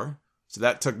floor. So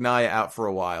that took Nia out for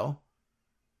a while.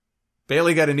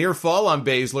 Bayley got a near fall on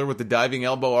Baszler with the diving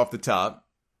elbow off the top.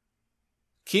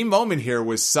 Key moment here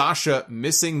was Sasha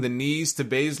missing the knees to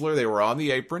Baszler. They were on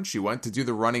the apron. She went to do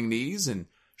the running knees, and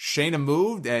Shayna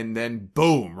moved, and then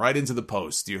boom, right into the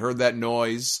post. You heard that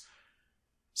noise.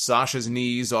 Sasha's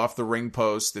knees off the ring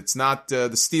post. It's not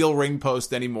the steel ring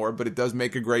post anymore, but it does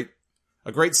make a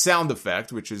great sound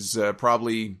effect, which is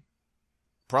probably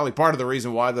part of the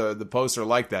reason why the posts are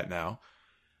like that now.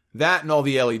 That and all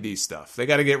the LED stuff. They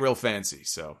got to get real fancy,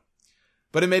 so.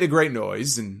 But it made a great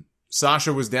noise, and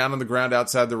Sasha was down on the ground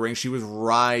outside the ring. She was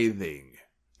writhing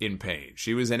in pain.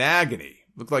 She was in agony.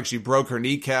 Looked like she broke her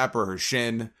kneecap or her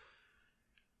shin.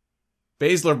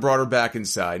 Baszler brought her back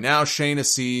inside. Now Shayna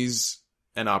sees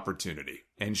an opportunity,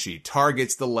 and she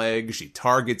targets the leg. She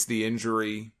targets the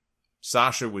injury.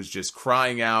 Sasha was just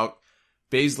crying out.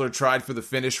 Baszler tried for the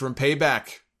finish from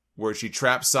Payback, where she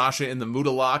trapped Sasha in the Muda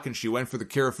lock, and she went for the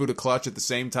Kirifuda clutch at the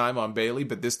same time on Bayley,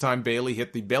 but this time Bayley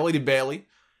hit the belly to Bayley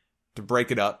to break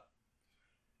it up.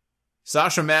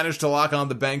 Sasha managed to lock on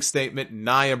the bank statement.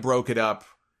 Nia broke it up,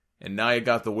 and Nia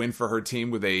got the win for her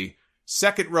team with a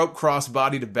second rope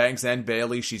crossbody to Banks and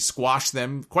Bayley. She squashed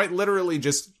them, quite literally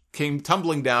just came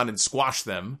tumbling down and squashed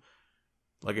them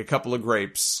like a couple of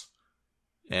grapes,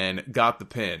 and got the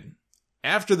pin.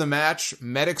 After the match,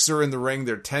 medics are in the ring.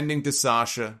 They're tending to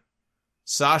Sasha.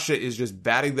 Sasha is just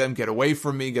batting them, get away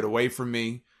from me, get away from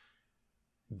me.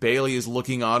 Bayley is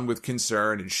looking on with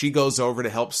concern, and she goes over to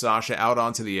help Sasha out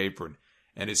onto the apron.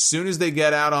 And as soon as they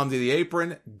get out onto the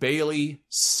apron, Bayley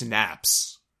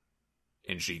snaps.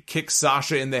 And she kicks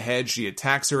Sasha in the head. She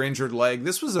attacks her injured leg.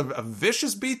 This was a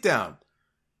vicious beatdown.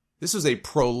 This was a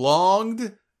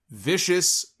prolonged,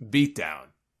 vicious beatdown.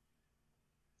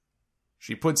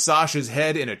 She put Sasha's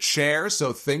head in a chair,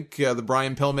 so think the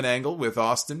Brian Pillman angle with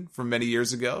Austin from many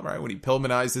years ago, right, when he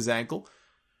Pillmanized his ankle.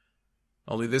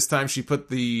 Only this time she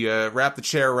put wrapped the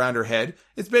chair around her head.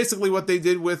 It's basically what they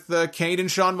did with Kane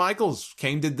and Shawn Michaels.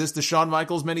 Kane did this to Shawn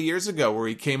Michaels many years ago, where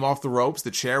he came off the ropes,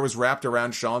 the chair was wrapped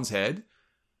around Shawn's head,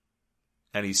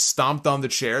 and he stomped on the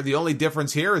chair. The only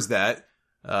difference here is that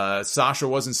Sasha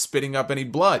wasn't spitting up any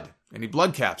blood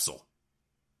capsule,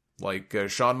 like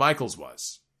Shawn Michaels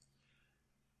was.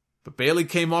 But Bayley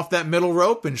came off that middle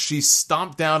rope and she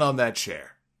stomped down on that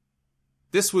chair.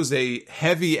 This was a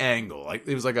heavy angle.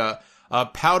 It was like a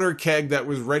powder keg that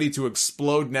was ready to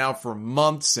explode now for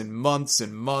months and months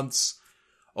and months.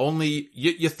 Only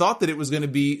you thought that it was going to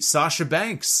be Sasha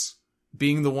Banks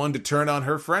being the one to turn on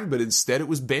her friend, but instead it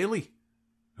was Bayley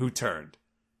who turned.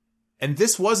 And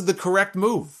this was the correct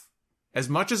move. As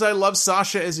much as I love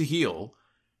Sasha as a heel,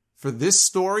 for this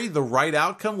story, the right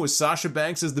outcome was Sasha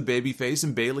Banks as the babyface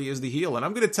and Bayley as the heel. And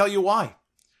I'm going to tell you why.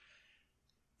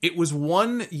 It was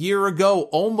 1 year ago,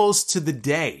 almost to the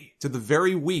day, to the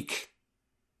very week,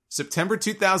 September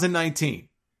 2019.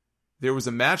 There was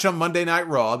a match on Monday Night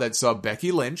Raw that saw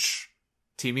Becky Lynch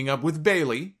teaming up with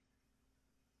Bayley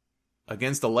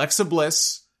against Alexa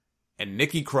Bliss and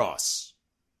Nikki Cross.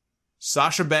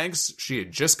 Sasha Banks, she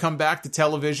had just come back to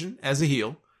television as a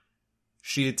heel.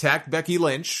 She attacked Becky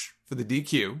Lynch for the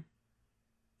DQ,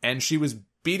 and she was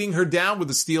beating her down with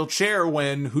a steel chair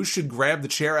when who should grab the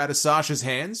chair out of Sasha's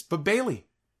hands but Bayley.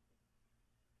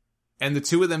 And the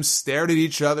two of them stared at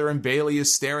each other, and Bayley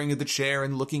is staring at the chair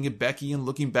and looking at Becky and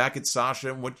looking back at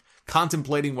Sasha and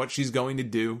contemplating what she's going to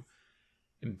do.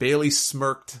 And Bayley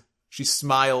smirked. She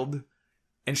smiled.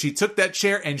 And she took that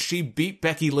chair and she beat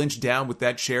Becky Lynch down with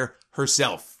that chair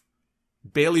herself.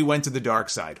 Bayley went to the dark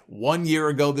side 1 year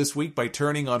ago this week by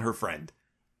turning on her friend.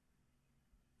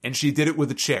 And she did it with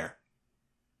a chair.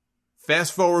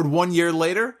 Fast forward 1 year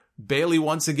later, Bayley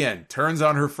once again turns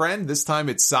on her friend. This time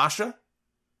it's Sasha.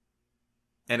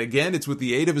 And again, it's with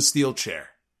the aid of a steel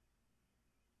chair.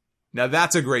 Now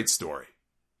that's a great story.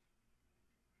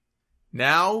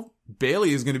 Now,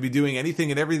 Bayley is going to be doing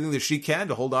anything and everything that she can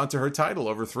to hold on to her title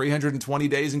over 320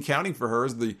 days and counting for her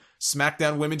as the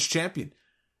SmackDown Women's Champion.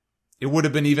 It would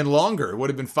have been even longer. It would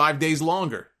have been 5 days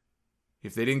longer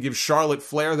if they didn't give Charlotte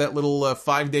Flair that little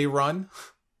 5-day run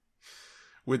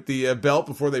with the belt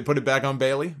before they put it back on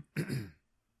Bayley.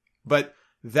 But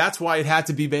that's why it had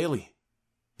to be Bayley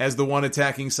as the one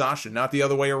attacking Sasha, not the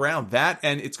other way around. That,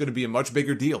 and it's going to be a much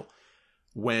bigger deal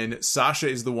when Sasha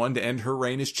is the one to end her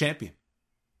reign as champion.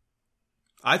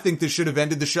 I think this should have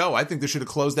ended the show. I think this should have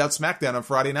closed out SmackDown on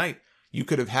Friday night. You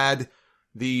could have had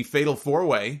the Fatal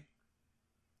 4-Way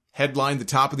headline the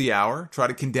top of the hour, try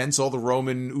to condense all the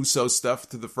Roman Uso stuff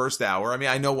to the first hour. I mean,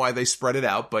 I know why they spread it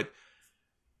out, but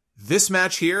this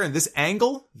match here and this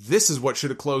angle, this is what should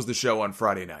have closed the show on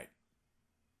Friday night.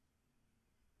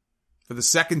 For the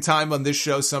second time on this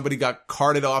show, somebody got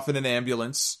carted off in an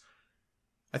ambulance.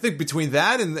 I think between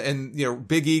that and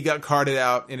Big E got carted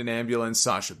out in an ambulance,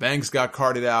 Sasha Banks got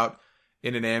carted out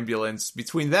in an ambulance.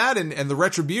 Between that and the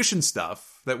Retribution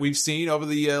stuff that we've seen over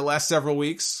the last several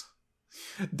weeks,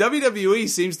 WWE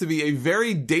seems to be a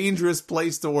very dangerous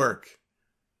place to work.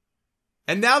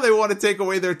 And now they want to take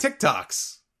away their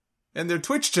TikToks and their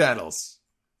Twitch channels.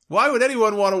 Why would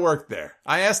anyone want to work there?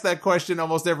 I ask that question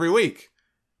almost every week.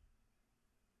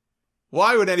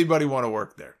 Why would anybody want to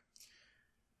work there?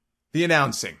 The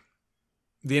announcing.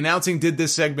 The announcing did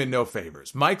this segment no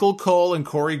favors. Michael Cole and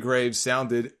Corey Graves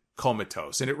sounded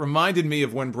comatose, and it reminded me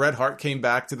of when Bret Hart came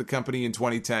back to the company in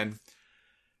 2010.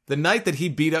 The night that he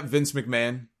beat up Vince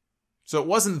McMahon, So it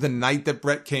wasn't the night that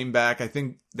Bret came back. I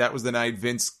think that was the night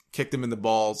Vince kicked him in the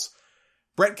balls.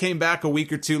 Bret came back a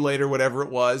week or two later, whatever it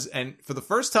was, and for the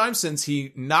first time since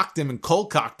he knocked him and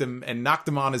cold-cocked him and knocked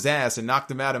him on his ass and knocked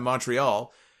him out in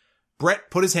Montreal, Bret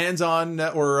put his hands on,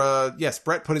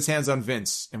 Bret put his hands on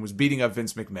Vince and was beating up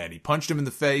Vince McMahon. He punched him in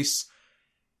the face.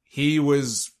 He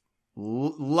was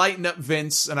lighting up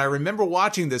Vince, and I remember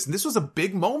watching this, and this was a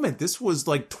big moment. This was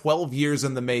like 12 years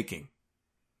in the making,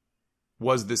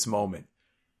 was this moment.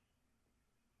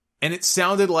 And it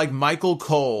sounded like Michael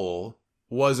Cole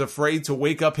was afraid to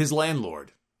wake up his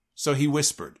landlord, so he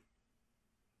whispered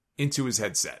into his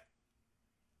headset.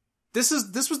 This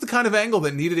was the kind of angle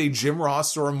that needed a Jim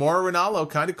Ross or a Mauro Ranallo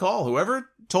kind of call. Whoever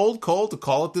told Cole to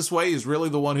call it this way is really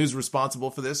the one who's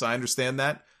responsible for this. I understand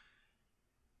that.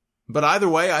 But either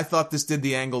way, I thought this did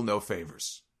the angle no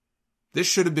favors. This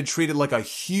should have been treated like a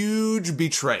huge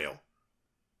betrayal.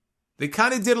 They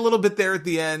kind of did a little bit there at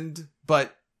the end,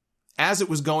 but as it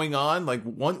was going on, like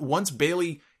once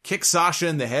Bayley kicked Sasha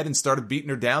in the head and started beating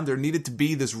her down, there needed to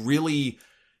be this really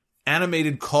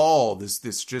animated call. This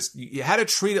just, you had to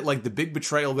treat it like the big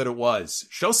betrayal that it was.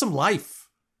 Show some life.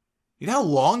 You know how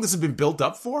long this has been built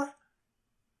up for?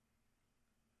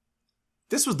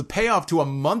 This was the payoff to a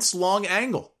months-long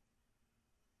angle.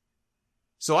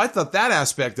 So I thought that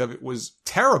aspect of it was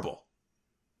terrible.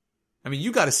 I mean,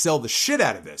 you got to sell the shit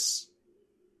out of this.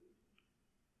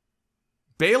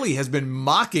 Bayley has been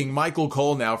mocking Michael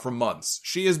Cole now for months.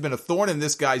 She has been a thorn in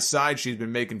this guy's side. She's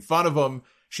been making fun of him.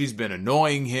 She's been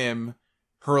annoying him,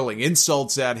 hurling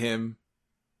insults at him.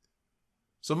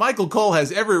 So Michael Cole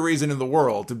has every reason in the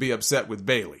world to be upset with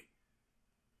Bayley.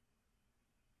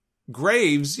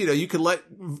 Graves, you could let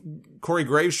Corey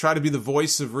Graves try to be the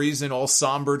voice of reason, all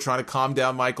somber, trying to calm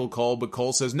down Michael Cole, but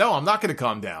Cole says, no, I'm not going to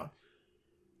calm down.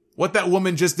 What that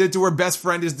woman just did to her best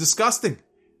friend is disgusting.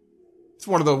 It's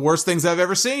one of the worst things I've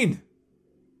ever seen.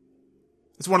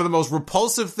 It's one of the most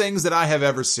repulsive things that I have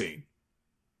ever seen.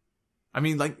 I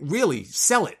mean, like, really,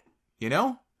 sell it,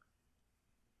 The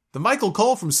Michael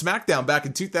Cole from SmackDown back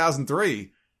in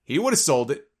 2003, he would have sold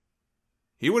it.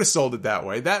 He would have sold it that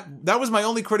way. That was my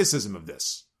only criticism of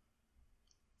this.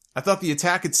 I thought the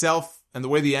attack itself and the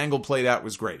way the angle played out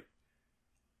was great.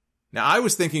 Now, I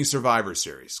was thinking Survivor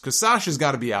Series, because Sasha's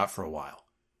got to be out for a while.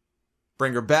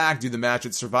 Bring her back, do the match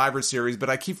at Survivor Series, but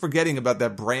I keep forgetting about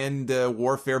that brand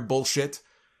warfare bullshit.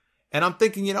 And I'm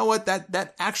thinking, you know what,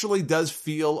 that actually does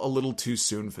feel a little too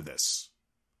soon for this.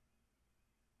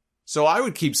 So I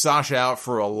would keep Sasha out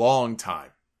for a long time,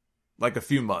 like a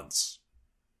few months.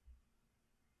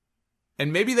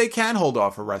 And maybe they can hold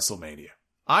off for WrestleMania.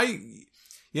 I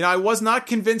was not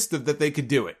convinced that they could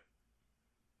do it.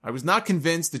 I was not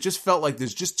convinced. It just felt like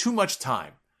there's just too much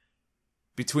time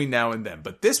between now and then.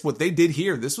 But what they did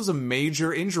here, this was a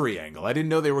major injury angle. I didn't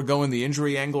know they were going the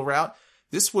injury angle route.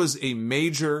 This was a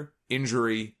major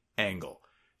injury angle.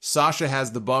 Sasha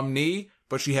has the bum knee,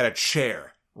 but she had a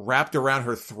chair wrapped around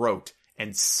her throat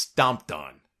and stomped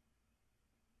on.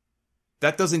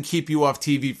 That doesn't keep you off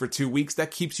TV for 2 weeks.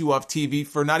 That keeps you off TV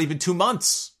for not even 2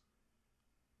 months.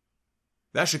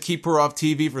 That should keep her off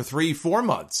TV for 3-4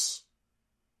 months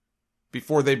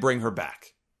before they bring her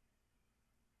back.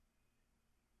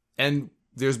 And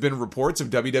there's been reports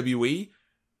of WWE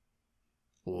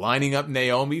lining up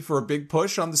Naomi for a big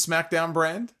push on the SmackDown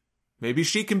brand. Maybe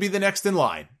she can be the next in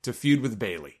line to feud with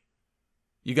Bayley.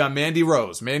 You got Mandy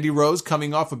Rose. Mandy Rose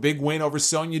coming off a big win over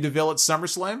Sonya Deville at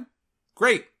SummerSlam.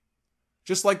 Great.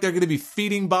 Just like they're going to be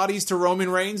feeding bodies to Roman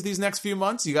Reigns these next few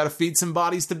months, you got to feed some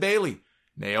bodies to Bayley.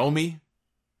 Naomi.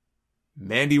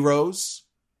 Mandy Rose.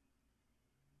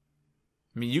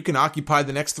 I mean, you can occupy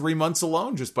the next 3 months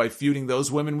alone just by feuding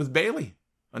those women with Bayley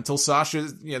until Sasha,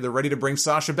 they're ready to bring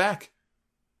Sasha back.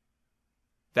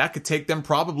 That could take them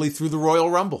probably through the Royal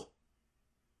Rumble.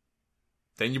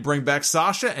 Then you bring back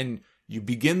Sasha and you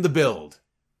begin the build.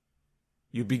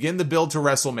 You begin the build to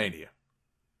WrestleMania.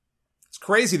 It's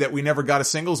crazy that we never got a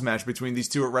singles match between these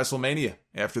two at WrestleMania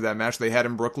after that match they had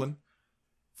in Brooklyn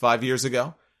 5 years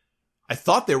ago. I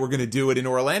thought they were going to do it in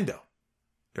Orlando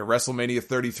at WrestleMania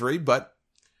 33, but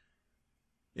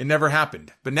it never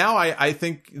happened. But now I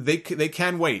think they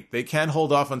can wait. They can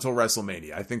hold off until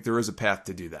WrestleMania. I think there is a path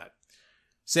to do that.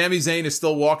 Sami Zayn is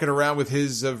still walking around with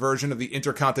his version of the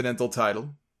Intercontinental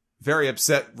title. Very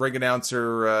upset ring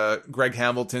announcer Greg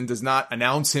Hamilton does not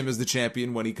announce him as the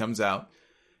champion when he comes out.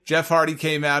 Jeff Hardy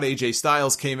came out. AJ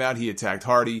Styles came out. He attacked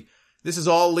Hardy. This is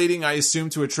all leading, I assume,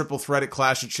 to a triple threat at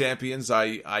Clash of Champions.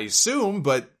 I assume,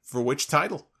 but for which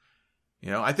title?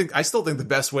 I still think the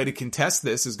best way to contest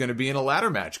this is going to be in a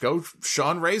ladder match. Go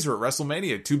Shawn Razor at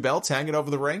WrestleMania. 2 belts hanging over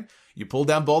the ring. You pull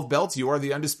down both belts, you are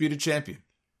the undisputed champion.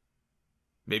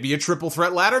 Maybe a triple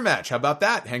threat ladder match. How about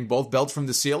that? Hang both belts from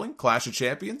the ceiling. Clash of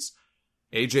Champions.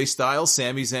 AJ Styles,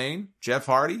 Sami Zayn, Jeff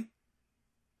Hardy.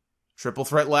 Triple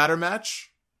threat ladder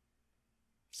match.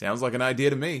 Sounds like an idea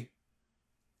to me.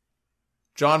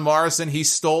 John Morrison, he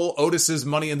stole Otis's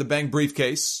Money in the Bank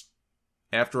briefcase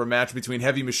after a match between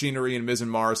Heavy Machinery and Miz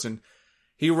and Morrison.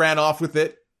 He ran off with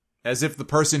it as if the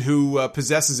person who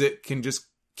possesses it can just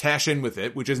cash in with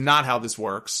it, which is not how this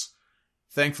works.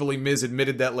 Thankfully, Miz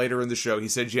admitted that later in the show. He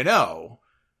said,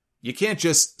 you can't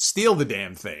just steal the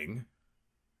damn thing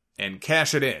and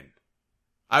cash it in.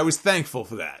 I was thankful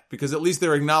for that, because at least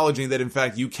they're acknowledging that, in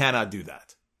fact, you cannot do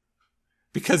that.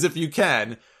 Because if you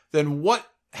can, then what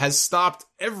has stopped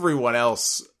everyone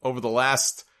else over the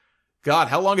last, God,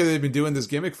 how long have they been doing this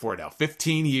gimmick for now?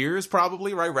 15 years,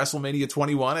 probably, right? WrestleMania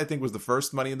 21, I think, was the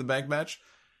first Money in the Bank match.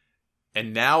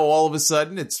 And now, all of a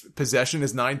sudden, it's possession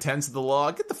is 9/10 of the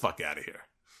law. Get the fuck out of here.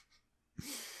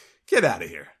 Get out of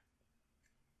here.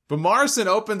 But Morrison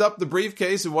opened up the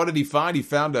briefcase, and what did he find? He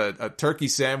found a turkey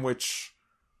sandwich.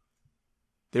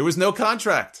 There was no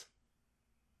contract.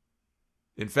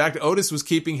 In fact, Otis was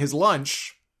keeping his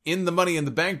lunch in the Money in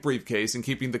the Bank briefcase and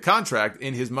keeping the contract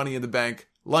in his Money in the Bank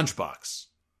lunchbox.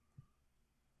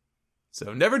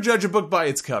 So never judge a book by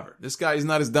its cover. This guy is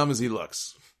not as dumb as he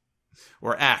looks.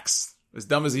 Or acts. As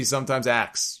dumb as he sometimes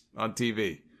acts on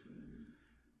TV.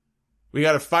 We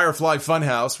got a Firefly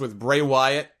Funhouse with Bray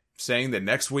Wyatt saying that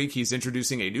next week he's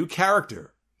introducing a new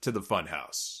character to the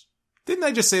Funhouse. Didn't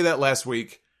I just say that last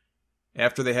week?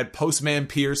 After they had Postman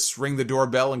Pierce ring the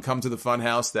doorbell and come to the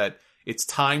Funhouse, that it's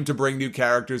time to bring new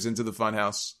characters into the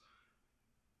Funhouse.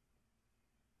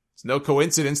 It's no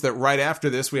coincidence that right after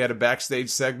this we had a backstage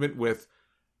segment with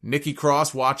Nikki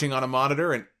Cross watching on a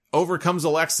monitor, and over comes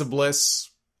Alexa Bliss.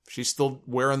 She's still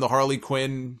wearing the Harley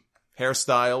Quinn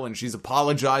hairstyle, and she's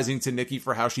apologizing to Nikki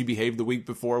for how she behaved the week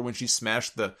before when she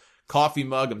smashed the coffee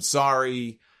mug. I'm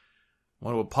sorry. I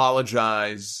want to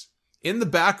apologize. In the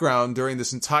background during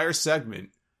this entire segment,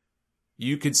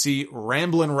 you could see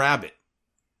Ramblin' Rabbit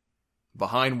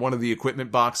behind one of the equipment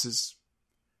boxes.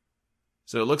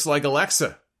 So it looks like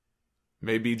Alexa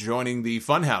may be joining the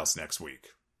Funhouse next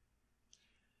week.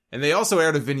 And they also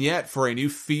aired a vignette for a new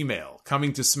female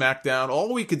coming to SmackDown.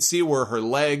 All we could see were her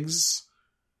legs.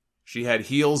 She had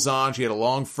heels on. She had a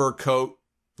long fur coat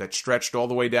that stretched all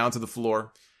the way down to the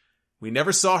floor. We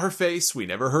never saw her face. We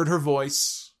never heard her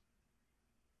voice.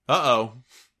 Uh-oh.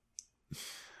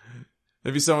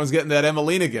 Maybe someone's getting that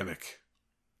Emelina gimmick.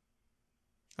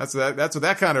 That's what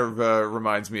that kind of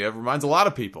reminds me of. Reminds a lot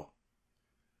of people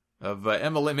of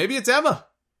Emelina. Maybe it's Emma.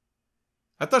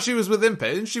 I thought she was with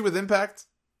Impact. Isn't she with Impact?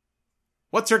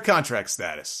 What's her contract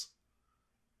status?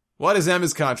 What is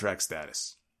Emma's contract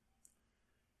status?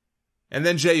 And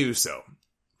then Jey Uso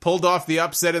pulled off the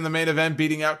upset in the main event,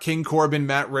 beating out King Corbin,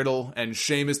 Matt Riddle, and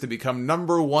Sheamus to become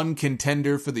 #1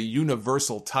 contender for the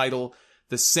Universal title.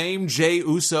 The same Jey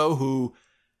Uso who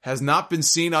has not been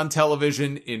seen on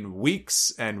television in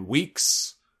weeks and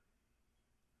weeks.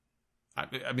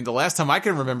 I mean, the last time I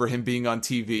can remember him being on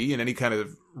TV in any kind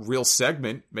of real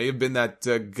segment may have been that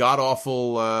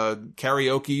god-awful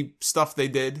karaoke stuff they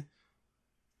did.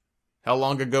 How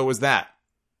long ago was that?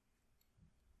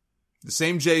 The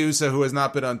same Jey Uso who has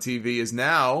not been on TV is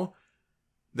now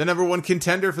the #1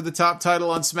 contender for the top title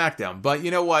on SmackDown. But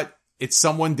you know what? It's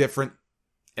someone different,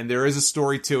 and there is a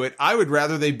story to it. I would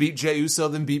rather they beat Jey Uso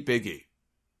than beat Big E.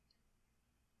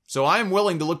 So I am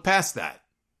willing to look past that.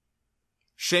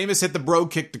 Sheamus hit the bro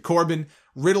kick to Corbin.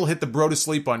 Riddle hit the bro to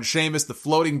sleep on Sheamus. The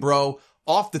floating bro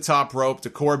off the top rope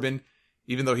to Corbin,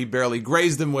 even though he barely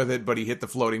grazed him with it, but he hit the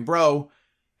floating bro.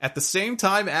 At the same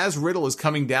time as Riddle is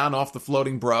coming down off the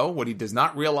floating bro, what he does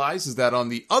not realize is that on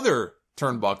the other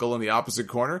turnbuckle in the opposite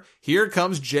corner, here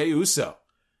comes Jey Uso.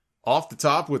 Off the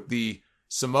top with the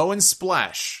Samoan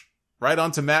splash right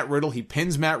onto Matt Riddle. He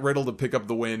pins Matt Riddle to pick up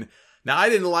the win. Now, I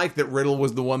didn't like that Riddle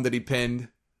was the one that he pinned,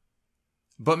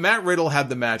 but Matt Riddle had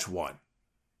the match won.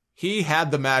 He had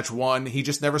the match won. He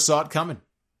just never saw it coming.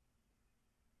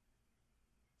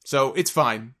 So it's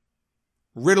fine.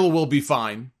 Riddle will be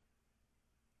fine.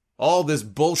 All this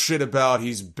bullshit about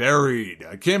he's buried.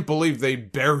 I can't believe they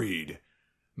buried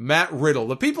Matt Riddle.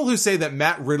 The people who say that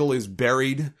Matt Riddle is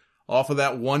buried off of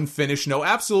that one finish know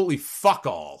absolutely fuck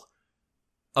all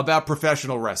about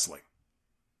professional wrestling.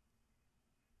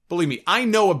 Believe me, I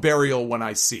know a burial when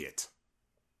I see it.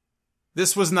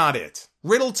 This was not it.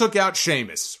 Riddle took out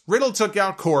Sheamus. Riddle took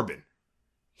out Corbin.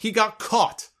 He got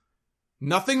caught.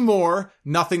 Nothing more,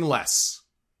 nothing less.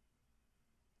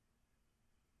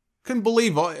 Couldn't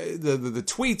believe the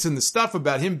tweets and the stuff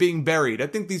about him being buried. I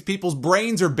think these people's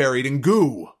brains are buried in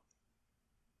goo.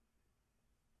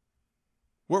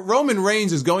 What Roman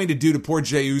Reigns is going to do to poor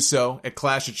Jey Uso at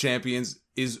Clash of Champions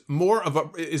is more of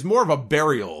a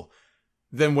burial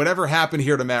than whatever happened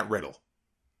here to Matt Riddle.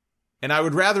 And I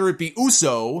would rather it be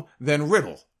Uso than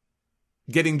Riddle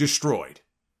getting destroyed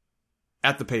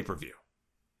at the pay-per-view.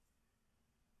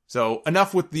 So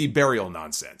enough with the burial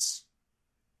nonsense.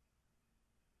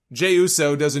 Jey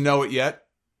Uso doesn't know it yet,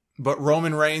 but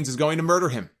Roman Reigns is going to murder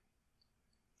him.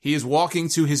 He is walking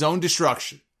to his own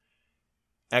destruction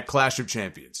at Clash of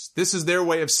Champions. This is their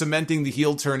way of cementing the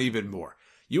heel turn even more.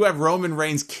 You have Roman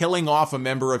Reigns killing off a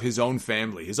member of his own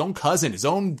family, his own cousin, his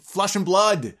own flesh and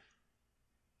blood,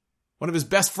 one of his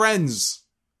best friends.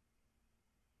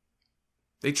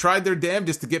 They tried their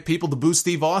damnedest to get people to boo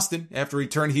Steve Austin after he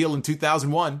turned heel in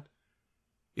 2001.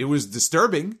 It was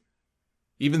disturbing,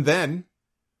 even then,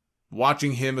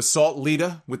 watching him assault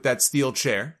Lita with that steel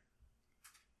chair.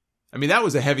 I mean, that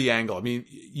was a heavy angle. I mean,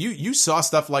 you saw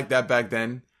stuff like that back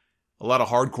then. A lot of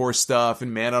hardcore stuff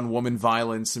and man-on-woman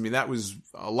violence. I mean, that was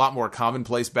a lot more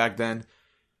commonplace back then.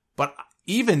 But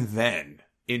even then,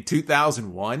 in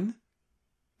 2001,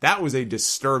 that was a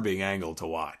disturbing angle to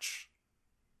watch.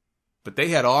 But they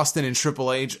had Austin and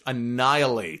Triple H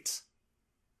annihilate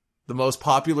the most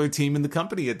popular team in the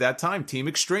company at that time, Team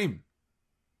Extreme.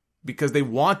 Because they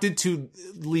wanted to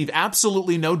leave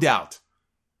absolutely no doubt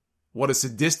what a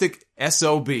sadistic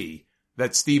SOB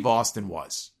that Steve Austin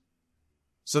was.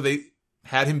 So they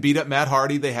had him beat up Matt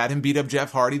Hardy. They had him beat up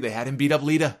Jeff Hardy. They had him beat up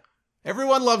Lita.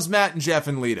 Everyone loves Matt and Jeff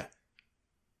and Lita.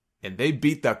 And they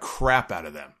beat the crap out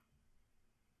of them.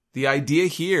 The idea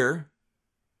here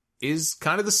is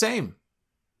kind of the same.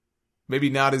 Maybe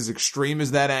not as extreme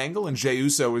as that angle, and Jey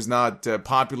Uso is not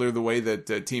popular the way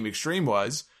that Team Extreme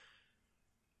was.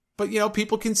 But,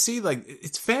 people can see,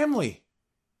 it's family.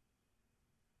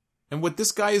 And what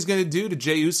this guy is going to do to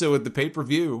Jey Uso at the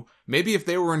pay-per-view, maybe if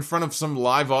they were in front of some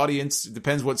live audience, it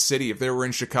depends what city, if they were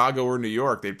in Chicago or New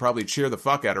York, they'd probably cheer the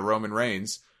fuck out of Roman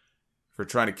Reigns for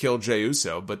trying to kill Jey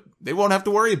Uso, but they won't have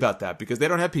to worry about that because they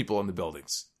don't have people in the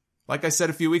buildings. Like I said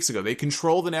a few weeks ago, they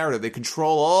control the narrative, they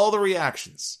control all the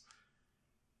reactions.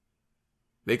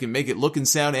 They can make it look and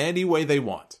sound any way they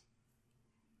want.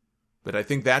 But I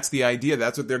think that's the idea,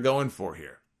 that's what they're going for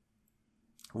here.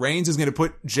 Reigns is going to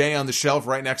put Jey on the shelf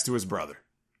right next to his brother.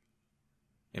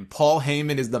 And Paul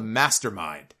Heyman is the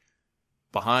mastermind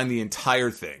behind the entire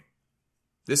thing.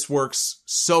 This works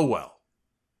so well.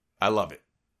 I love it.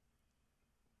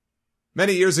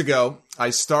 Many years ago, I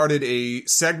started a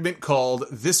segment called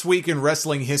This Week in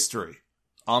Wrestling History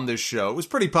on this show. It was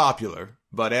pretty popular,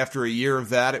 but after a year of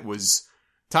that, it was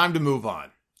time to move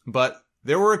on. But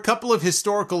there were a couple of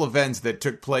historical events that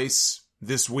took place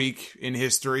this week in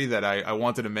history that I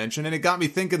wanted to mention, and it got me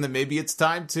thinking that maybe it's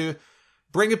time to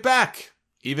bring it back,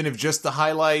 even if just to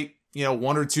highlight,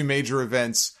 one or two major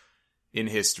events in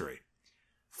history.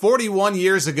 41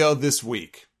 years ago this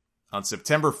week, on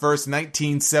September 1st,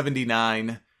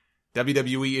 1979,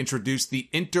 WWE introduced the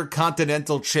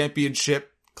Intercontinental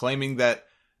Championship, claiming that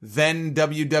then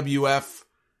WWF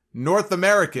North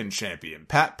American champion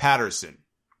Pat Patterson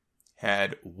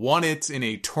had won it in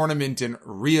a tournament in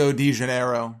Rio de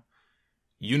Janeiro,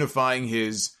 unifying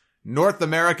his North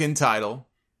American title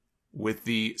with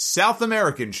the South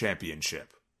American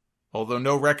Championship. Although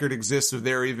no record exists of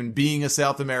there even being a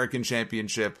South American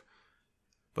Championship.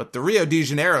 But the Rio de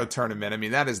Janeiro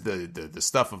tournament, that is the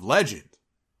stuff of legend.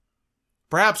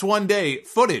 Perhaps one day,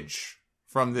 footage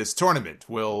from this tournament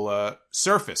will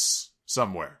surface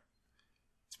somewhere.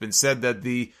 It's been said that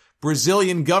the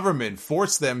Brazilian government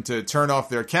forced them to turn off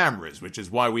their cameras, which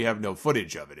is why we have no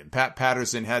footage of it. And Pat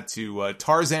Patterson had to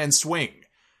Tarzan swing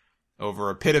over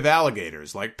a pit of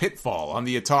alligators like Pitfall on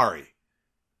the Atari,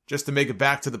 just to make it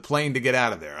back to the plane to get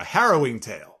out of there. A harrowing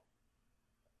tale.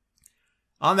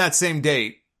 On that same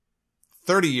date,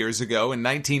 30 years ago in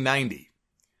 1990,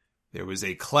 there was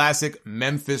a classic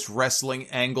Memphis wrestling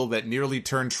angle that nearly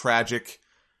turned tragic,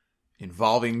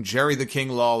 involving Jerry the King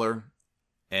Lawler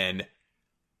and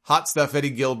Hot Stuff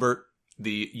Eddie Gilbert.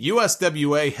 The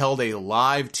USWA held a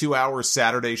live 2-hour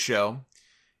Saturday show.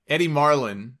 Eddie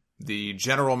Marlin, the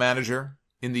general manager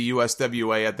in the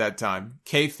USWA at that time,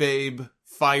 kayfabe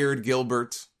fired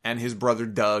Gilbert and his brother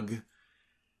Doug,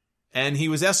 and he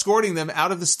was escorting them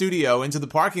out of the studio into the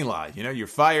parking lot. You're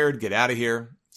fired, get out of here.